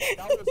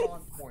 That was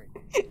on point.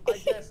 I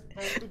guess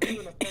both of you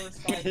in the first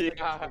 5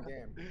 seconds of the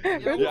game.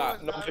 Yeah,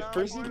 no,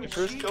 my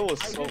first kill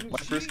was so, my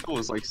first kill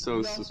was like so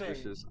Nothing.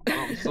 suspicious.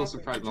 I'm so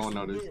surprised no one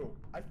noticed.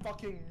 I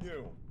fucking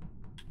knew.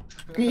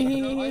 I just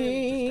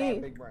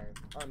got big brain.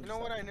 You know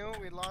what I knew?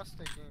 We lost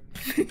the game.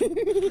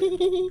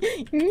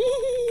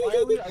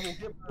 Finally, I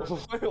will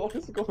get What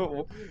is going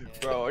on?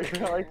 Bro,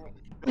 you're like,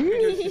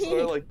 you just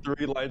ordered like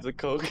 3 lines of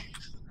coke.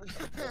 I'll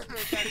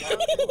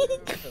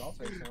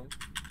take some.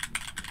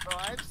 Bro, I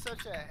have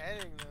such a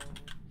headache now.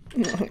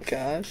 Oh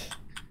gosh.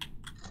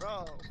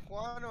 Bro,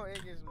 Juano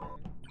Eggers, man.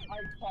 I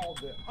called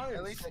it. I am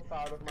At least- so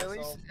proud of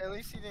myself. At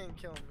least he didn't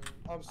kill me.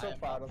 I'm so I am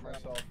proud not of proud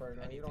myself right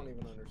now. You don't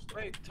even understand.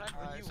 Wait, time.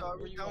 Alright, so are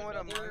we done with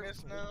Among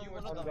Us now? Were you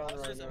one of the I'm done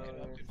imposters? right now,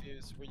 I'm yeah.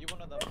 confused. Were you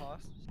one of the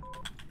imposters?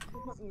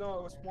 No,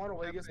 it was Juan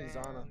Vegas and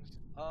Zana.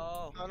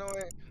 Oh. Juano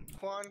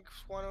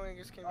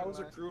Eggers came I in was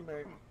a last.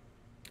 crewmate.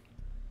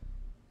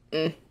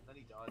 Then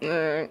he died.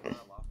 Alright. And I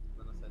laughed,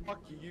 and then I said,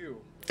 Fuck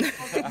you.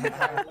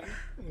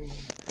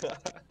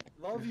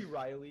 Love you,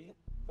 Riley.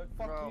 But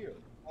fuck Bro. you.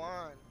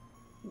 Juan.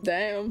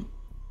 Damn.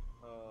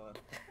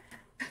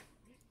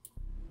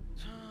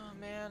 Oh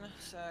man,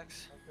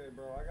 sex. Okay,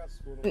 bro, I got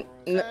school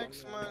tomorrow.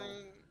 Sex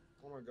money.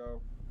 I'm gonna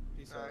go.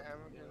 Peace Alright, out. have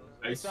a good one.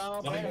 I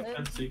stomach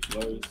fancy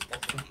clothes.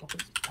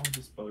 I'll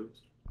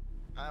dispose.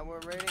 We're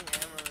rating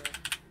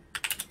Amaranth.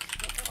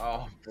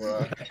 Oh,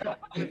 bro.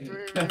 3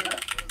 minutes.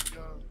 Let's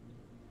go.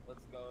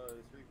 let's go.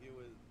 This review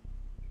is.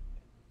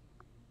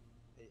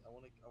 Hey, I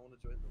wanna join the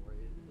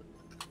raid.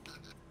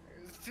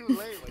 It's too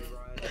late, Wait, bro.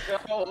 Ryan.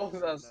 What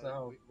was that No,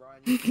 sound? wait,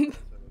 Ryan, you can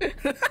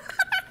answer it.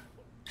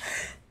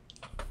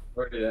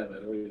 Already there,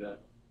 man. Already there.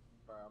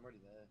 Bro, I'm already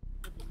there.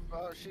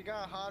 Bro, she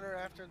got hotter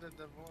after the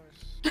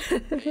divorce.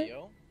 Hey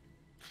yo.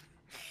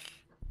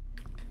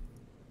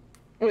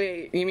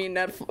 Wait, you mean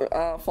Ned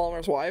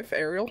Fulmer's wife,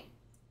 Ariel?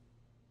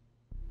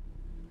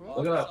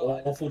 Look at that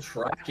awful I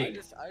tracking.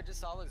 just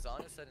saw what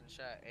Zana said in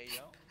chat. Hey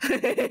yo.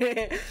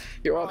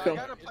 You're Bro, I welcome.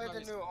 gotta play the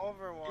new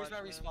Overwatch. Here's my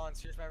man.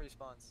 response. Here's my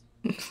response.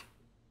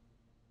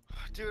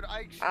 Dude,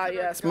 I Ah,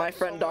 should've yes, got my so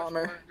friend much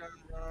Dahmer. work done,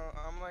 bro.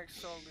 I'm like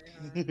so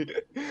behind.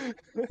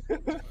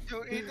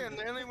 Dude, Ethan,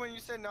 literally when you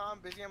said no, I'm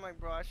busy, I'm like,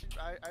 bro, I should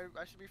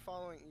be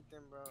following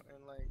Ethan, bro,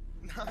 and like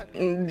not.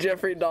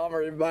 Jeffrey Dahmer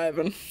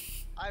reviving.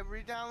 I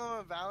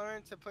re-downloaded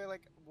Valorant to play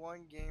like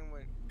one game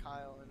with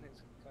Kyle and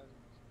his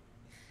cousins.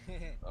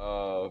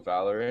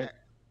 Valorant.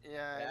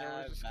 Yeah, and it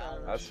was just kind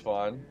of. That's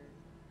fun.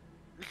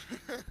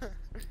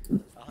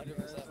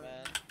 100%,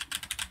 man.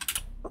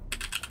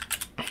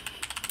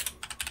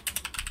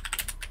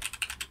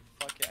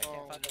 Fuck it, I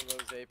can't find the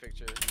rose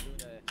picture.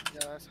 Luna. Yeah,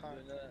 that's hot.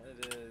 Luna,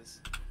 it is.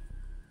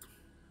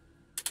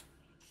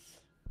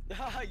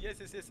 Ah, yes,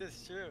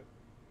 true.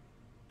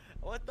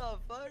 What the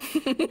fuck?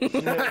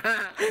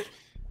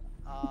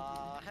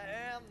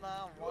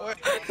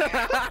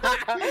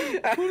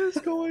 What is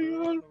going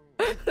on?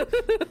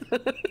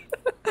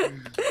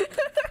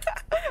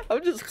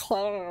 I'm just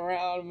clowning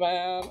around,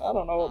 man. I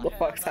don't know what the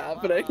fuck's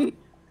happening.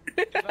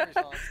 Is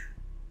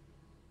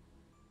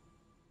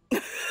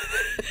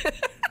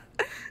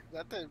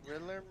that the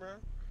Riddler, bro?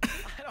 I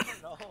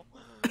don't know.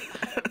 I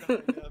have no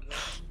idea,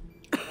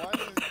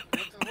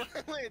 bro.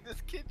 Why wait,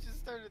 this kid just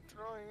started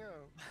throwing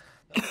up.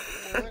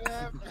 What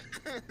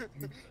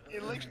happened? He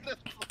licked the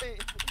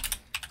plate.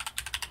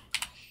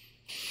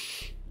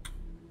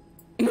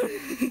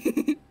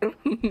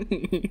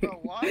 Bro,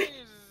 why are you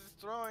just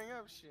throwing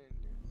up shit,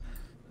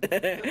 dude?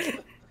 At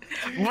the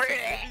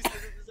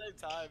same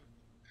time.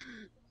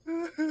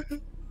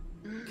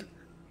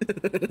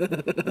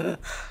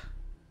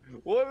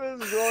 What is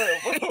going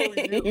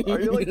on? Are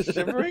you like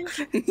shivering?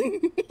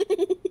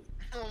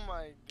 Oh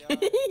my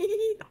god.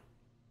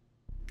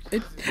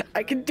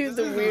 I can do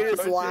the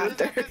weirdest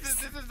laughter.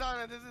 This is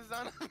Zana.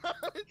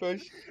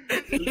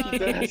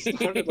 That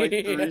started like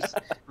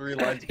three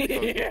lines of code.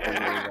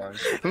 Yeah.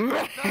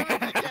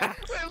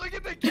 Wait, look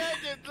at the cat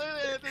just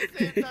literally at the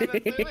same time. Look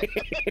at the cat,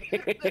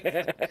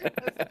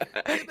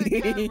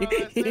 bro.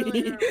 That's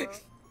literally her, bro.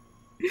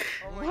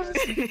 Oh my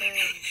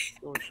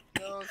god,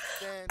 no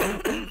stand.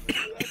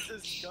 That's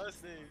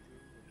disgusting.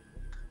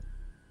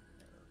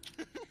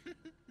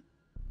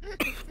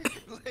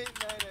 Late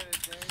night at a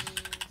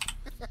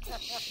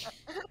Denny's.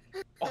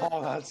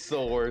 Oh, that's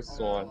the worst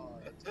one.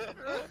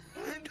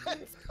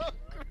 That's so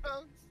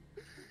gross.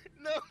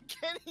 No,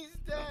 Kenny's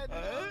dead.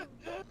 No.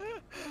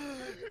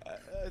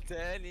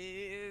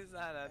 Denny's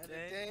not a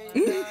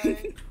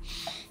day.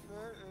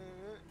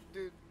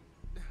 Dude.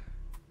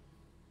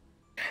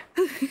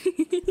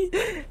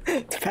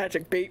 It's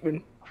Patrick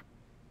Bateman.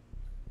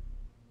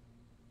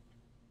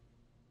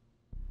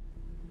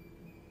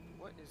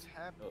 What is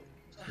happening?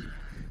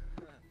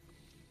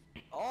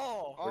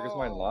 Oh.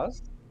 SarkisMine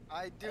lost?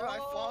 I do. I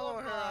follow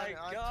her on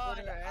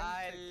Twitter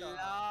and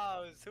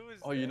TikTok. Who is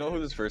Oh, you know who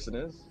this person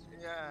is?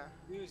 Yeah.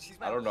 Dude, she's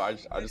my I don't know. I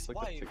just next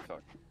looked at wife.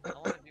 TikTok. I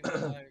want to be my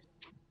wife.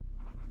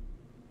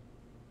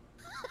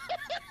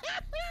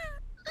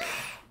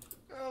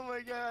 Oh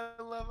my god,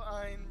 I love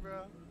Ein,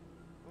 bro.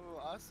 Ooh,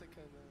 Asuka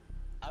though.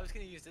 I was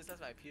gonna use this as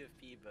my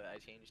PFP, but I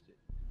changed it.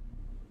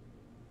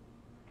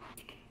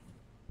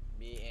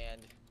 Me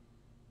and.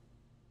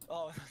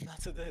 Oh, not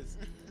to this.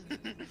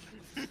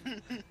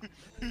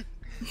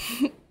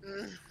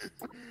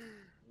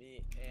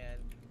 Me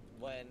and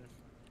when.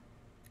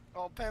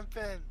 Oh, Pen.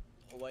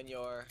 When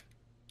your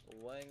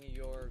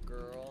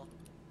girl,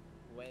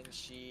 when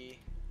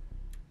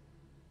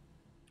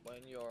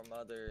your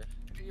mother,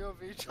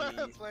 POV trying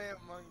to play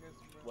Among Us,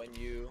 bro. when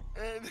you,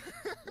 And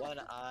when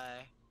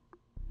I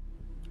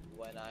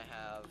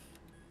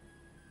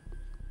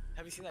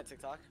have you seen that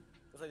TikTok?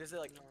 It's like, is it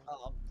like,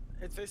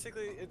 it's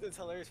basically, it's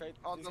hilarious, right?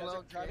 Oh, These the guys are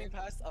little driving kid.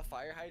 past a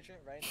fire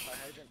hydrant, right? The fire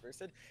hydrant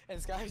bursted, and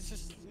this guy's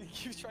just, he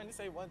keeps trying to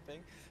say one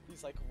thing.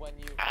 He's like, when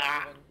your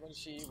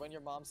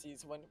mom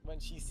sees, when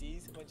she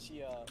sees.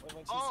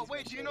 Oh,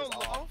 wait, do you know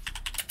Loaf?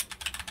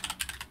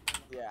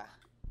 Yeah.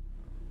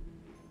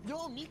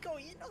 Yo, Miko,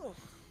 you know.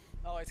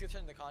 Oh, it's gonna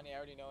turn to Kanye, I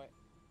already know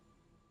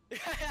it.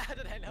 How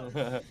did I know?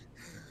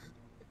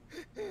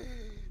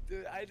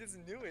 Dude, I just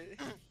knew it.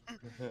 You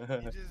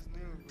just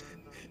knew, bro.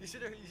 You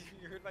should have.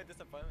 You heard my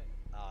disappointment.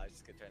 Ah, it's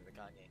just gonna turn to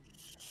Kanye.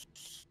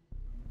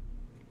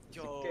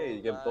 Yo, Okay,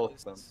 you get both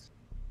of them.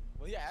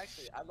 Well, yeah,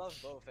 actually, I love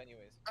both,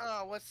 anyways.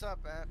 Oh, what's up,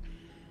 Matt?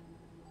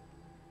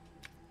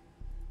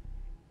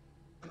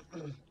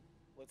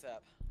 What's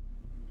up?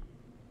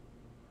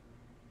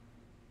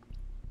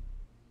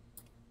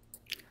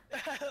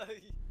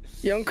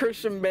 Young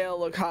Christian Bale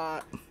look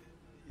hot.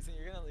 Ethan,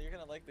 you're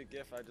gonna like the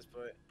GIF I just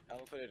put. I'm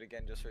gonna put it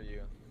again just for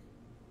you.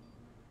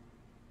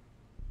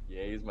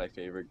 Yeah, he's my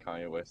favorite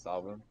Kanye West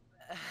album.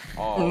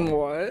 Oh,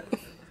 What?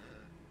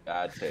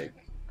 bad take.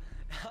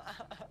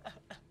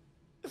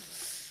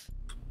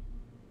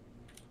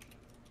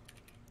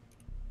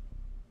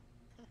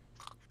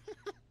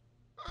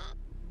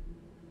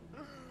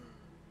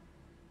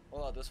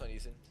 Hold on, this one,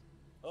 Ethan.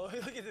 Oh,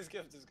 look at this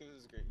GIF. This GIF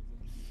is great.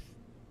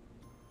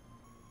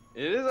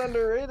 It is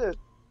underrated.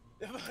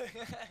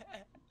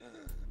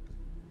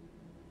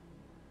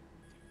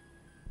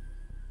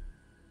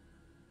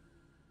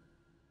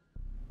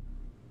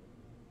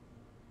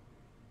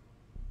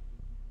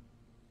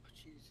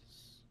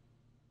 Jesus.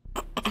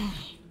 No,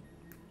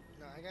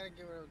 I gotta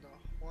give it up though.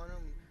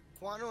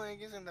 Quantum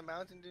eggs and the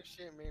Mountain Dew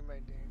shit made my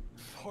day.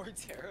 4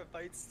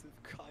 terabytes of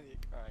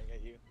cognac. Alright, I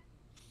got you.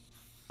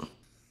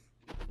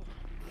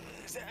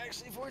 Is that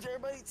actually 4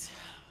 terabytes?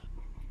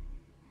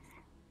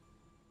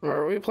 What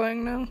are we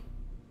playing now?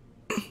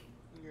 I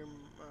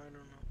don't know.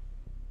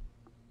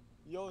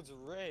 Yo, it's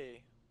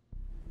Ray.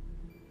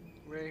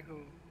 Ray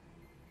who?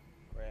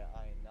 Ray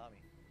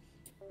Ainami.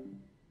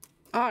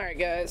 Alright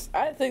guys,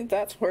 I think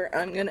that's where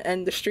I'm gonna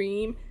end the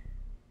stream.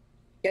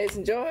 If you guys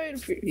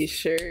enjoyed, be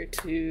sure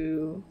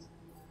to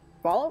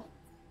follow,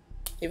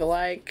 leave a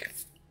like.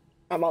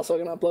 I'm also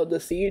gonna upload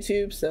this to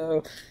YouTube,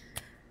 so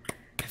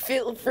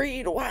feel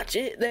free to watch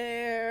it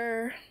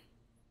there.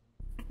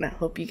 And I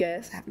hope you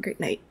guys have a great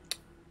night.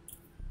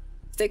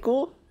 Stay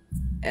cool,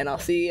 and I'll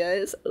see you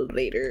guys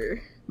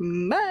later.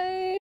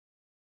 Bye!